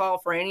open call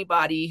for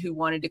anybody who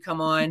wanted to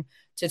come on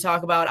to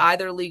talk about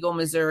either Legal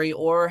Missouri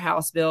or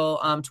House Bill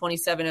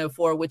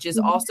 2704, which is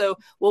also,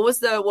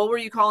 what were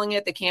you calling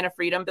it? The Can of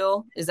Freedom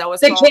Bill? Is that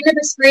what's called? The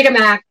Cannabis Freedom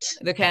Act.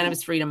 The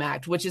Cannabis Freedom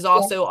Act, which is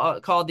also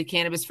called the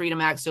Cannabis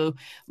Freedom Act. So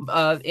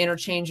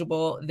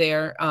interchangeable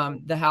there,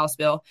 the House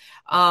bill.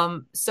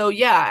 So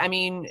yeah, I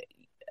mean,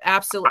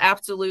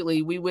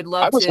 absolutely. We would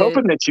love to. I was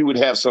hoping that you would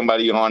have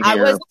somebody on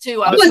here. I was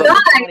too. I would have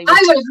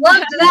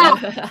loved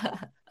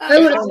that.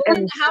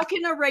 And how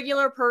can a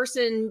regular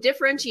person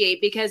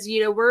differentiate? Because,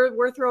 you know,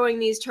 we're throwing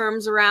these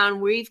terms around.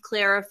 We've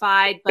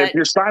clarified, but if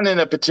you're signing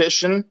a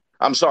petition,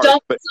 I'm sorry,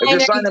 but if you're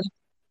signing,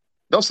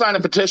 don't sign a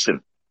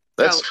petition.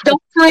 Don't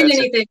sign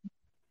anything.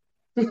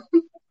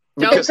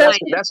 Because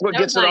that's what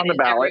gets it on the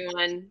ballot.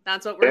 Everyone.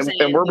 That's what we're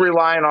saying. And we're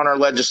relying on our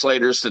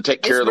legislators to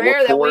take care of the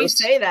workforce. It's rare that we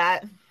say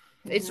that.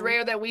 It's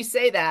rare that we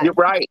say that. You're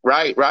right.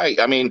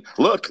 I mean,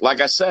 look, like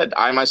I said,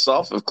 I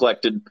myself have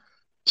collected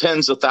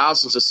tens of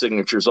thousands of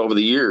signatures over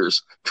the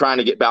years trying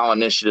to get ballot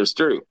initiatives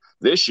through.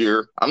 This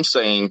year, I'm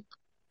saying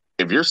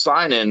if you're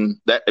signing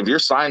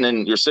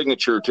your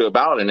signature to a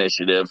ballot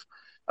initiative,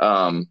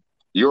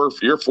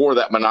 you're for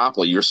that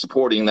monopoly. You're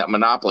supporting that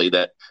monopoly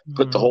that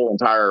put the whole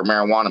entire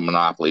marijuana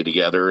monopoly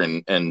together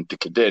and to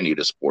continue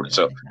to support it.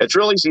 So it's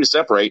real easy to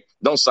separate.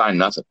 Don't sign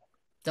nothing.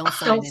 Don't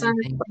sign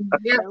anything.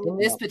 In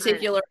this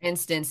particular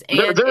instance.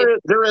 And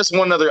there is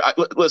one other,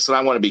 listen,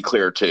 I want to be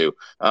clear too.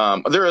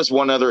 There is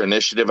one other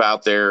initiative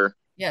out there.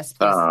 Yes,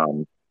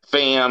 please.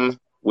 FAM,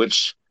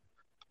 which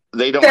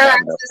they don't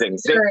have enough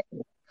things.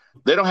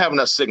 They don't have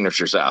enough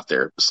signatures out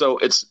there. So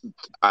it's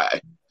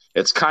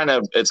kind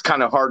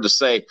of hard to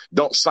say,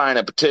 don't sign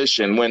a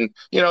petition when,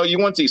 you know, you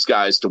want these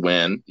guys to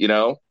win, you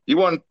know,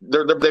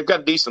 they've got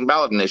a decent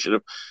ballot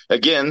initiative.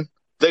 Again,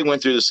 they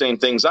went through the same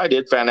things I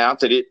did, found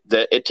out that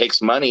it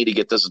takes money to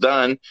get this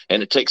done,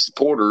 and it takes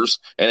supporters,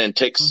 and it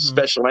takes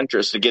special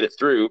interests to get it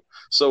through.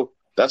 So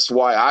that's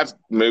why I've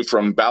moved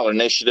from ballot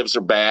initiatives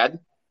are bad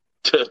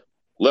to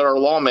let our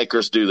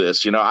lawmakers do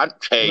this. You know, I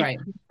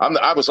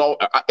was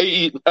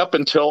up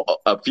until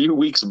a few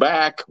weeks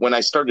back when I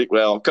started,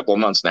 well, a couple of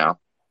months now,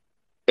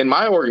 in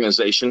my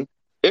organization,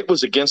 it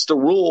was against the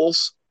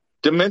rules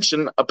to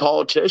mention a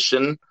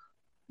politician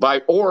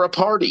or a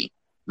party.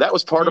 That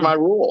was part of my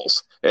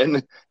rules.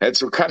 And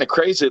it's kind of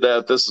crazy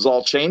that this is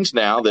all changed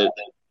now that,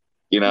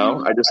 you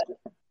know,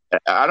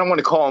 I don't want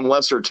to call them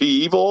lesser two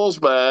evils,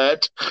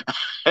 but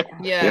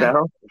yeah, you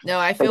know? No,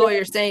 I feel what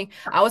you're saying.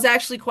 I was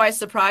actually quite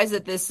surprised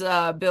that this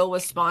bill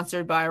was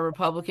sponsored by a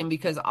Republican,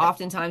 because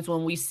oftentimes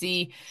when we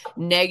see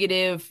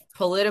negative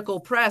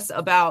political press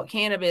about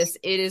cannabis,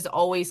 it is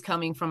always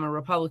coming from a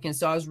Republican.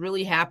 So I was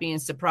really happy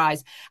and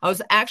surprised. I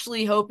was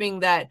actually hoping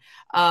that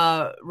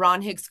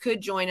Ron Hicks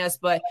could join us,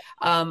 but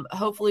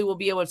hopefully we'll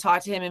be able to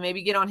talk to him and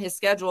maybe get on his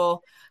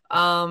schedule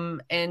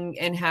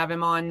and have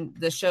him on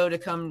the show to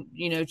come,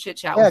 you know, chit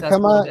chat with us a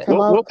little bit.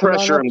 We'll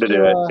pressure him to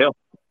do it.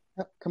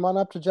 Come on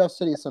up to Jeff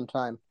City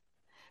sometime.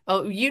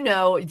 Oh, you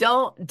know,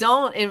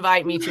 don't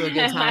invite me to a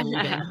good time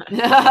again.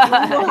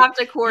 We'll have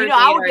to coordinate.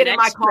 I will get in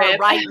my car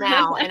right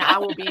now and I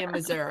will be in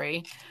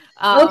Missouri.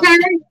 Okay.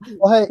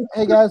 Well,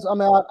 hey guys,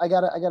 I'm out. I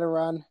gotta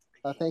run.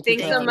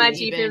 Thanks so much,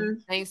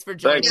 Ethan. Thanks for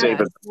joining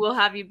us. We'll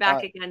have you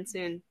back again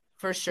soon.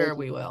 For sure,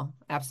 we will.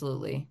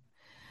 Absolutely.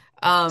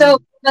 So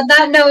on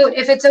that note,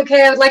 if it's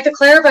okay, I would like to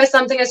clarify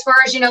something as far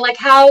as, you know, like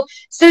how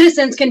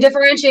citizens can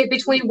differentiate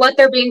between what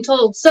they're being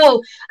told.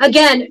 So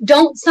again,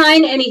 don't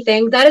sign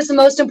anything. That is the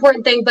most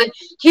important thing. But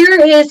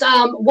here is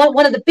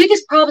one of the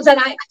biggest problems that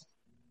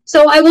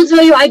I will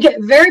tell you, I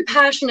get very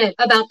passionate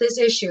about this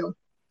issue.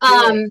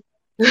 Love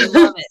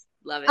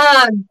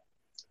it.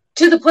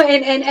 To the point,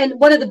 and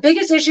one of the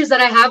biggest issues that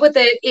I have with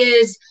it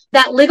is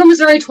that Legal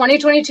Missouri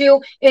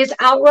 2022 is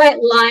outright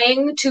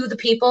lying to the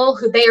people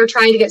who they are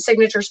trying to get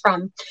signatures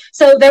from.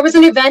 So there was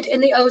an event in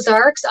the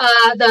Ozarks.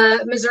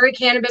 The Missouri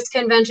Cannabis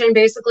Convention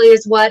basically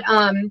is what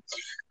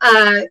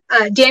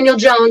Daniel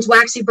Jones,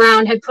 Waxy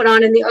Brown, had put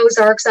on in the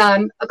Ozarks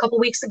a couple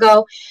weeks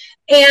ago.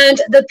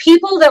 And the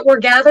people that were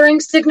gathering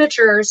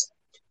signatures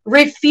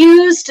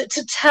refused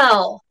to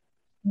tell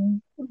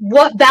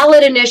what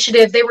ballot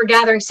initiative they were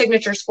gathering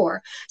signatures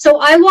for. So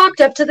I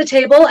walked up to the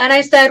table and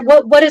I said,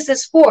 what is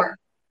this for?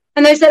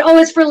 And they said, oh,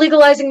 it's for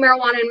legalizing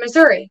marijuana in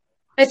Missouri.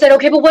 I said,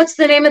 okay, but what's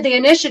the name of the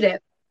initiative?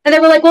 And they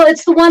were like, well,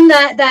 it's the one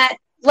that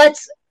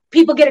lets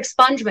people get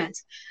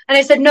expungements. And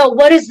I said, no,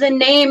 what is the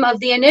name of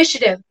the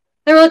initiative?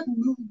 They were like,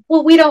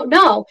 well, we don't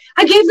know.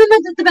 I gave them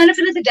the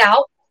benefit of the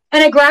doubt.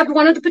 And I grabbed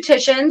one of the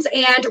petitions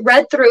and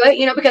read through it,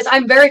 you know, because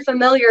I'm very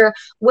familiar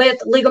with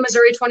Legal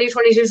Missouri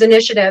 2022's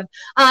initiative.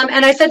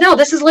 And I said, no,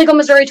 this is Legal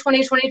Missouri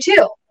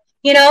 2022,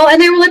 you know,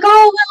 and they were like,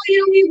 oh, well,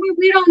 you know,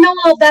 we don't know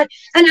all of that.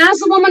 And as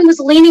the woman was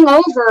leaning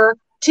over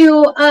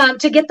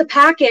to get the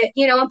packet,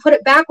 and put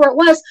it back where it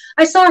was,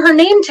 I saw her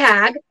name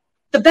tag.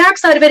 The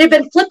backside of it had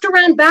been flipped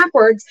around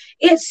backwards.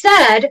 It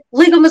said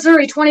Legal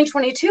Missouri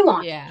 2022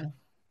 on it.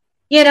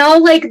 Yeah.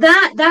 Like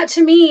that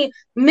to me,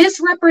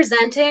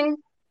 misrepresenting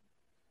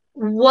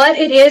what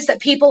it is that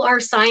people are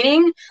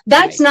signing,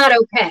 that's not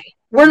okay.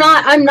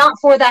 I'm not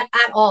for that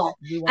at all.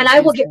 And I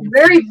will get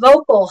very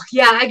vocal.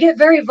 Yeah, I get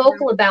very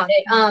vocal about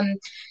it.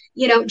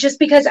 Just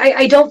because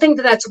I don't think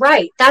that that's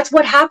right. That's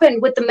what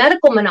happened with the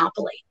medical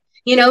monopoly.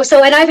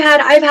 So, and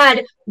I've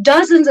had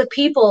dozens of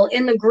people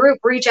in the group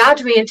reach out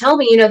to me and tell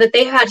me, that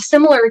they had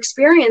similar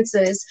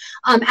experiences,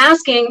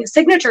 asking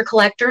signature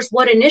collectors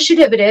what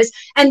initiative it is.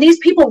 And these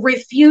people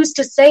refuse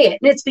to say it.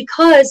 And it's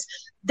because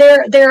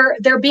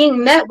they're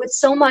being met with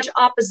so much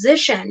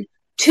opposition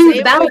to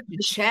the ballot. With your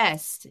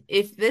chest.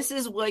 If this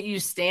is what you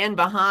stand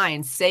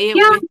behind, say it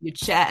with your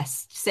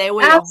chest. Say it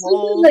with your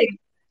whole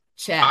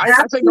chest.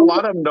 I think a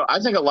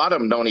lot of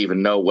them don't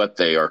even know what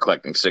they are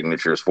collecting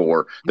signatures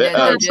for.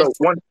 So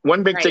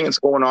one big thing that's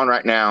going on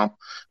right now,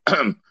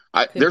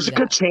 there's a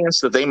good chance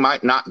that they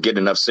might not get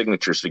enough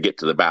signatures to get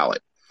to the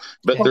ballot.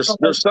 But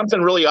there's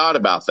something really odd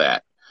about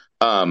that.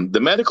 The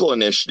medical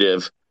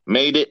initiative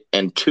made it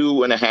in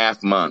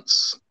 2.5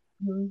 months.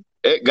 Mm-hmm.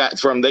 It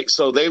got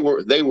they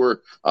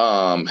were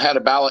had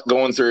a ballot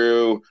going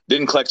through,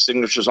 didn't collect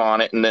signatures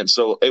on it, and then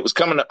so it was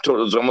coming up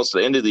towards almost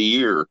the end of the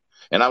year,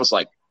 and I was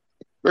like,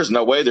 there's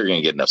no way they're going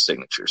to get enough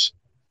signatures.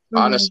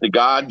 Mm-hmm. Honest to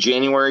God,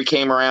 January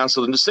came around,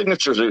 so the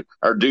signatures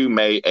are due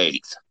May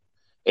 8th,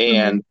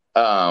 and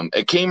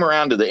it came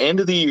around to the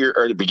end of the year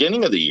or the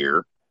beginning of the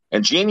year,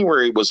 and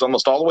January was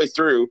almost all the way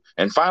through,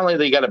 and finally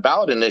they got a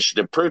ballot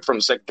initiative approved from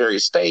the Secretary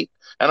of State,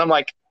 and I'm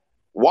like,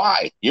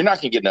 why? You're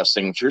not going to get enough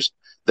signatures.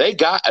 They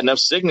got enough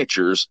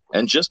signatures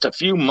in just a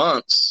few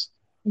months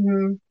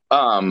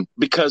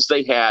because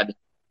they had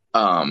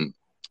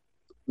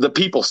the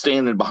people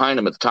standing behind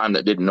them at the time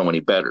that didn't know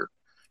any better.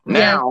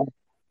 Now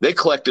they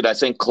collected, I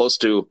think, close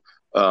to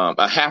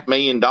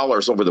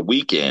 $500,000 over the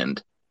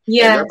weekend.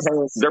 Yeah,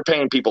 they're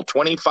paying people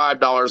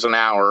 $25 an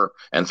hour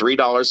and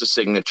 $3 a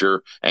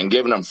signature, and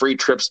giving them free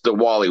trips to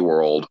Wally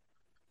World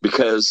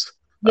because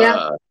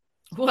why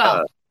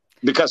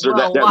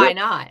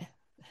not?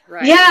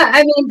 Right. Yeah,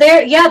 I mean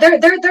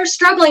they're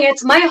struggling.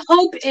 It's my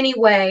hope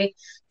anyway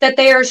that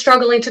they are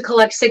struggling to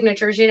collect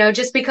signatures,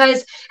 just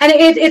because, and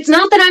it's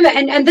not that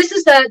and this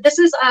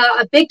is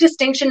a big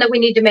distinction that we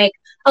need to make.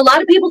 A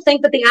lot of people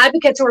think that the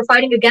advocates who are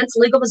fighting against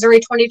Legal Missouri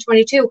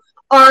 2022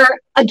 are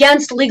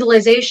against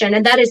legalization,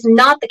 and that is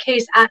not the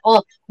case at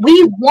all.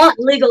 We want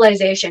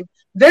legalization,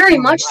 very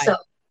much so.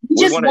 We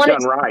just want it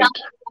done right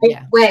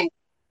way.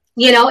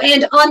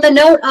 And on the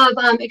note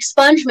of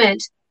expungement,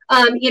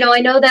 I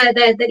know that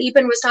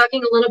Epan was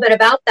talking a little bit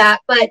about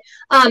that, but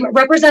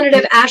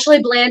Representative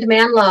Ashley Bland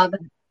Manlove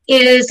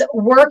is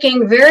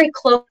working very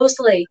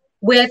closely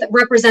with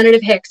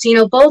Representative Hicks.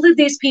 Both of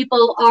these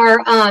people are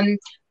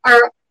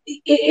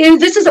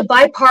this is a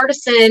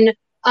bipartisan,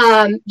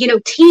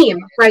 team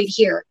right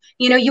here.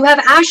 You have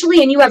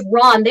Ashley and you have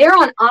Ron. They're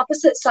on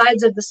opposite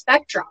sides of the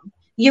spectrum,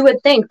 you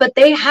would think, but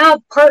they have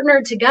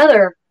partnered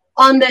together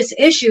on this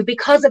issue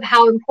because of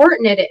how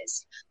important it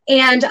is.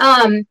 And,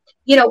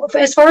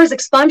 as far as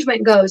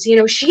expungement goes,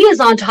 she is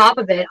on top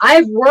of it.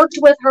 I've worked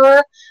with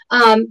her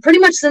pretty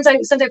much since I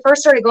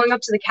first started going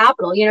up to the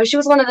Capitol. She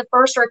was one of the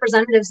first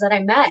representatives that I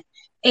met,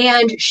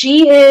 and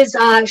she is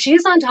on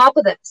top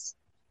of this.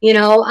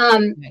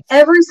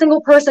 Every single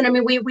person. I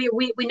mean, we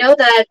know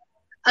that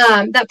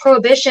that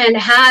prohibition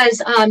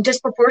has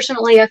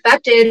disproportionately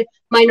affected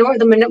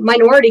the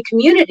minority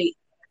community,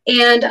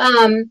 and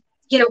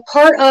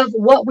part of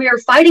what we are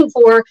fighting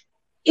for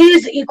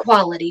is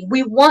equality.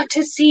 We want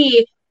to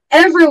see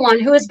everyone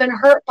who has been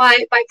hurt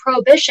by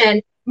prohibition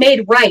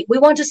made right. We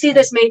want to see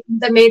this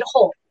made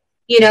whole,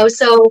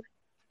 so,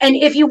 and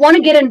if you want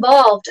to get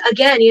involved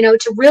again,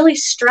 to really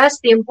stress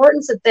the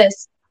importance of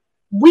this,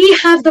 we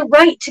have the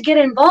right to get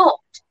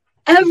involved.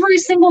 Every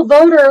single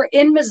voter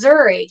in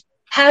Missouri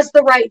has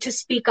the right to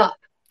speak up,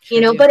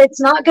 but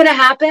it's not going to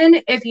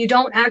happen if you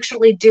don't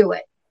actually do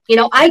it.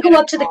 I go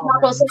up to the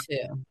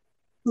Capitol.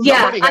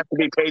 Nobody has to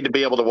be paid to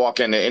be able to walk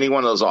into any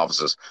one of those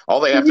offices. All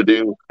they have to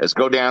do is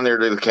go down there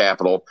to the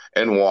Capitol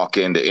and walk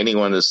into any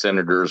one of the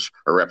senators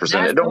or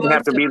representatives. It don't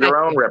have to be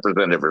their own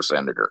representative or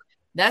senator.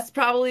 That's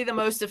probably the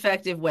most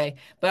effective way.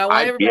 But I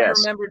want everybody to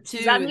remember, too,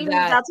 does that mean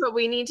that's what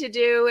we need to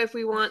do if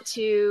we want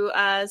to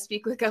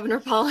speak with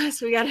Governor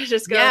Paulus? We got to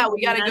just go. Yeah,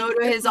 we got to go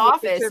to his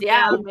office.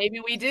 Yeah, maybe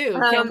we do.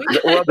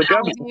 Well,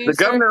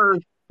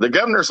 the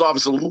governor's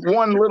office is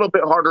one little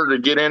bit harder to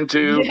get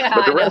into,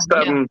 but the rest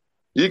of them,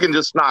 you can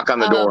just knock on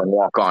the door and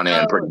walk on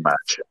in pretty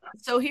much.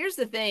 So here's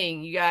the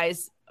thing, you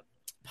guys.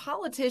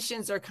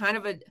 Politicians are kind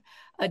of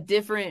a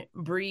different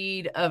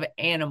breed of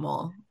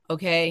animal,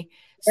 okay?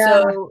 Yeah.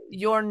 So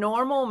your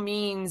normal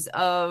means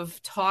of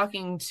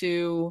talking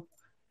to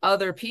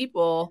other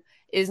people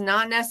is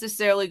not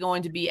necessarily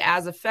going to be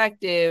as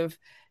effective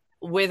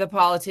with a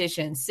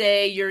politician.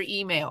 Say your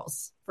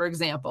emails, for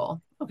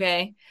example,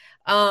 Okay.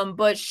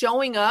 But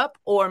showing up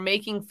or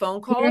making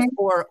phone calls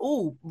or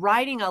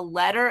writing a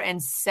letter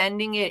and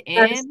sending it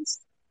in.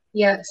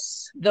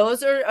 Yes.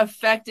 Those are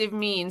effective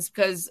means,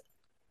 because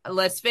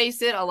let's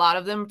face it, a lot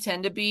of them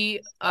tend to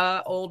be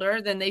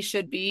older than they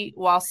should be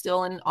while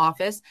still in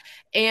office.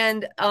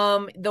 And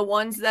the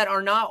ones that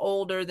are not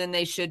older than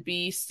they should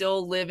be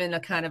still live in a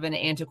kind of an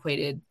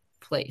antiquated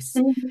place.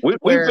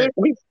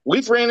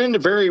 We've ran into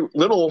very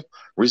little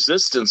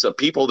resistance of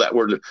people that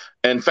were,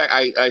 in fact,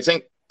 I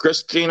think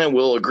Christina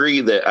will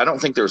agree that I don't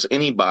think there's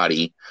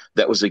anybody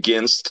that was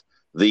against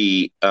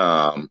the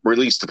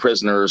release to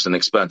prisoners and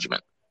expungement.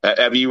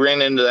 Have you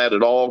ran into that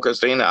at all,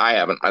 Christina? I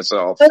haven't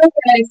myself.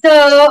 Okay,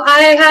 so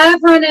I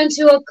have run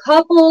into a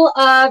couple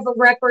of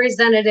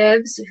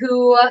representatives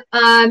who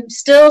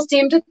still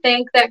seem to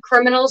think that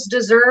criminals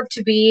deserve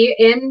to be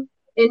in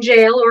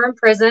jail or in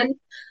prison.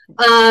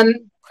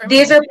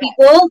 These are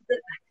people.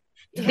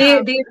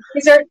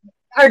 These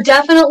are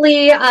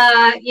definitely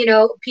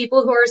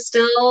people who are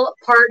still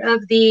part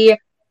of the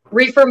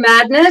reefer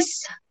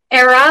madness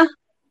era.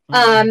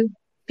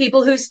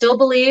 People who still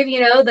believe,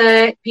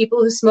 that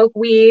people who smoke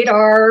weed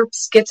are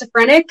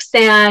schizophrenics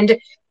and,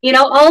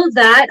 all of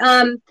that.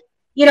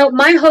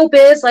 My hope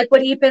is, like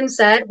what Ethan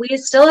said, we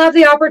still have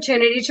the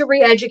opportunity to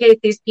re-educate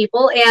these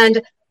people.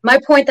 And my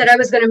point that I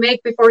was going to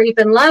make before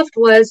Ethan left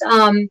was,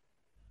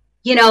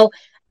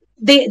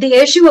 the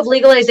issue of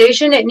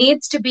legalization, it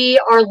needs to be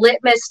our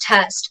litmus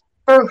test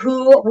for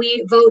who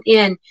we vote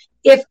in.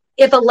 If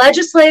a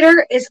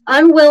legislator is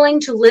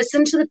unwilling to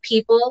listen to the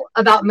people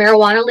about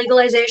marijuana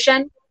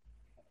legalization,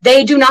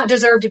 they do not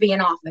deserve to be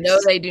in office. No,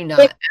 they do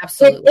not.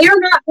 Absolutely. If they're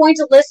not going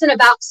to listen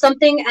about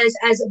something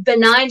as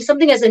benign,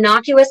 something as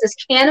innocuous as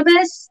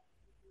cannabis,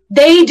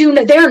 they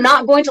are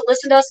not going to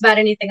listen to us about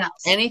anything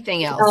else.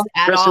 Anything else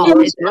at all.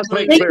 Let's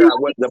make clear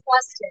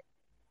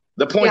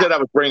the point that I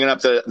was bringing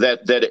up,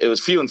 that it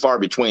was few and far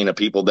between of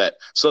people that,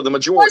 so the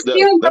majority,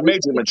 the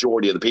major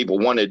majority of the people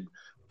wanted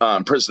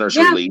prisoners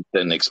released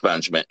and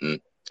expungement. And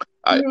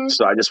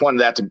so I just wanted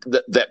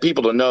that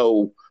people to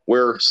know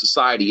where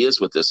society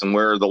is with this and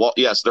where the law.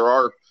 Yes, there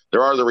are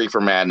the reefer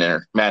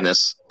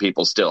madness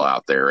people still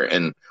out there,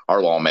 and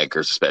our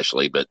lawmakers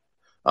especially. But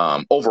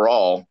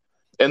overall,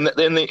 and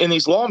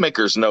these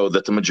lawmakers know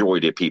that the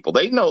majority of people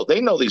they know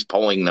these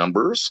polling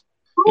numbers.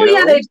 Oh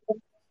yeah, they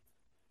do.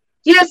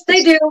 Yes,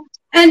 they do.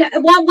 And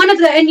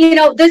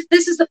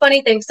this is the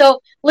funny thing.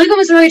 So Legal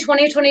Missouri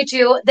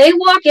 2022, they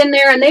walk in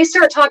there and they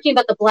start talking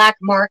about the black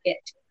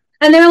market,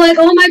 and they're like,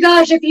 "Oh my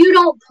gosh, if you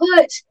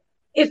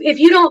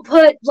don't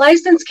put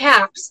license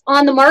caps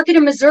on the market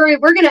in Missouri,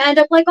 we're going to end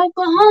up like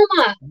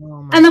Oklahoma."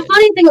 And the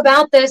funny thing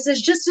about this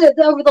is just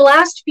over the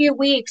last few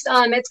weeks,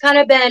 it's kind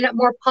of been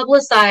more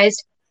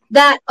publicized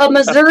that a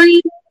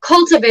Missouri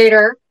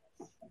cultivator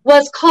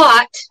was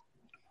caught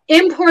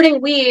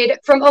importing weed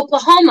from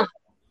Oklahoma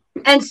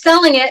and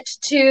selling it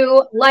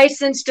to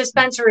licensed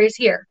dispensaries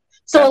here.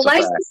 So a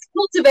licensed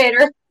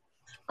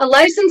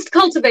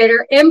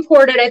cultivator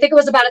imported, I think it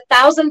was about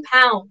 1,000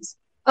 pounds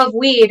of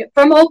weed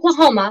from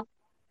Oklahoma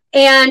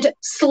and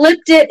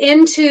slipped it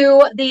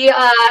into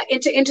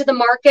the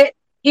market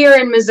here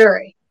in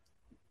Missouri.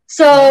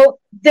 So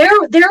they're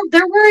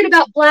worried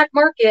about black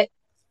market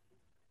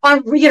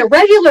on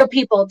regular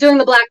people doing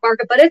the black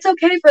market, but it's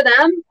okay for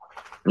them.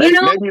 Maybe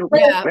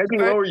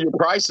lower your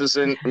prices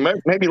and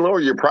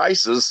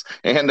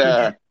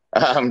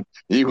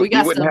you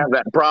wouldn't have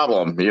that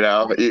problem,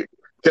 because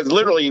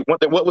literally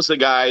what was the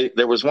guy?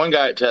 There was one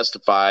guy that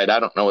testified. I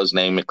don't know his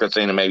name.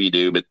 Christina, maybe you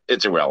do, but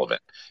it's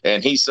irrelevant.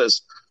 And he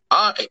says,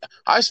 I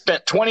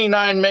spent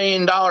 $29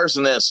 million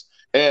in this,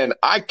 and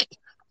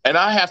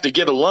I have to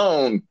get a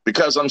loan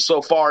because I'm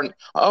so far.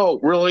 Oh,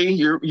 really?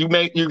 You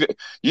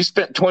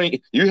spent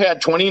you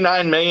had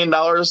 $29 million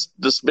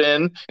to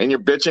spend, and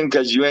you're bitching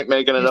because you ain't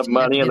making enough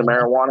money in the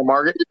marijuana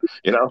market.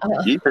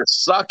 You can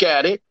suck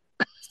at it.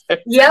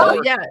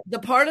 So, the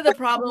part of the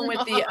problem with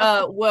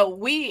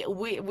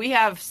the we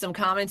have some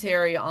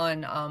commentary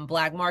on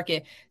black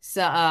market.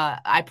 So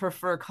I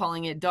prefer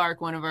calling it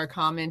dark. One of our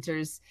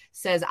commenters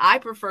says I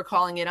prefer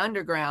calling it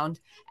underground,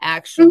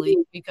 actually,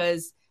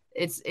 because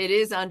it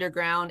is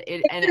underground.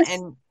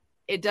 And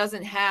it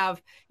doesn't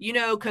have,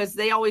 because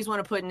they always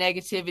want to put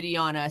negativity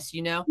on us,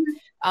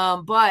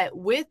 but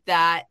with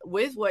that,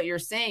 with what you're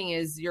saying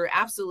is you're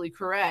absolutely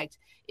correct,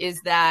 is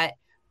that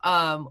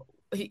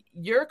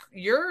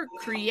you're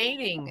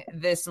creating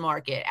this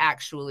market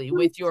actually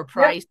with your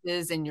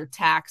prices and your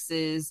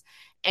taxes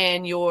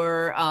and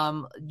your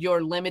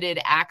limited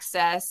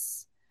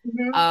access.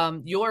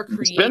 You're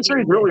creating.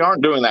 Dispensaries really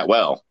aren't doing that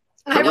well.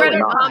 I read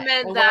a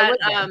comment that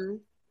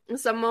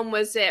someone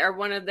was saying, or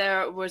one of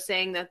them was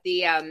saying that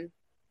the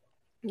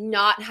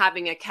not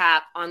having a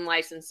cap on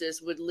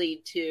licenses would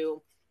lead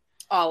to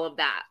all of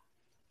that.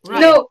 Right.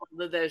 No,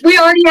 we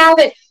already have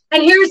it.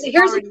 And here's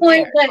the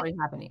point that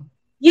happening.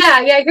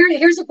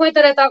 Here's the point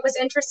that I thought was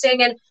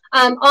interesting. And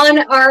on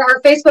our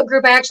Facebook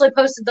group, I actually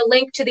posted the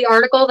link to the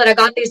article that I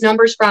got these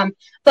numbers from.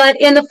 But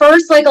in the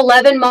first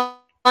 11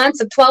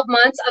 months of 12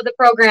 months of the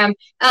program,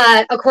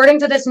 according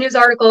to this news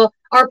article,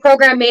 our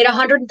program made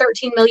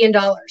 $113 million.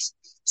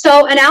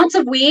 So an ounce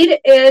of weed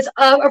is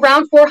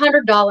around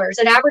 $400.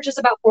 It averages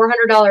about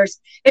 $400.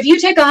 If you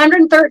take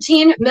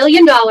 $113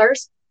 million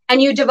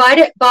and you divide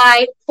it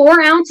by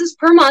 4 ounces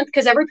per month,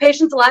 because every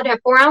patient's allowed to have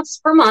 4 ounces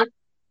per month,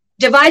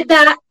 divide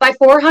that by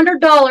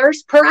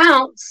 $400 per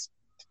ounce.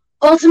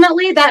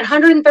 Ultimately, that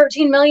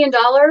 $113 million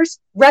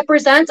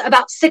represents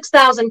about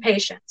 6,000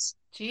 patients.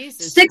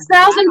 Jesus.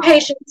 6,000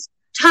 patients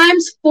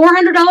times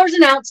 $400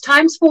 an ounce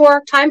times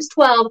 4 times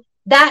 12,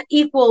 that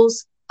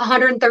equals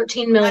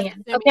 113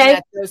 million. Okay,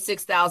 that those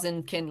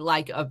 6,000 can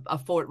like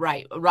afford,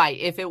 right?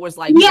 If it was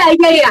like yeah.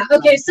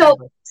 Okay, so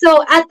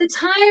at the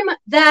time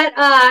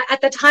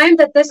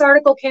that this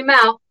article came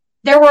out,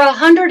 there were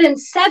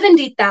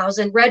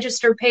 170,000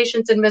 registered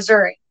patients in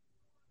Missouri.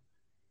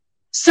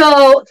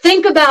 So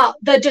think about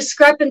the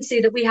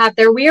discrepancy that we have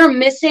there. We are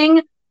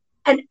missing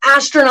an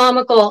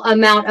astronomical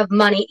amount of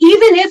money.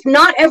 Even if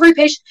not every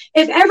patient,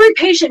 if every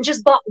patient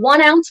just bought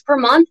 1 ounce per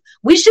month,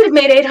 we should have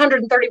made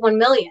 831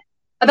 million.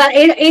 About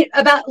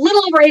a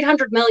little over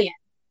 800 million.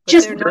 But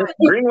just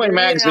Greenway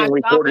Magazine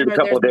reported a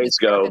couple of days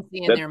ago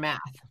in their math.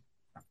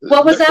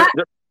 What was that?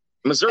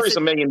 Missouri's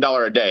 $1 million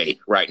a day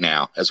right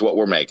now is what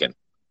we're making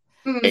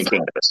in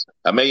cannabis.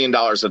 $1 million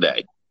a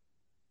day.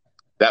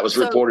 That was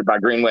reported by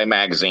Greenway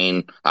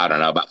Magazine, I don't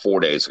know, about 4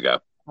 days ago.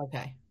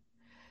 Okay.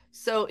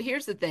 So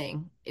here's the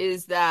thing,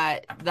 is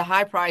that the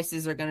high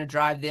prices are going to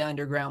drive the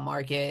underground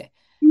market.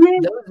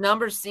 Those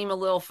numbers seem a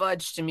little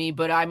fudged to me,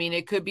 but I mean,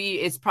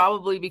 it's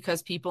probably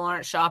because people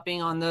aren't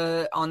shopping on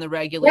the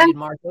regulated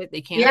market. They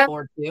can't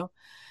afford to.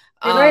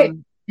 Right.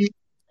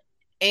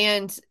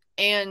 And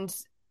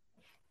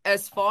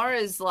as far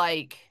as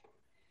like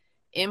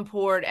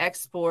import,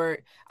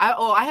 export,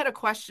 I had a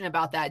question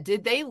about that.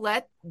 Did they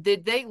let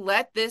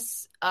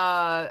this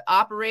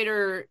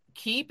operator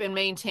keep and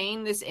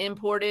maintain this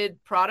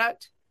imported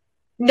product?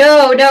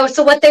 No.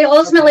 So what they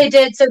ultimately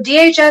did, so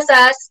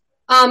DHSS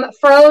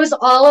froze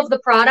all of the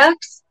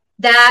products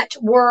that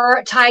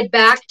were tied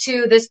back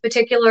to this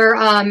particular,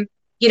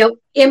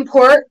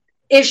 import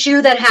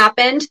issue that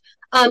happened.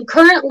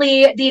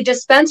 Currently, the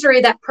dispensary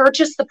that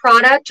purchased the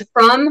product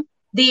from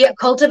the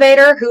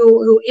cultivator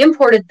who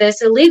imported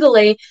this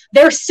illegally,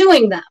 they're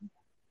suing them.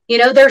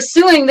 They're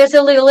suing this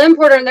illegal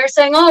importer, and they're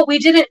saying, "Oh, we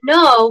didn't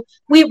know.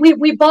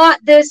 We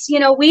bought this,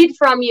 weed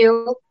from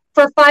you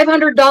for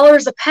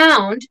 $500 a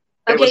pound."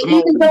 Okay,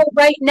 even though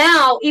right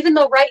now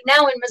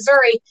in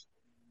Missouri,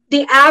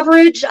 the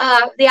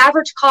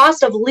average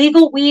cost of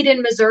legal weed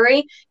in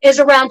Missouri is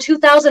around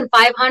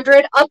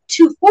 $2,500 up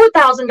to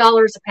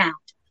 $4,000 a pound.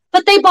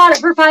 But they bought it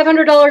for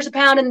 $500 a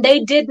pound, and they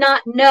did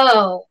not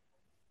know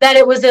that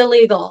it was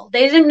illegal.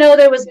 They didn't know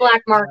there was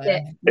black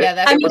market.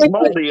 It was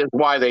moldy is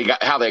why they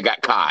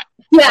got caught.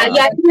 Yeah. It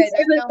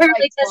was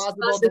apparently like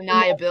plausible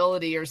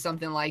deniability or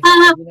something like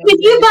that. If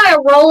you buy a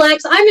Rolex,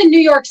 I'm in New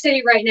York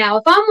City right now.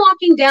 If I'm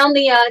walking down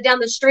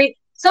the street,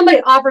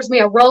 somebody offers me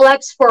a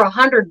Rolex for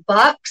 $100.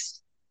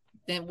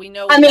 Then we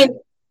know. I mean,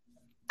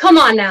 come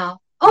on now.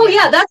 Oh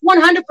yeah, that's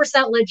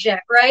 100% legit,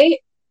 right?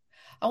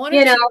 I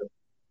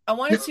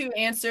wanted to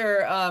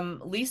answer.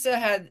 Lisa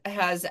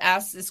has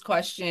asked this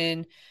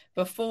question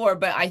before,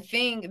 but I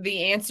think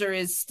the answer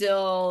is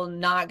still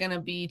not going to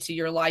be to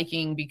your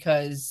liking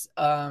because.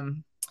 But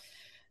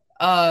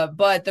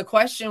the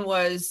question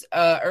was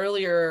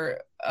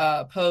earlier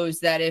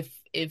posed that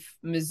if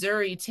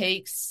Missouri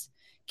takes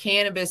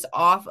cannabis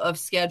off of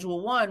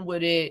Schedule 1,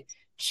 would it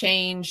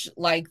change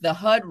like the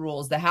HUD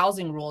rules, the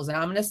housing rules? And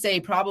I'm going to say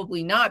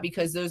probably not,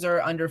 because those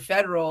are under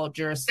federal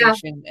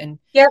jurisdiction and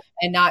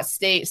not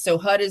state. So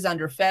HUD is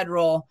under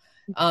federal.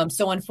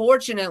 So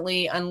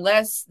unfortunately,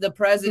 unless the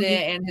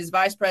president and his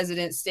vice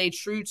president stay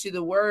true to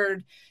the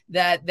word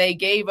that they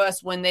gave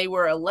us when they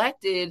were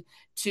elected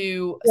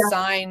to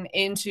sign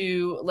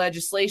into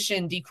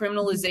legislation,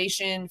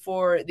 decriminalization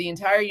for the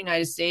entire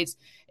United States,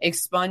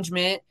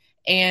 expungement,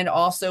 and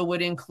also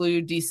would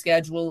include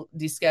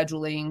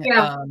descheduling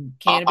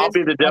cannabis. I'll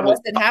be the devil.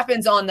 Unless it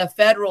happens on the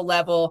federal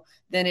level,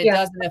 then it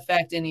doesn't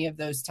affect any of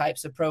those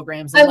types of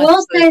programs. I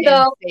will say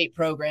though, state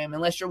program,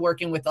 unless you're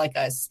working with like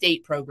a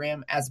state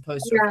program as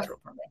opposed to a federal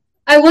program.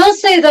 I will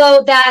say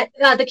though that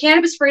the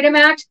Cannabis Freedom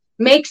Act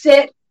makes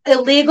it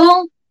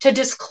illegal to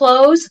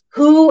disclose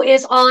who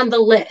is on the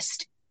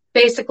list,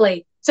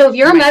 basically. So if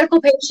you're a medical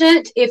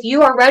patient, if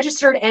you are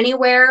registered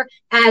anywhere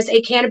as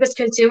a cannabis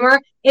consumer,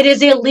 it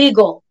is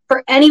illegal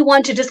for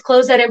anyone to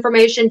disclose that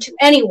information to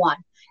anyone.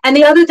 And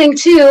the other thing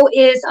too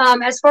is,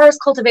 as far as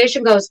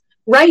cultivation goes,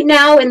 right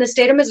now in the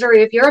state of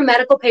Missouri, if you're a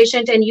medical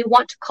patient and you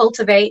want to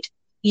cultivate,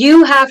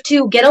 you have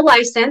to get a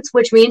license,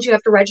 which means you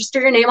have to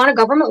register your name on a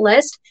government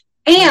list,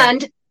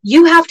 and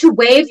you have to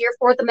waive your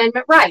Fourth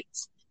Amendment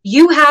rights.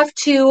 You have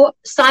to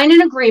sign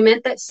an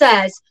agreement that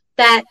says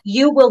that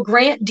you will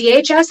grant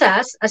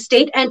DHSS, a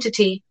state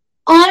entity,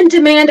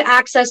 on-demand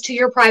access to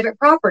your private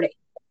property.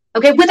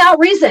 Okay, without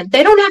reason.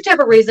 They don't have to have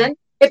a reason.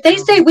 If they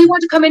say, we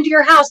want to come into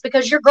your house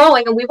because you're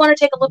growing and we want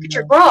to take a look at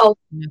your grow,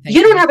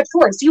 you don't have a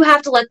choice. You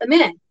have to let them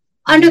in.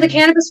 Under the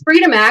Cannabis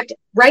Freedom Act,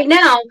 right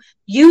now,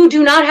 you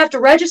do not have to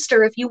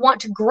register if you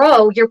want to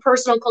grow your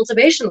personal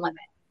cultivation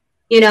limit.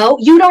 You know,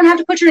 you don't have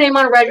to put your name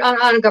on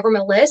a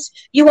government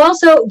list. You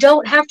also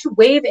don't have to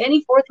waive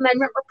any Fourth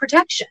Amendment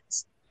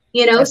protections.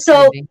 You know, that's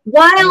so crazy.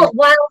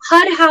 while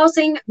HUD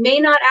housing may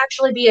not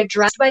actually be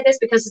addressed by this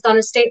because it's on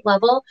a state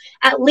level,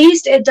 at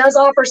least it does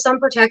offer some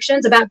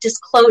protections about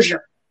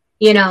disclosure.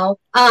 You know,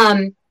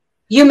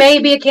 you may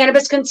be a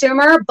cannabis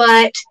consumer,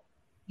 but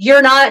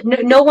you're not.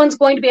 No one's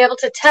going to be able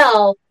to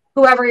tell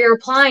whoever you're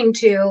applying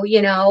to,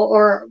 you know,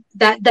 or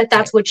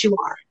that's what you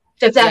are.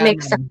 If that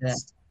makes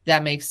sense.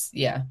 That makes,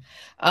 yeah.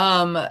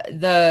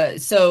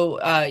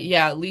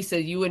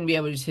 Lisa, you wouldn't be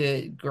able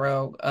to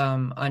grow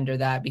under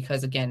that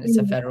because, again, it's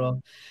a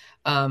federal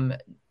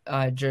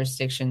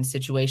jurisdiction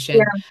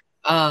situation.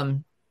 Yeah.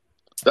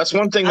 That's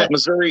one thing that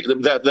Missouri,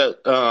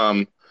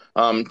 that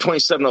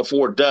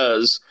 2704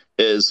 does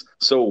is,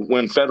 so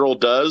when federal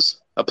does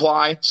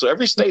apply, so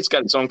every state's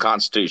got its own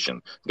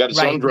constitution, got its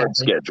own drug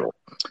schedule.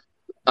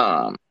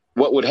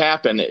 What would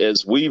happen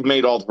is we've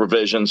made all the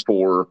provisions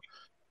for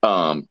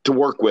to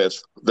work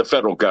with the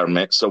federal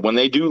government. So when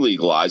they do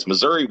legalize,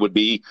 Missouri would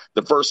be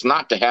the first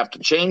not to have to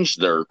change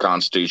their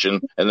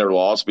constitution and their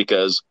laws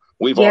because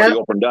we've already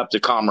opened up to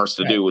commerce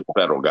to do with the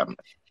federal government.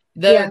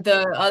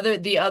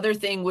 The other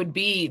thing would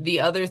be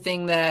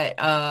that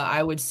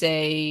I would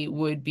say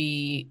would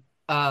be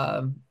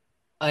an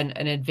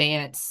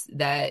advance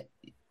that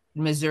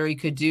Missouri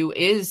could do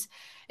is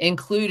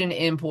include an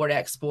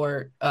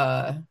import-export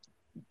that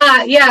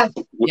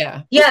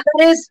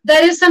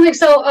is something.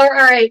 So, all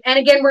right. And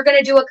again, we're going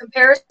to do a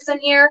comparison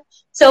here.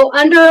 So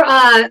under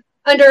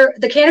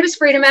the Cannabis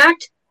Freedom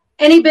Act,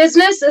 any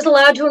business is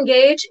allowed to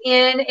engage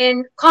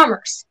in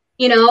commerce,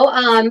 you know,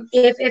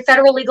 if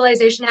federal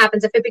legalization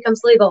happens, if it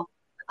becomes legal.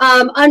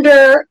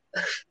 Under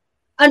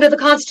the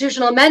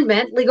constitutional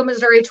amendment, Legal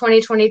Missouri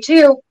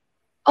 2022,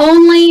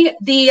 only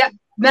the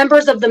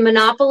members of the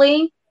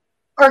monopoly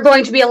are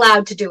going to be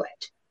allowed to do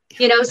it.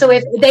 You know, so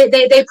if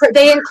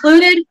they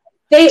included,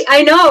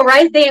 I know,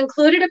 right? They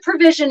included a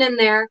provision in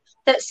there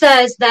that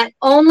says that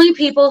only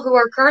people who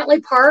are currently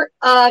part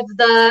of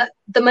the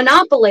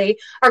monopoly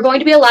are going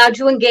to be allowed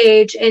to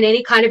engage in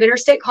any kind of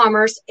interstate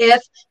commerce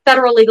if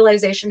federal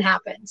legalization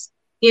happens.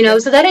 You know,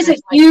 so that is a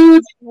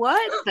huge.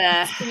 What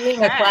the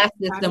creating a class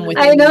system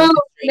within I know.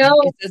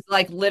 No, it's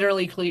like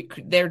literally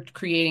they're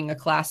creating a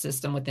class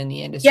system within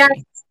the industry. Yes,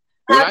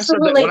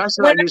 absolutely. When I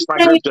said I used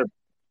my group to,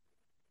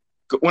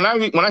 when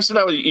I said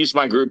I would use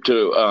my group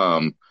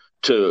to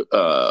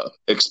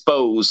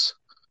expose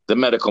the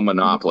medical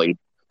monopoly,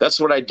 that's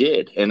what I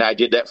did, and I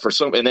did that for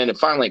some, and then it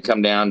finally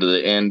come down to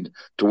the end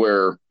to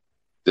where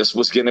this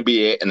was going to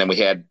be it, and then we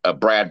had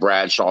Brad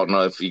Bradshaw. I don't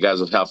know if you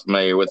guys are how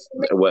familiar with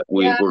what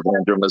we were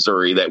going through in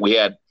Missouri. That we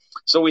had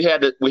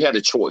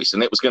a choice,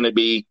 and it was going to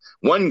be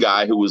one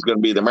guy who was going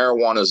to be the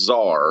marijuana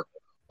czar,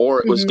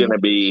 or it was going to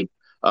be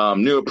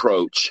New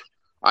Approach.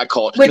 I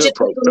call it New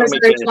Approach.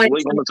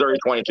 Legal Missouri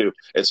 22.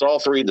 It's all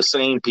three the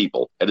same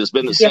people. It has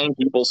been the same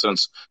people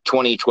since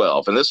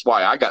 2012, and this is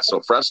why I got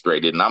so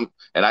frustrated, and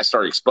I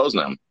started exposing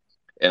them.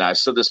 And I've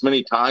said this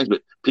many times,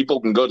 but people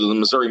can go to the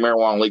Missouri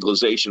Marijuana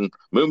Legalization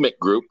Movement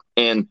group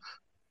and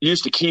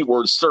use the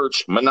keyword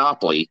search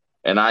monopoly.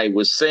 And I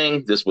was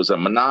saying this was a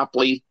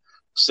monopoly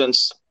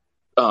since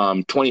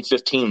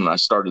 2015 when I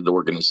started the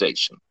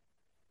organization.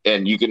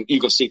 And you can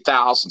see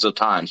thousands of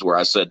times where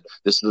I said,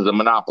 this is a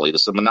monopoly,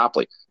 this is a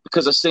monopoly.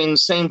 Because I've seen the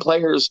same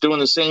players doing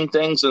the same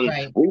things and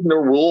reading the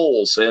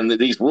rules. And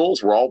these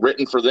rules were all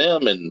written for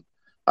them. And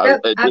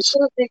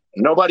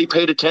nobody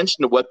paid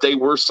attention to what they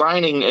were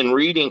signing and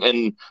reading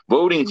and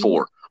voting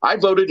for. I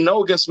voted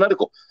no against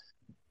medical.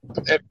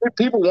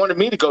 People wanted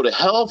me to go to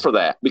hell for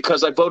that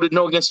because I voted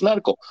no against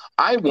medical.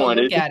 I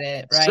wanted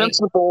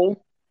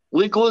sensible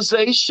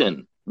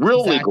legalization,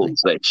 real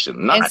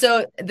legalization. And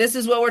so this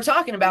is what we're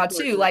talking about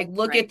too. Like,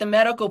 look at the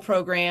medical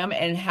program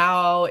and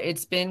how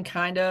it's been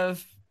kind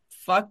of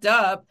fucked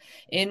up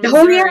in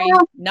Missouri.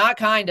 Not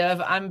kind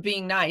of, I'm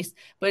being nice,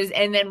 but so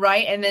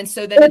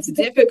then it's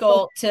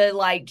difficult to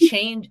like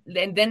change,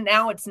 and then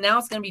now it's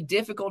going to be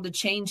difficult to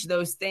change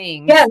those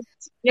things.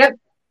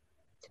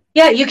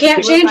 You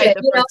can't change it.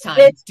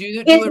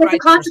 It's a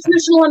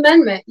constitutional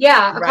amendment.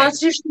 A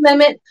constitutional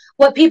amendment.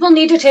 What people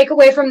need to take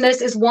away from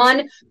this is,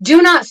 one,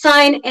 do not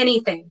sign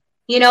anything.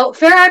 You know,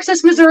 Fair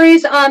Access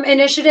Missouri's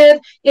initiative,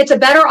 it's a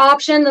better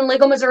option than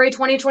Legal Missouri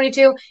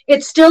 2022.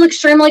 It's still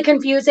extremely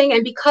confusing.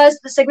 And because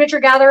the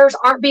signature gatherers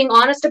aren't being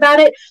honest about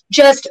it,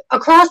 just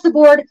across the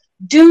board,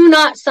 do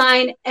not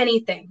sign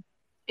anything.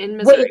 In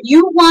Missouri. If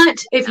you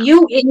want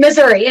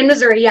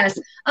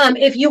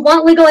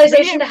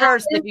legalization to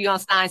happen, if you're going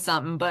to sign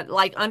something, but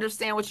like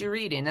understand what you're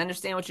reading,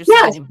 understand what you're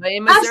signing. But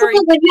in Missouri,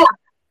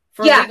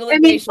 for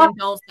legalization,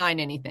 don't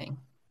sign anything.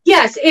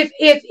 Yes,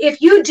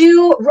 if you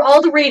do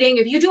all the reading,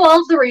 if you do all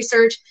of the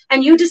research,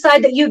 and you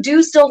decide that you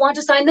do still want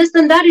to sign this,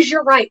 then that is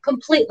your right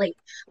completely.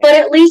 But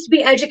at least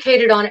be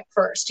educated on it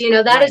first. You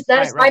know, that is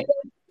my point.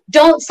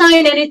 Don't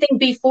sign anything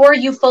before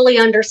you fully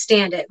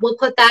understand it. We'll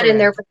put that in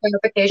there for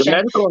clarification. The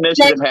medical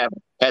initiative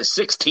has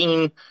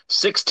 16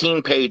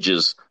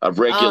 pages of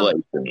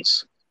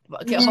regulations.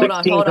 Okay, hold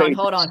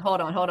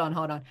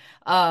on.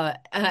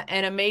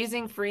 An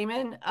amazing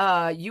Freeman.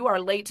 You are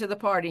late to the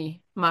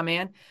party, my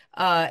man.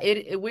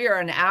 We are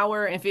an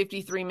hour and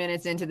 53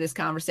 minutes into this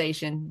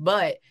conversation,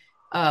 but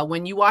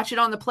when you watch it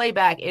on the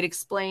playback, it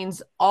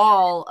explains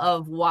all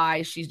of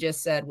why she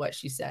just said what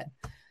she said.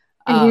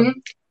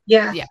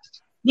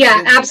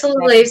 Yeah,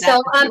 absolutely.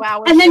 So,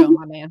 and then, show,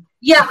 my man.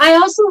 Yeah, I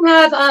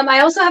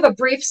also have a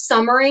brief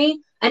summary,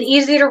 an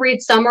easy to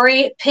read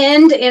summary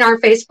pinned in our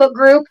Facebook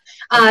group.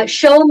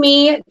 Show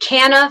Me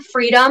Canna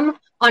Freedom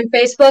on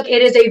Facebook.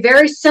 It is a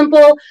very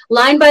simple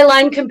line by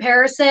line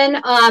comparison.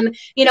 And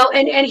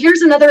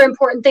here's another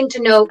important thing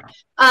to note.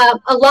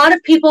 A lot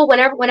of people,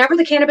 whenever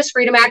the Cannabis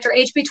Freedom Act or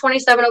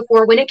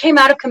HB2704, when it came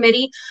out of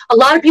committee, a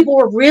lot of people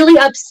were really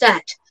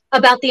upset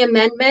about the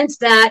amendments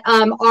that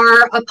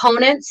our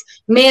opponents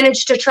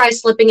managed to try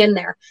slipping in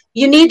there.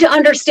 You need to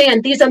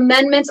understand these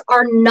amendments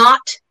are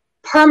not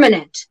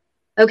permanent.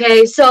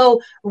 Okay, so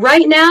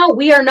right now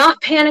we are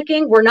not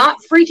panicking. We're not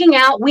freaking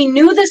out. We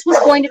knew this was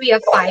going to be a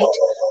fight.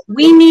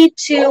 We need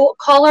to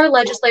call our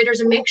legislators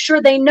and make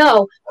sure they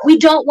know we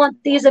don't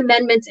want these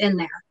amendments in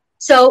there.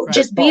 So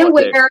just be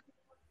aware,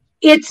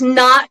 it's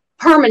not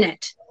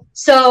permanent.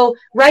 So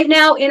right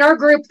now in our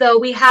group, though,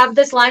 we have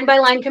this line by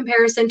line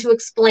comparison to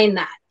explain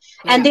that.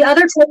 Yeah. And the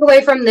other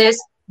takeaway from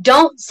this,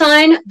 don't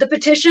sign the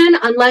petition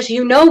unless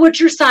you know what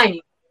you're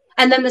signing.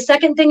 And then the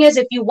second thing is,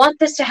 if you want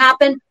this to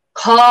happen,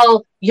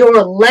 call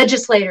your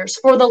legislators.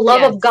 For the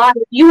love of God,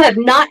 if you have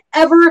not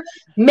ever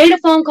made a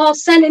phone call,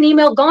 sent an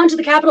email, gone to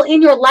the Capitol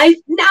in your life,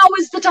 now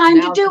is the time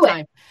to do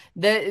it.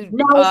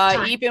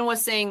 Ethan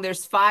was saying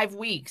there's 5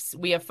 weeks.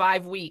 We have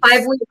 5 weeks.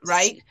 5 weeks.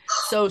 Right?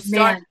 So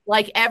start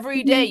like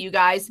every day, you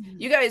guys.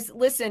 You guys,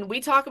 listen, we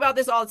talk about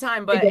this all the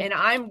time, and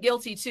I'm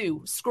guilty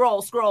too.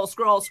 Scroll.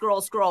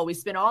 We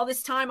spend all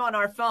this time on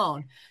our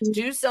phone.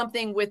 Do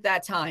something with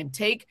that time.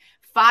 Take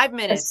 5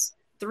 minutes,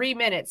 3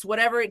 minutes,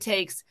 whatever it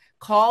takes.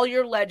 Call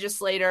your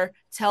legislator.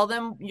 Tell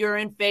them you're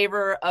in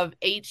favor of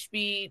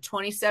HB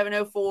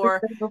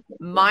 2704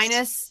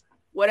 minus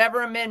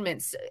whatever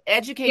amendments.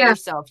 Educate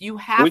yourself. You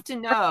have to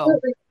know.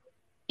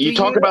 You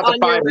talk about the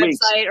 5 weeks.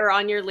 On your website or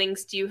on your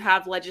links, do you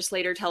have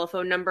legislator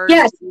telephone numbers?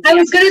 Yes, I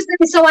was going to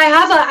say. So I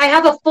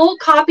have a full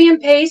copy and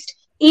paste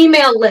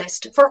email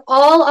list for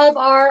all of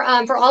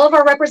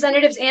our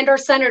representatives and our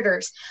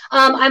senators.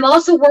 I'm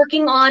also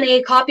working on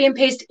a copy and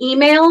paste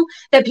email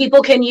that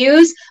people can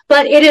use,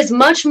 but it is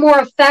much more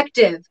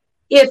effective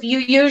if you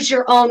use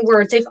your own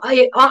words. If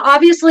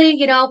obviously,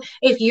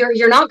 if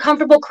you're not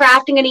comfortable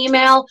crafting an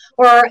email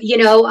or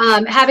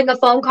having a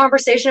phone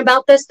conversation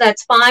about this,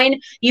 that's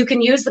fine. You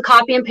can use the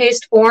copy and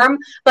paste form,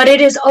 but it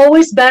is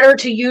always better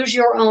to use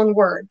your own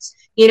words.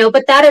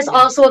 But that is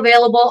also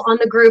available on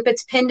the group.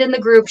 It's pinned in the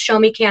group. Show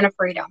Me Canna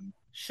Freedom.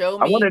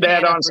 I wanted to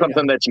add on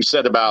something that you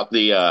said about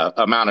the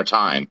amount of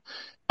time.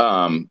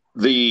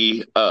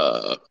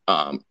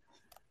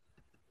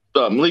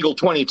 Legal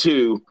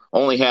 22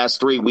 only has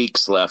 3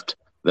 weeks left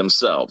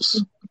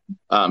themselves.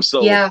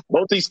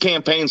 Both these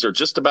campaigns are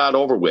just about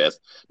over with.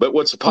 But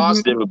what's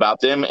positive about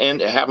them and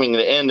having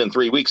to end in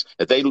 3 weeks,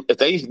 if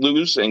they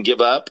lose and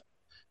give up,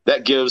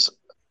 that gives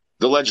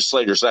the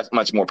legislators that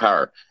much more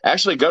power.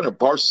 Actually, Governor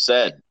Parson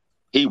said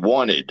he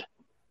wanted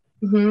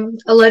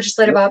a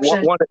legislative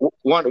option.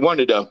 Wanted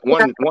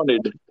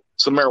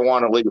some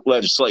marijuana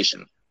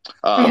legislation.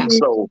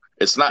 So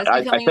it's not.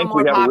 I think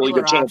we have a really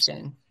good chance.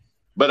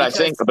 But I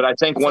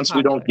think once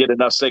we don't get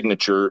enough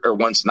signature, or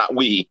once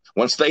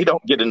they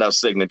don't get enough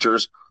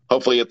signatures,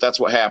 hopefully if that's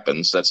what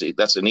happens, that's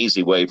an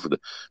easy way for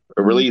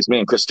relieves me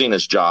and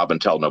Christina's job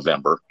until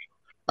November.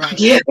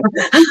 Yeah,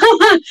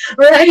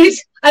 right.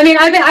 I mean,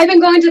 I've been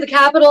going to the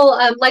Capitol.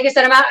 Like I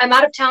said, I'm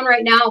out of town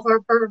right now for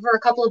a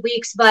couple of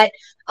weeks. But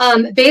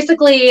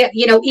basically,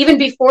 even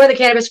before the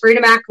Cannabis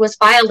Freedom Act was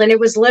filed, and it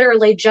was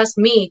literally just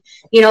me.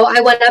 I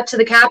went up to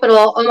the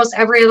Capitol almost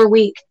every other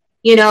week.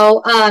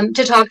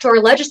 To talk to our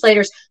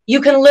legislators.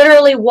 You can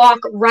literally walk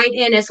right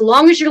in, as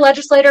long as your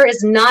legislator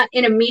is not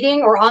in a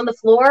meeting or on the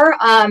floor.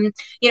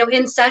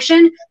 In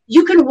session,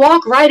 you can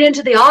walk right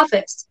into the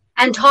office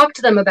and talk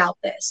to them about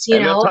this.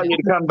 They'll tell you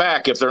to come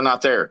back if they're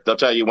not there. They'll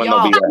tell you when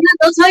they'll be there.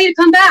 They'll tell you to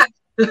come back.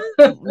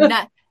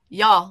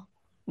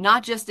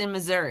 Not just in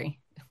Missouri.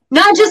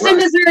 Not just in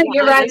Missouri.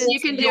 You're right. You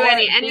can do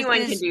anyone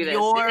can do this.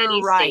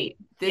 Your right.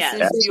 This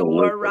is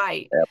your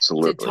right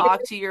to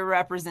talk to your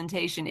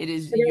representation. It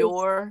is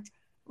your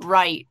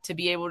right to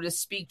be able to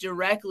speak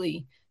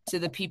directly to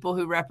the people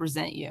who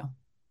represent you.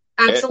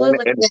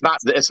 Absolutely. And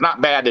it's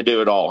not bad to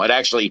do it all. It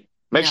actually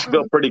makes you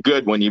feel pretty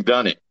good when you've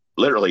done it.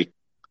 Literally.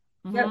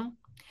 Yep.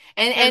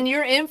 And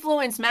your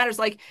influence matters.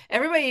 Like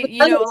everybody,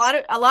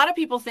 a lot of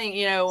people think,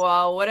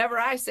 whatever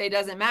I say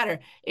doesn't matter.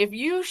 If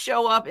you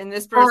show up in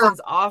this person's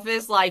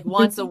office like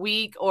once a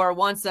week or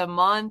once a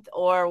month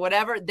or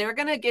whatever, they're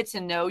going to get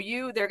to know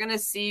you. They're going to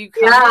see you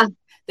come.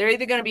 They're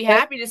either going to be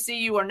happy to see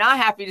you or not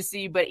happy to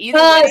see you. But either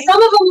way,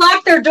 some of them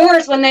lock their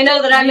doors when they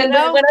know that I'm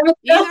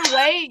either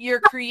way,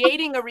 you're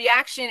creating a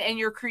reaction and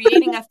you're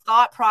creating a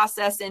thought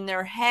process in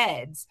their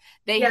heads.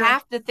 They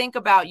have to think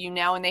about you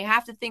now, and they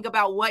have to think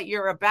about what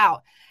you're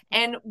about.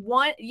 And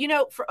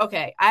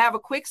I have a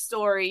quick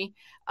story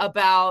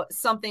about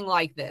something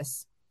like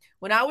this.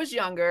 When I was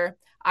younger,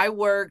 I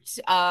worked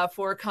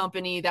for a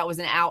company that was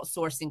an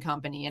outsourcing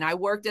company, and I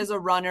worked as a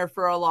runner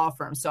for a law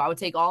firm. So I would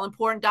take all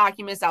important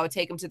documents. I would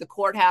take them to the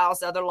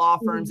courthouse, other law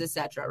firms,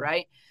 etc.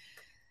 Right?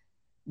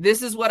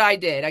 This is what I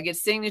did. I get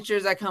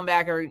signatures. I come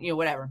back, or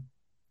whatever.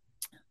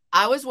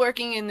 I was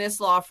working in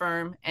this law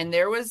firm, and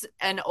there was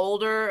an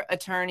older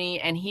attorney,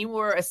 and he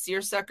wore a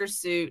seersucker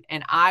suit,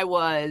 and I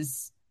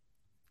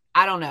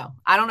don't know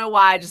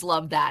why I just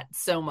loved that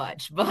so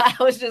much, but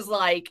I was just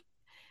like,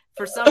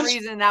 for some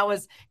reason, that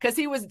was because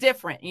he was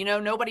different.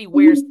 Nobody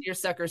wears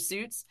seersucker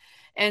suits.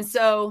 And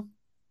so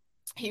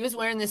he was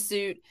wearing this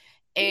suit.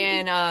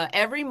 And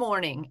every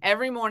morning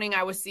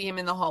I would see him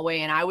in the hallway,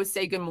 and I would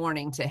say good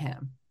morning to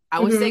him.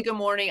 I would say good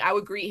morning. I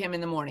would greet him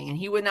in the morning, and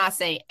he would not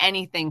say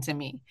anything to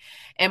me.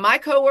 And my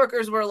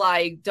coworkers were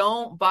like,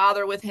 don't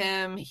bother with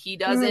him. He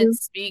doesn't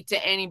speak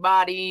to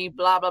anybody,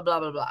 blah, blah,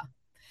 blah, blah, blah.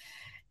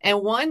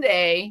 And one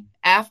day,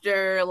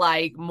 after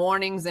like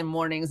mornings and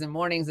mornings and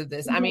mornings of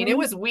this, I mean, it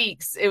was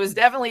weeks. It was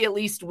definitely at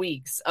least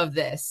weeks of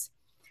this.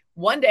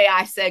 One day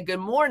I said good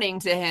morning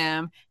to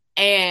him,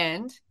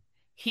 and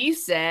he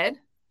said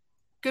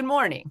good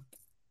morning.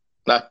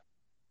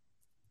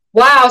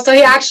 Wow. So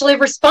he actually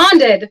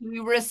responded. He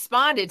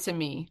responded to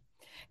me.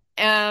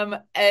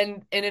 And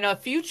in a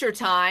future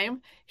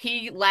time,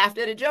 he laughed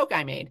at a joke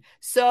I made.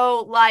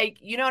 So like,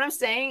 you know what I'm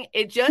saying?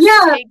 It just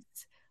takes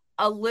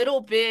a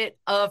little bit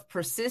of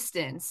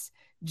persistence.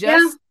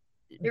 Just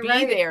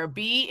be there,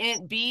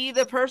 be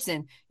the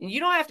person. And you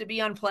don't have to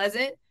be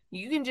unpleasant.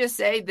 You can just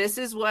say, this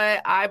is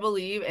what I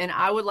believe, and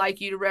I would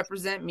like you to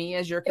represent me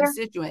as your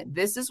constituent.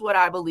 This is what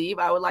I believe.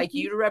 I would like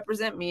you to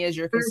represent me as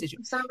your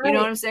constituent. You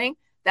know what I'm saying?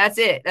 That's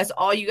it. That's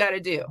all you got to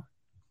do.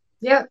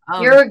 Yeah,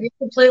 you're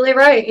completely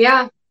right.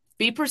 Yeah.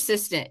 Be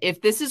persistent.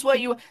 If this is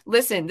what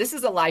listen, this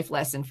is a life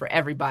lesson for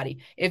everybody.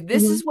 If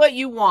this is what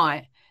you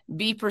want,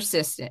 be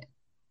persistent.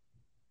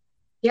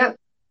 Yep,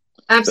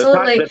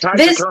 absolutely. The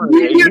Tides of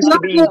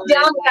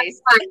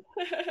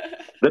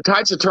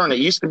Turn, it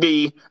used to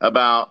be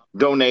about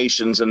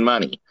donations and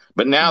money,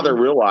 but now they're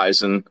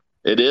realizing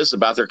it is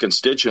about their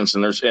constituents,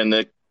 and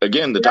the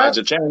tides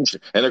have changed,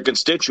 and their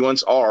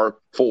constituents are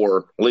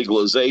for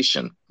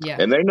legalization. Yeah,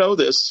 and they know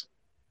this.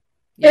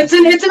 It's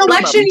an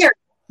election year.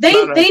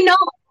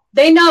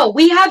 They know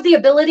we have the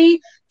ability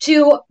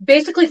to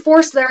basically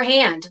force their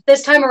hand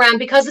this time around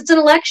because it's an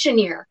election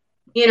year.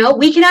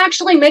 We can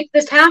actually make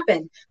this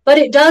happen, but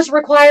it does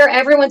require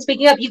everyone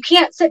speaking up. You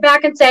can't sit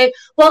back and say,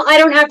 well, I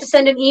don't have to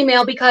send an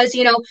email because,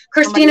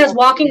 Christina's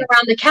walking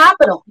around the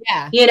Capitol.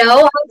 Yeah.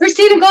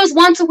 Christina goes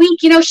once a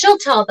week, she'll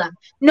tell them.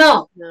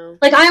 No.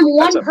 Like I am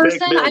one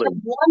person. I have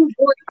one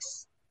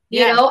voice.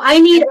 I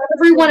need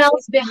everyone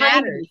else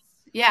behind me.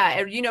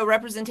 Yeah,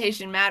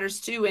 representation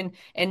matters too,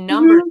 and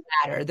numbers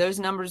matter. Those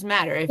numbers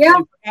matter. If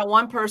you got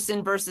one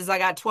person versus I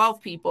got 12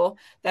 people,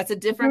 that's a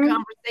different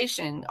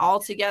conversation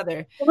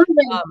altogether.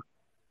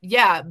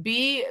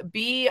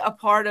 Be a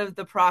part of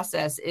the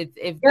process.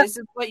 If this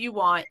is what you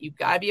want, you've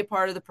got to be a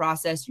part of the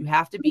process. You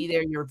have to be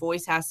there. Your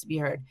voice has to be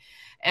heard.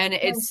 And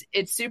it's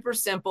super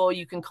simple.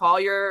 You can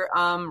call your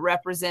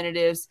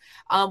representatives.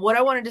 What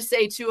I wanted to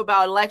say too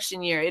about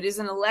election year, it is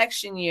an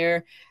election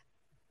year.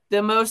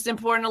 The most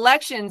important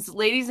elections,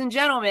 ladies and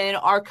gentlemen,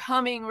 are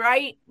coming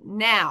right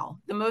now.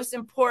 The most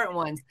important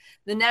ones.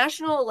 The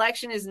national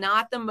election is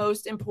not the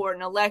most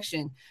important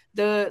election.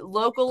 The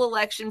local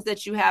elections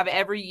that you have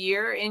every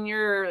year in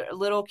your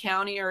little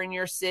county or in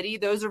your city,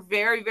 those are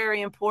very,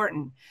 very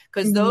important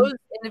because those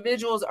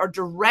individuals are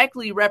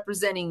directly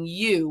representing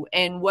you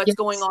and what's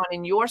going on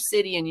in your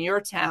city, in your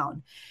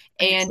town,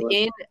 and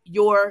in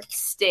your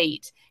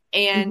state.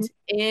 And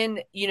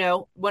in,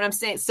 what I'm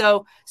saying.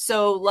 So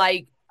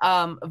like,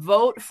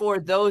 vote for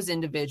those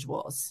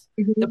individuals.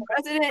 The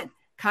president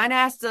kind of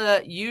has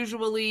to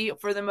usually,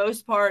 for the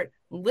most part,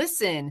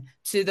 listen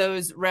to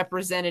those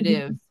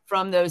representatives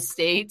from those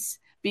states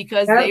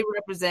because they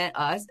represent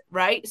us,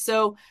 right?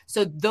 So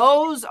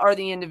those are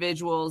the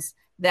individuals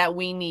that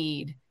we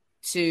need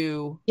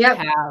to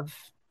have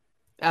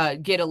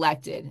get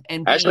elected.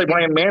 And actually,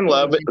 Bland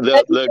Manlove,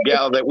 the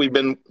gal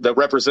the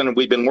representative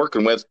we've been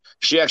working with,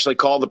 she actually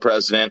called the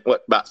president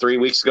about 3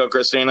 weeks ago,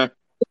 Christina.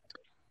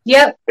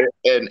 Yep.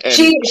 And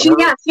she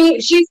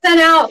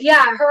sent out,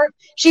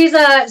 she's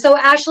so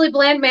Ashley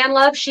Bland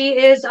Manlove, she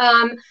is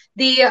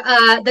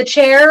the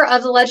chair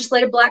of the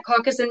Legislative Black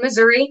Caucus in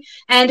Missouri,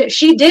 and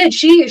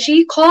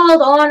she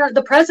called on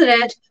the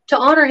president to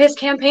honor his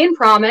campaign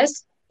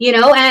promise,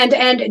 and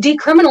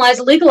decriminalize,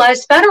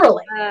 legalize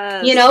federally.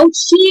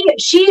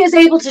 She is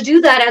able to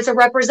do that as a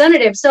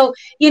representative. So,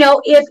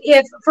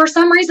 if for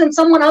some reason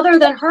someone other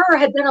than her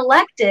had been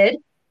elected,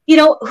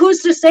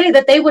 who's to say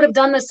that they would have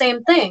done the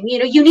same thing?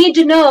 You need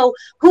to know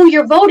who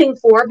you're voting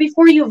for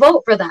before you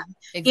vote for them.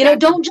 Exactly.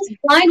 Don't just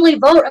blindly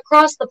vote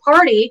across the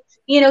party.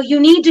 You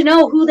need to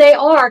know who they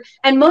are.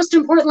 And most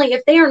importantly,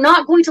 if they are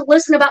not going to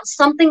listen about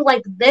something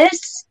like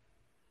this,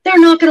 they're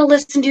not going to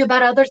listen to you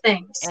about other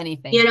things.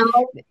 Anything.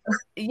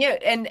 Yeah.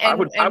 And I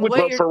would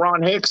vote for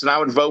Ron Hicks, and I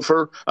would vote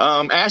for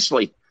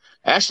Ashley.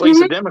 Ashley's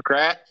a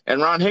Democrat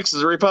and Ron Hicks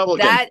is a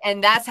Republican.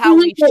 That's how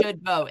we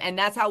should vote. And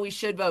that's how we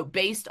should vote,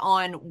 based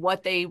on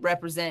what they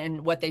represent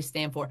and what they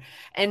stand for.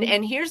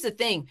 And here's the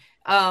thing.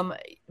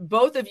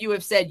 Both of you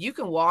have said you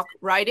can walk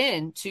right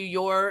in to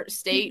your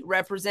state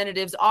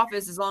representative's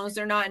office, as long as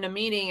they're not in a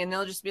meeting and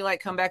they'll just be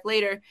like, come back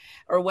later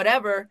or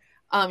whatever.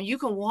 You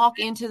can walk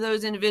into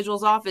those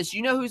individuals' office.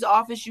 You know whose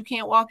office you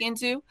can't walk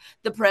into?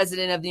 The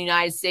President of the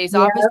United States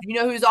office. You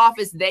know whose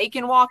office they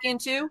can walk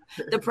into?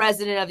 The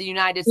President of the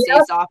United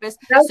States office.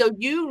 So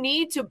you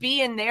need to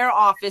be in their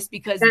office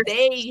because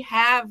they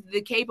have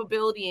the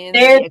capability and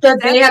they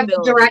have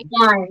the direct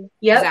line.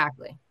 Yep.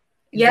 Exactly.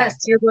 Yes,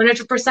 you're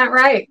 100%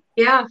 right.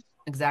 Yeah.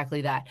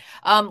 Exactly that.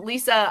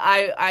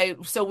 Lisa,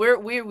 so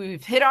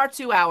we've hit our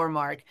 2-hour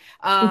mark.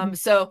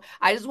 So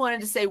I just wanted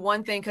to say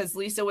one thing, because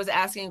Lisa was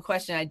asking a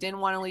question. I didn't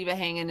want to leave it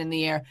hanging in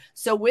the air.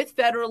 So with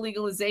federal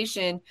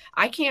legalization,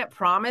 I can't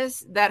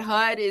promise that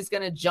HUD is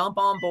going to jump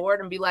on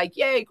board and be like,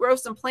 yay, grow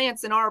some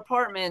plants in our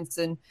apartments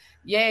and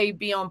yay,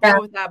 be on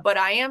board with that. But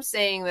I am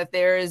saying that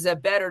there is a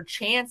better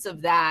chance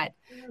of that,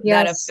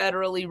 that a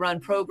federally run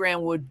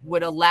program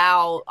would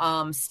allow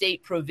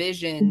state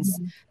provisions,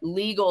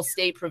 legal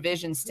state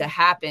provisions to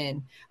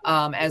happen,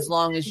 as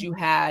long as you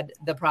had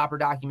the proper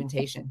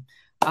documentation.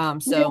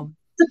 So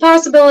it's a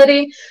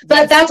possibility,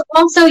 but that's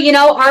also,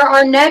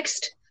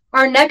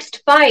 our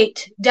next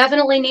fight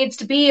definitely needs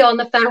to be on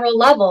the federal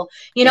level.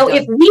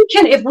 If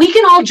we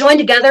can all join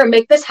together and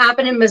make this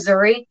happen in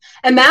Missouri,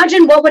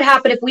 imagine what would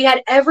happen if we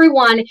had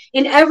everyone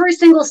in every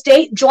single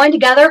state join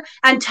together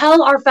and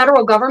tell our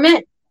federal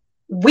government,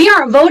 we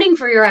aren't voting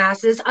for your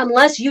asses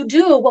unless you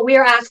do what we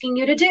are asking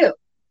you to do.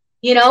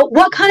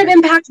 What kind of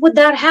impact would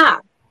that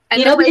have?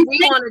 And the way we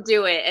want to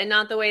do it and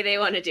not the way they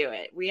want to do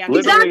it. We have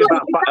literally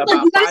about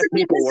 5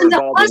 people were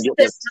involved in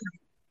this time.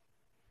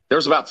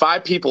 There's about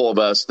 5 people of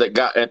us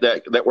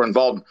that were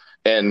involved.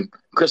 And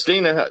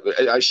Christina,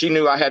 she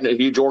knew I had a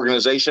huge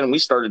organization, and we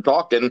started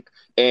talking.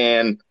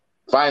 And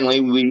finally,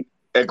 we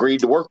agreed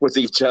to work with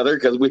each other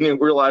because we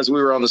didn't realize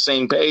we were on the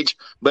same page.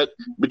 But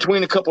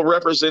between a couple of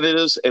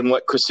representatives and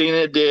what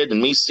Christina did,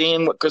 and me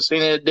seeing what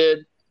Christina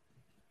did,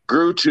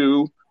 grew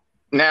to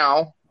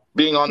now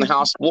being on the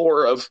House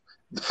floor of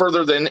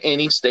further than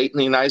any state in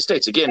the United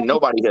States. Again,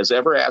 nobody has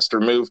ever asked to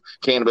remove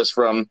cannabis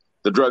from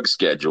the drug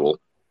schedule.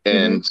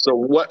 And so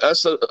what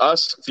us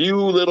few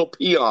little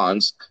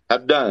peons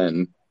have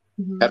done,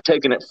 have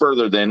taken it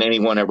further than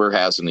anyone ever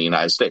has in the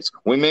United States.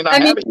 We may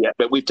not have it yet,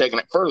 but we've taken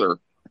it further.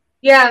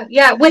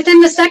 Yeah. Within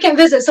the second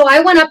visit. So I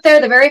went up there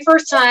the very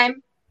first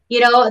time,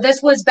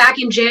 this was back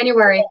in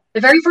January.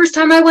 The very first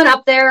time I went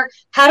up there,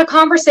 had a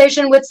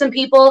conversation with some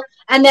people,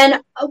 and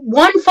then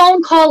one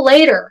phone call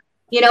later,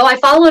 I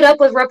followed up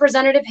with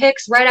Representative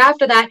Hicks right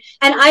after that.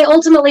 And I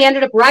ultimately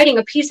ended up writing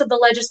a piece of the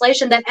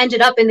legislation that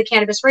ended up in the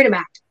Cannabis Freedom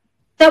Act.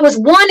 That was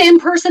one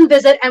in-person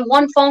visit and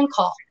one phone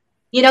call.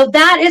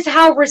 That is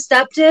how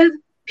receptive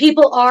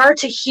people are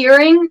to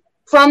hearing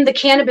from the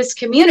cannabis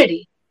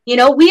community.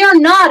 We are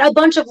not a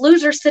bunch of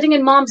losers sitting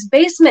in mom's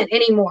basement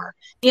anymore.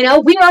 We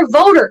are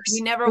voters.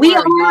 We never were.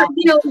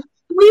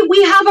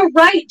 We have a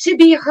right to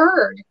be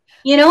heard.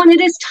 And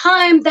it is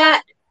time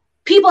that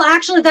people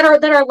actually that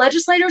are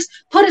legislators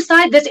put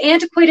aside this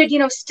antiquated,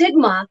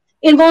 stigma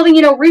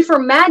involving, reefer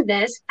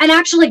madness, and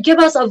actually give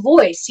us a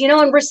voice,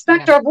 and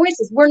respect our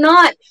voices. We're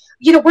not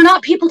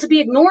people to be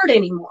ignored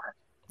anymore,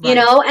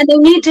 and they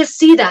need to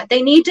see that.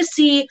 They need to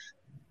see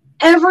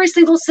every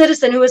single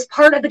citizen who is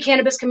part of the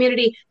cannabis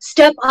community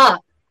step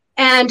up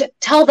and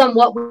tell them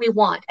what we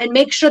want, and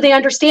make sure they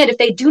understand if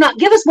they do not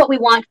give us what we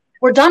want,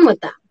 we're done with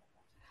them.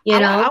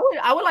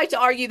 I would like to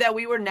argue that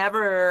we were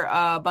never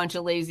a bunch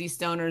of lazy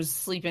stoners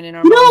sleeping in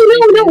our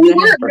no, we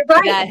weren't.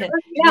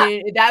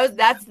 Right.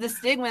 That's the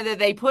stigma that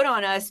they put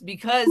on us,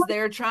 because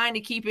they're trying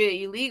to keep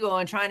it illegal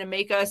and trying to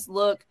make us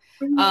look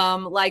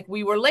like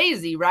we were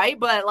lazy, right?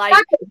 But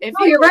if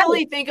you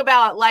really think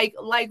about like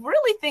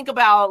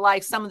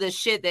some of the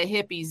shit that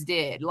hippies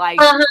did,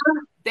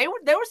 there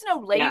was no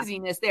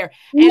laziness there.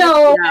 And if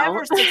you've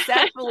ever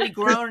successfully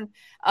grown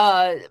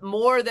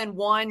more than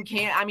one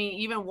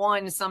even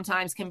one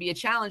sometimes can be a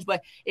challenge,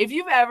 but if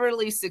you've ever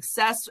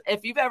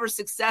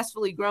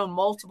successfully grown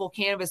multiple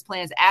cannabis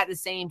plants at the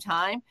same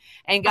time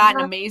and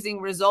gotten amazing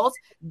results,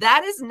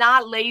 that is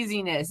not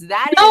laziness.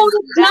 That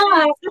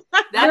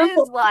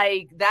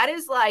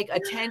is like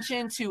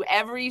attention to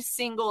every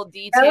single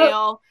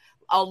detail.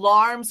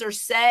 Alarms are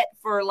set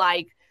for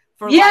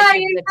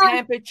the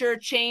temperature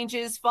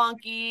changes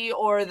funky,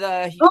 or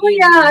the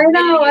I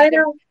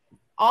know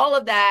all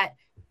of that.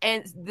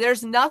 And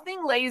there's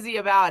nothing lazy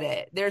about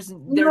it.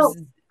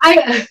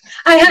 I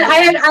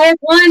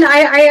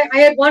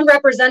had one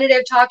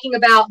representative talking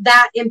about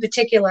that in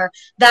particular,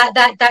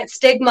 that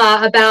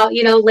stigma about,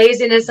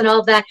 laziness and all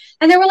of that.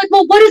 And they were like,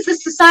 well, what is the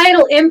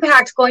societal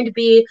impact going to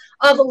be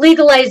of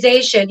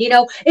legalization? We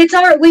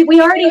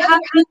already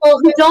have people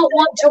who don't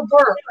want to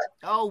work.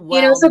 Oh,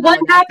 well. So what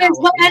happens?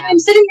 I'm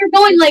sitting here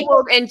going like,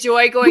 people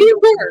enjoy going to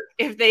work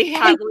if they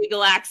have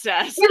legal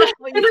access. It was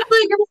like,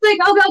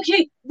 oh,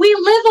 okay, we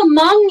live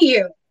among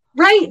you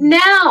right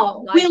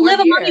now. We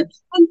live among you.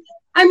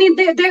 I mean,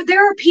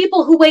 there are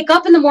people who wake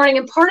up in the morning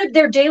and part of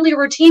their daily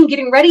routine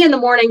getting ready in the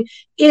morning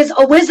is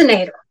a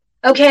Whizzinator.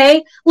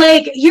 Okay.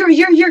 Like you're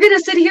going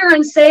to sit here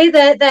and say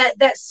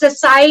that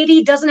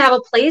society doesn't have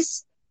a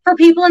place for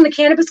people in the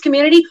cannabis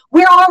community.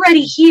 We're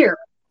already here.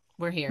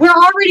 We're here. We're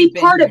already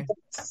part of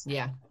this.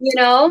 Yeah.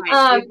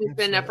 Right. We've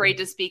been afraid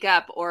to speak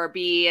up or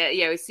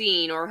be,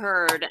 seen or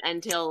heard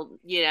until,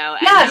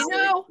 Yes.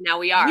 now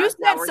we are. You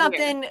said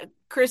something,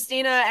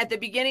 Christina, at the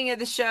beginning of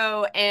the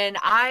show, and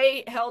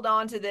I held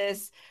on to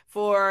this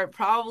for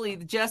probably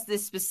just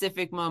this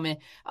specific moment.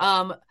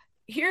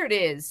 Here it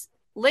is.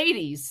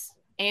 Ladies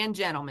and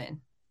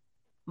gentlemen,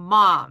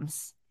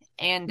 moms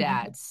and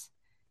dads,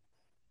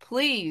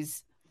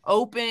 please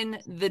open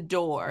the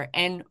door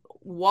and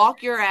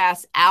walk your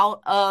ass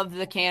out of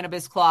the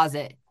cannabis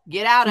closet.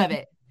 Get out of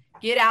it.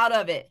 Get out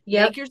of it.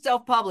 Yep. Make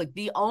yourself public.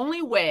 The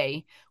only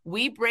way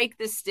we break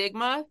the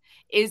stigma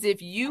is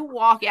if you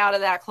walk out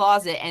of that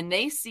closet and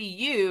they see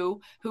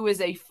you, who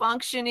is a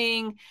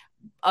functioning,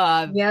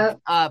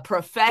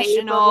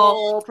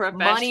 professional,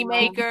 money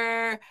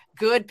maker,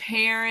 good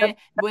parent.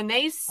 When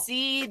they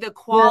see the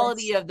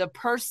quality of the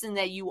person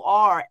that you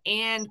are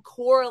and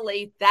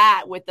correlate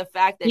that with the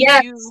fact that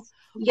you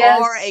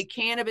are a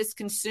cannabis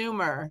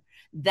consumer,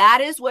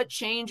 that is what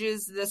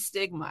changes the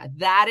stigma.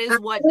 That is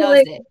what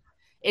does it.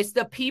 It's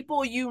the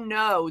people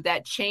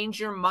that change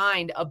your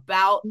mind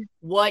about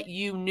what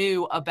you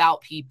knew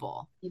about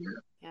people.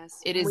 Yes,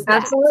 it is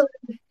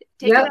absolutely.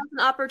 Take it as an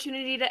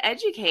opportunity to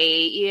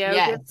educate,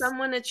 give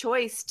someone a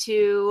choice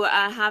to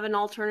have an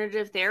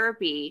alternative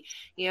therapy.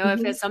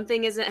 If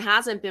something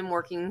hasn't been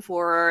working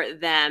for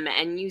them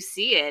and you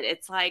see it,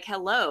 it's like,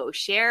 hello,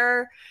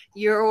 share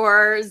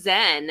your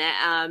Zen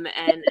and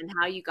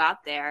how you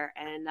got there.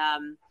 And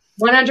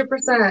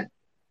 100%.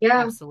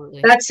 Yeah,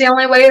 absolutely. That's the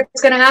only way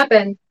it's going to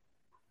happen.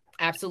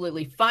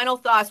 Absolutely. Final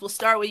thoughts. We'll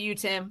start with you,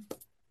 Tim.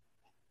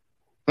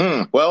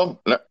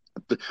 Well,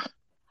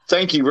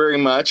 thank you very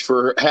much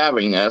for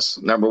having us.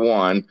 Number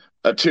one,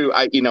 two.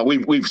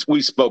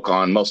 We spoke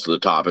on most of the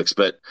topics,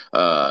 but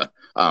I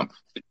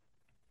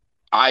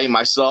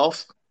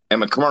myself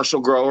am a commercial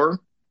grower.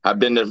 I've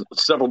been to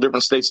several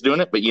different states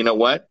doing it, but you know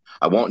what?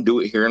 I won't do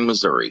it here in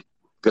Missouri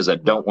because I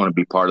don't want to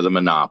be part of the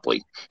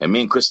monopoly. And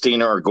me and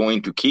Christina are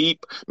going to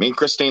me and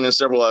Christina and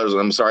several others.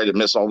 I'm sorry to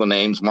miss all the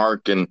names,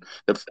 Mark and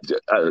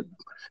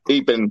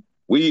Ethan.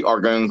 We are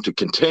going to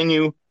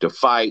continue to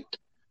fight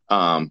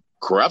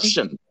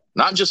corruption.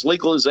 Not just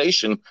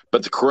legalization,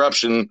 but the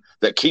corruption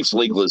that keeps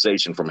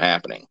legalization from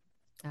happening.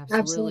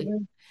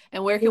 Absolutely.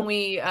 And where can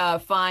we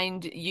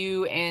find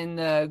you and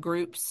the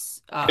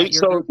groups?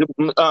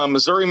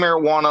 Missouri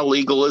Marijuana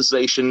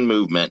Legalization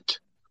Movement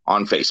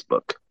on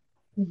Facebook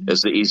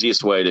is the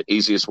easiest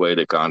way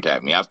to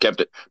contact me. I've kept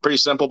it pretty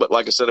simple, but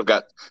like I said, I've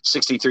got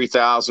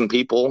 63,000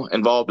 people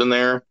involved in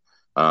there.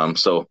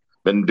 So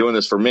been doing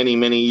this for many,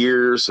 many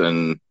years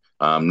and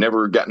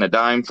never gotten a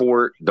dime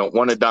for it. Don't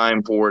want a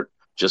dime for it.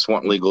 Just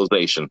want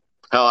legalization.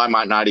 Hell, I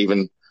might not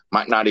even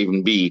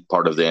be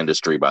part of the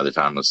industry by the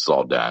time it's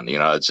all done.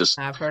 It's just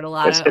I've heard a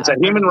lot. It's a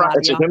human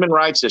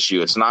rights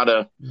issue. It's not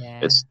a.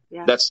 Yeah.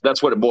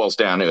 That's what it boils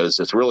down to.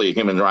 It's really a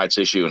human rights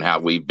issue and how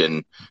we've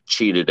been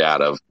cheated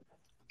out of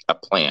a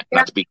plant.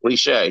 Not to be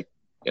cliche.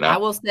 I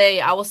will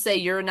say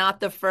you're not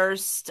the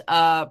first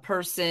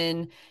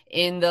person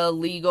in the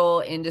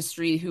legal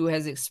industry who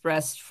has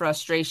expressed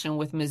frustration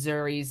with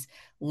Missouri's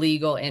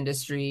legal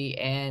industry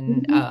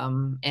and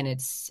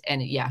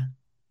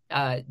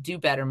do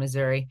better,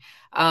 Missouri.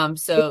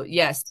 So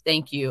yes,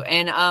 thank you.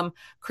 And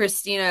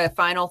Christina,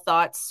 final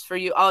thoughts for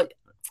you.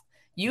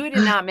 You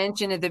did not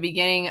mention at the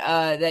beginning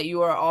that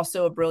you are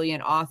also a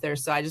brilliant author,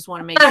 so I just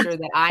want to make sure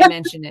that I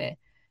mention it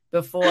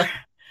before.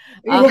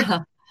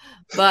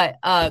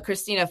 But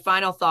Christina,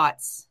 final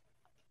thoughts.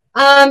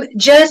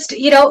 Just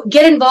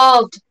get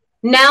involved.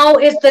 Now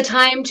is the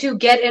time to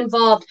get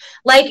involved.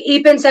 Like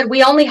Ethan said,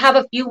 we only have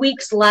a few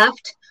weeks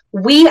left.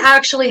 We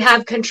actually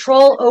have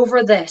control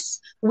over this.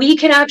 We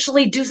can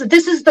actually do so.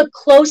 This is the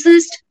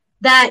closest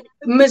that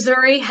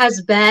Missouri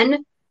has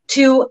been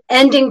to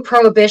ending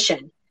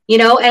prohibition,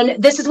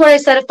 and this is what I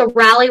said at the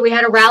rally. We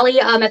had a rally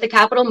at the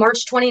Capitol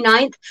March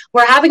 29th.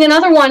 We're having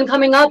another one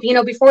coming up,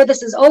 before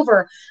this is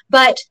over.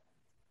 But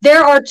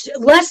there are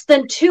less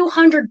than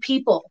 200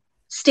 people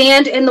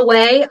stand in the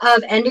way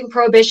of ending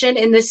prohibition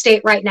in this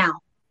state right now.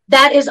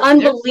 That is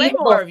unbelievable. There's way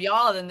more of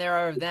y'all than there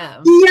are of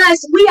them.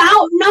 Yes, we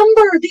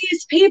outnumber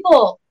these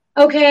people.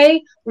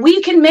 Okay,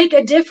 we can make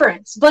a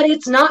difference, but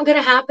it's not going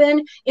to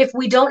happen if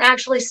we don't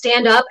actually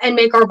stand up and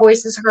make our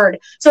voices heard.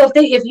 So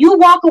if you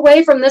walk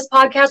away from this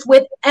podcast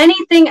with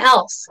anything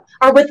else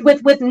or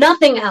with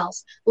nothing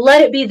else,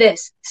 let it be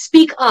this: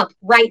 speak up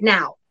right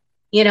now.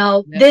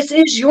 Yep. This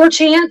is your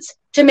chance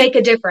to make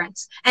a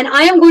difference. And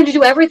I am going to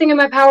do everything in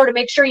my power to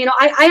make sure,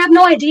 I have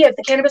no idea if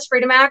the Cannabis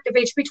Freedom Act, if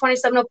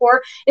HB2704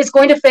 is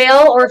going to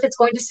fail or if it's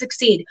going to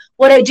succeed.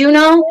 What I do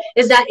know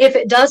is that if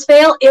it does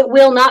fail, it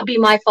will not be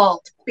my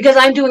fault because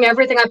I'm doing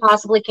everything I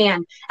possibly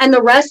can. And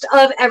the rest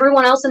of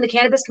everyone else in the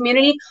cannabis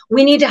community,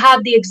 we need to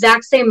have the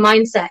exact same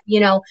mindset,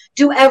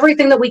 do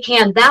everything that we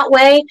can. That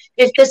way,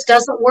 if this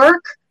doesn't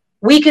work,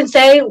 we can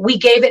say we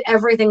gave it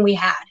everything we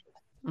had.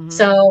 Mm-hmm.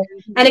 So,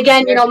 and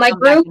again, my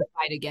group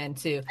fight again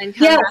too, and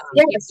come back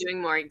and keep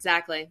doing more.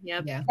 Exactly.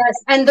 Yep. Yeah.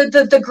 Yes. And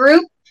the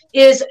group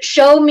is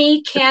Show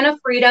Me Canna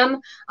Freedom.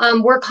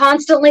 We're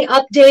constantly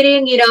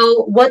updating,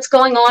 what's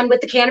going on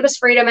with the Cannabis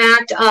Freedom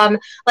Act.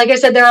 Like I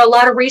said, there are a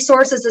lot of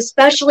resources,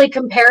 especially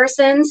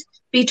comparisons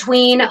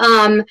between,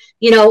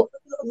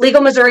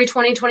 Legal Missouri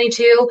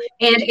 2022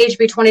 and HB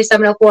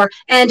 2704.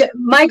 And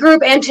my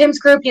group and Tim's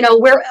group,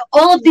 we're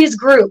all of these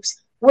groups.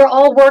 We're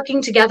all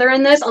working together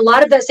in this. A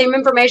lot of that same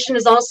information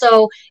is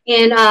also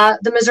in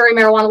the Missouri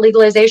marijuana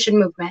legalization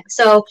movement.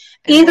 So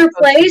either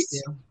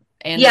place.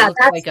 And it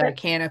looks like a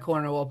Canna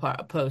Corner will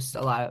post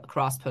a lot,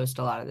 cross-post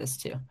a lot of this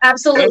too.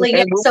 Absolutely.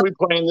 And we'll be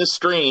playing this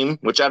stream,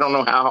 which I don't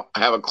know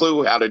have a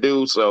clue how to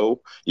do so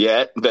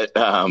yet, but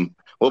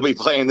we'll be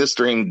playing this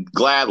stream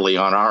gladly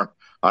on our page.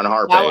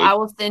 I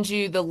will send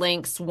you the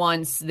links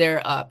once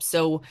they're up.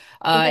 So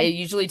it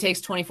usually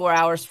takes 24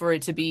 hours for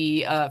it to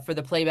be for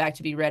the playback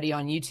to be ready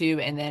on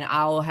YouTube, and then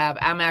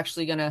I'm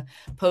actually going to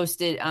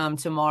post it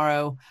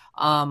tomorrow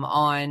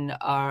on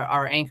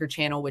our Anchor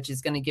channel, which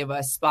is going to give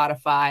us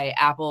Spotify,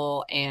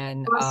 Apple,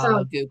 and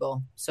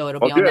Google. So it'll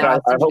be on there. I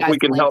hope we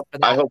can help.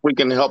 I hope we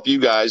can help you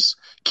guys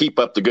keep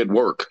up the good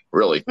work.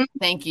 Really.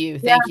 Thank you.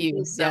 Thank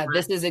you. So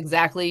this is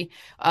exactly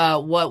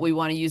what we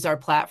want to use our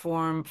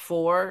platform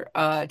for,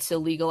 to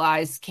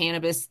legalize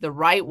cannabis the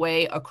right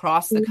way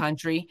across the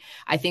country.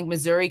 I think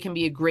Missouri can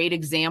be a great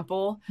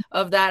example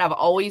of that. I've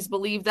always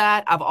believed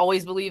that.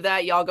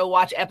 Y'all go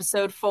watch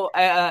episode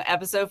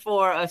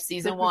 4 of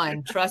season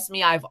 1. Trust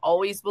me, I've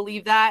always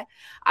believed that.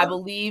 I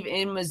believe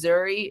in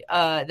Missouri,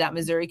 that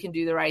Missouri can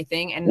do the right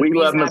thing. And we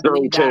love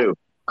Missouri too.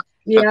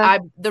 Yeah.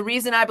 The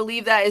reason I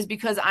believe that is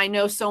because I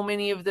know so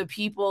many of the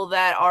people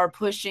that are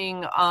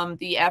pushing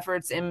the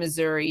efforts in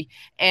Missouri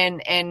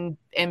and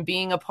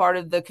being a part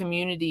of the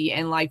community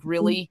and like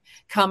really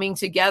coming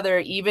together,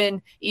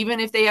 even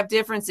if they have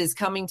differences,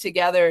 coming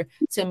together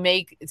to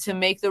make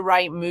the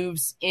right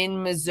moves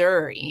in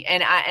Missouri.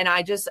 And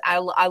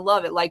I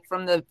love it. Like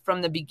from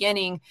the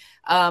beginning,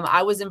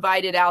 I was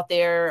invited out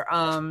there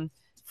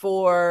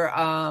for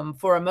a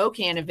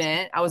MoCan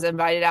event. I was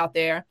invited out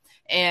there.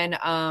 And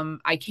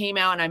I came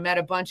out and I met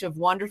a bunch of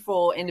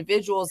wonderful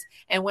individuals.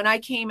 And when I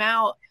came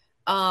out,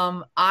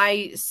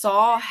 I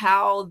saw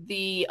how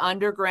the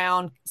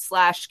underground /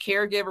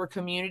 caregiver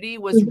community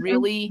was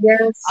really,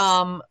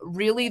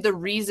 really the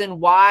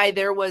reason why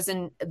there was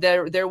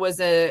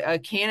a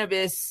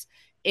cannabis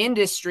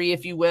industry,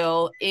 if you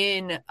will,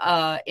 in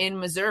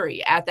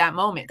Missouri at that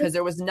moment, because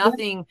there was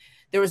nothing.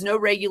 There was no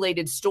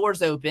regulated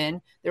stores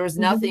open. There was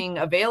nothing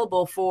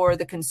available for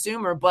the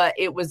consumer, but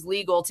it was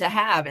legal to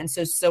have. And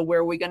so where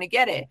are we going to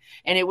get it?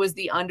 And it was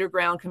the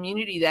underground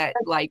community that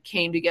like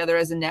came together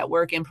as a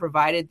network and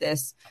provided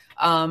this,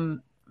 you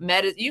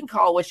can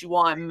call it what you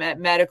want,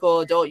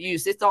 medical, adult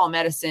use. It's all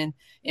medicine,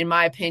 in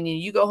my opinion.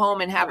 You go home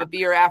and have a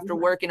beer after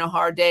working a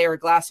hard day or a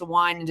glass of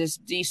wine and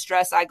just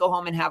de-stress. I go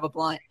home and have a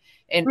blunt.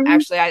 And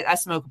actually I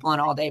smoke a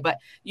blunt all day, but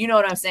you know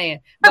what I'm saying?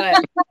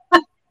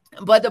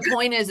 But the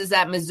point is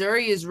that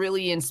Missouri is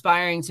really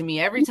inspiring to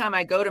me. Every time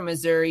I go to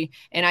Missouri,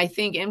 and I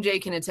think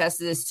MJ can attest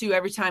to this too,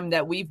 every time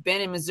that we've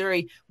been in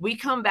Missouri, we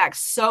come back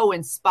so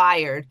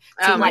inspired.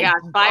 Oh my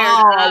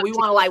God. We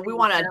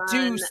want to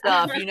do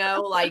stuff,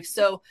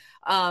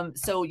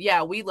 so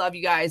yeah, we love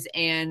you guys,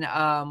 and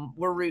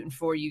we're rooting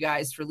for you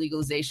guys for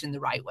legalization the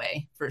right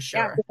way, for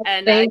sure. Yeah.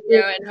 And and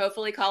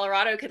hopefully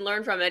Colorado can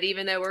learn from it,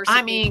 even though we're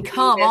come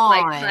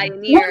on, like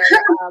pioneer.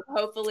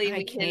 Hopefully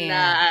we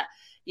can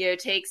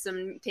take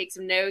some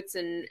notes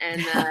and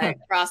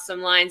cross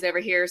some lines over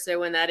here. So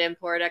when that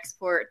import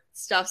export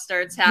stuff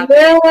starts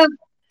happening,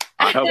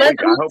 I hope we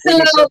can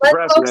set the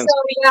precedent.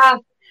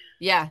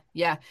 Yeah.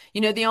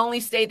 The only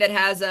state that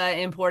has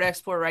import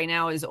export right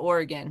now is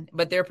Oregon,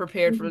 but they're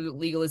prepared for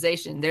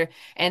legalization. They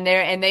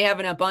have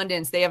an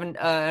abundance. They have an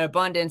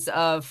abundance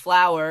of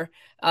flower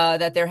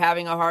that they're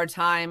having a hard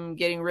time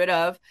getting rid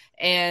of,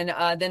 and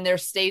then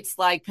there's states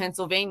like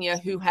Pennsylvania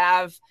who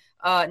have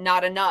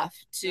not enough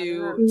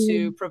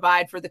to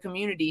provide for the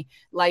community.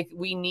 Like,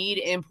 we need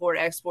import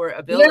export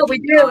ability. Yeah, we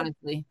do.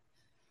 Honestly.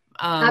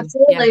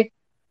 Absolutely.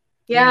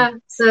 Yeah.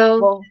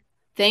 So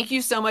thank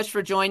you so much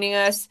for joining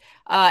us.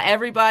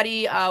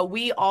 Everybody,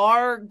 we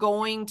are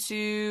going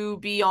to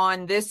be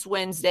on this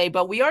Wednesday,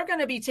 but we are going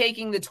to be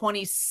taking the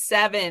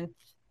 27th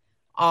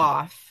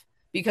off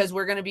because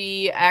we're going to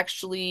be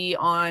actually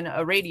on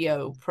a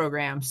radio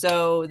program.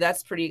 So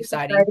that's pretty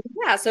exciting.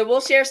 Yeah, so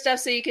we'll share stuff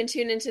so you can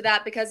tune into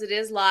that because it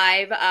is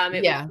live.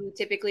 It Yeah. would be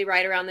typically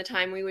right around the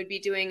time we would be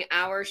doing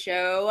our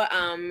show,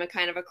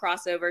 kind of a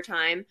crossover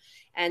time.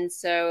 And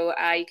so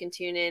you can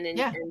tune in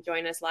and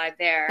join us live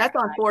there. That's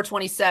on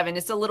 4/27.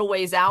 It's a little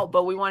ways out,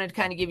 but we wanted to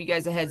kind of give you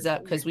guys a heads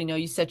up because we know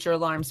you set your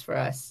alarms for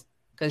us.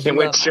 Can't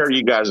wait to share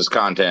you guys'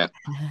 content.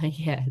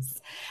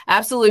 Yes,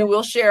 absolutely.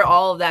 We'll share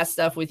all of that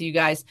stuff with you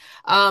guys.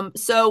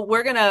 So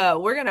we're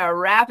gonna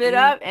wrap it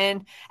up.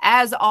 And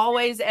as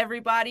always,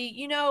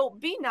 everybody,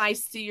 be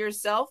nice to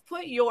yourself.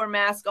 Put your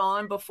mask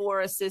on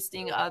before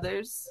assisting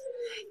others.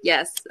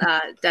 Yes,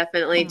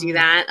 definitely do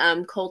that.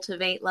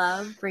 Cultivate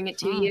love, bring it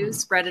to you,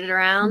 spread it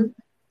around.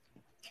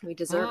 We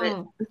deserve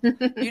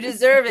it. You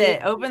deserve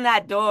it. Open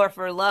that door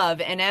for love.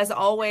 And as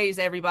always,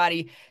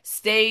 everybody,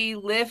 stay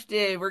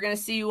lifted. We're going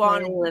to see you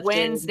on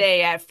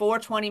Wednesday at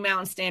 4:20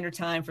 Mountain Standard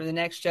Time for the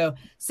next show.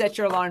 Set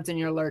your alarms and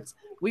your alerts.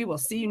 We will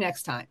see you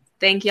next time.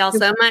 Thank you all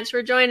so much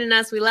for joining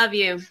us. We love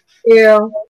you. Thank you.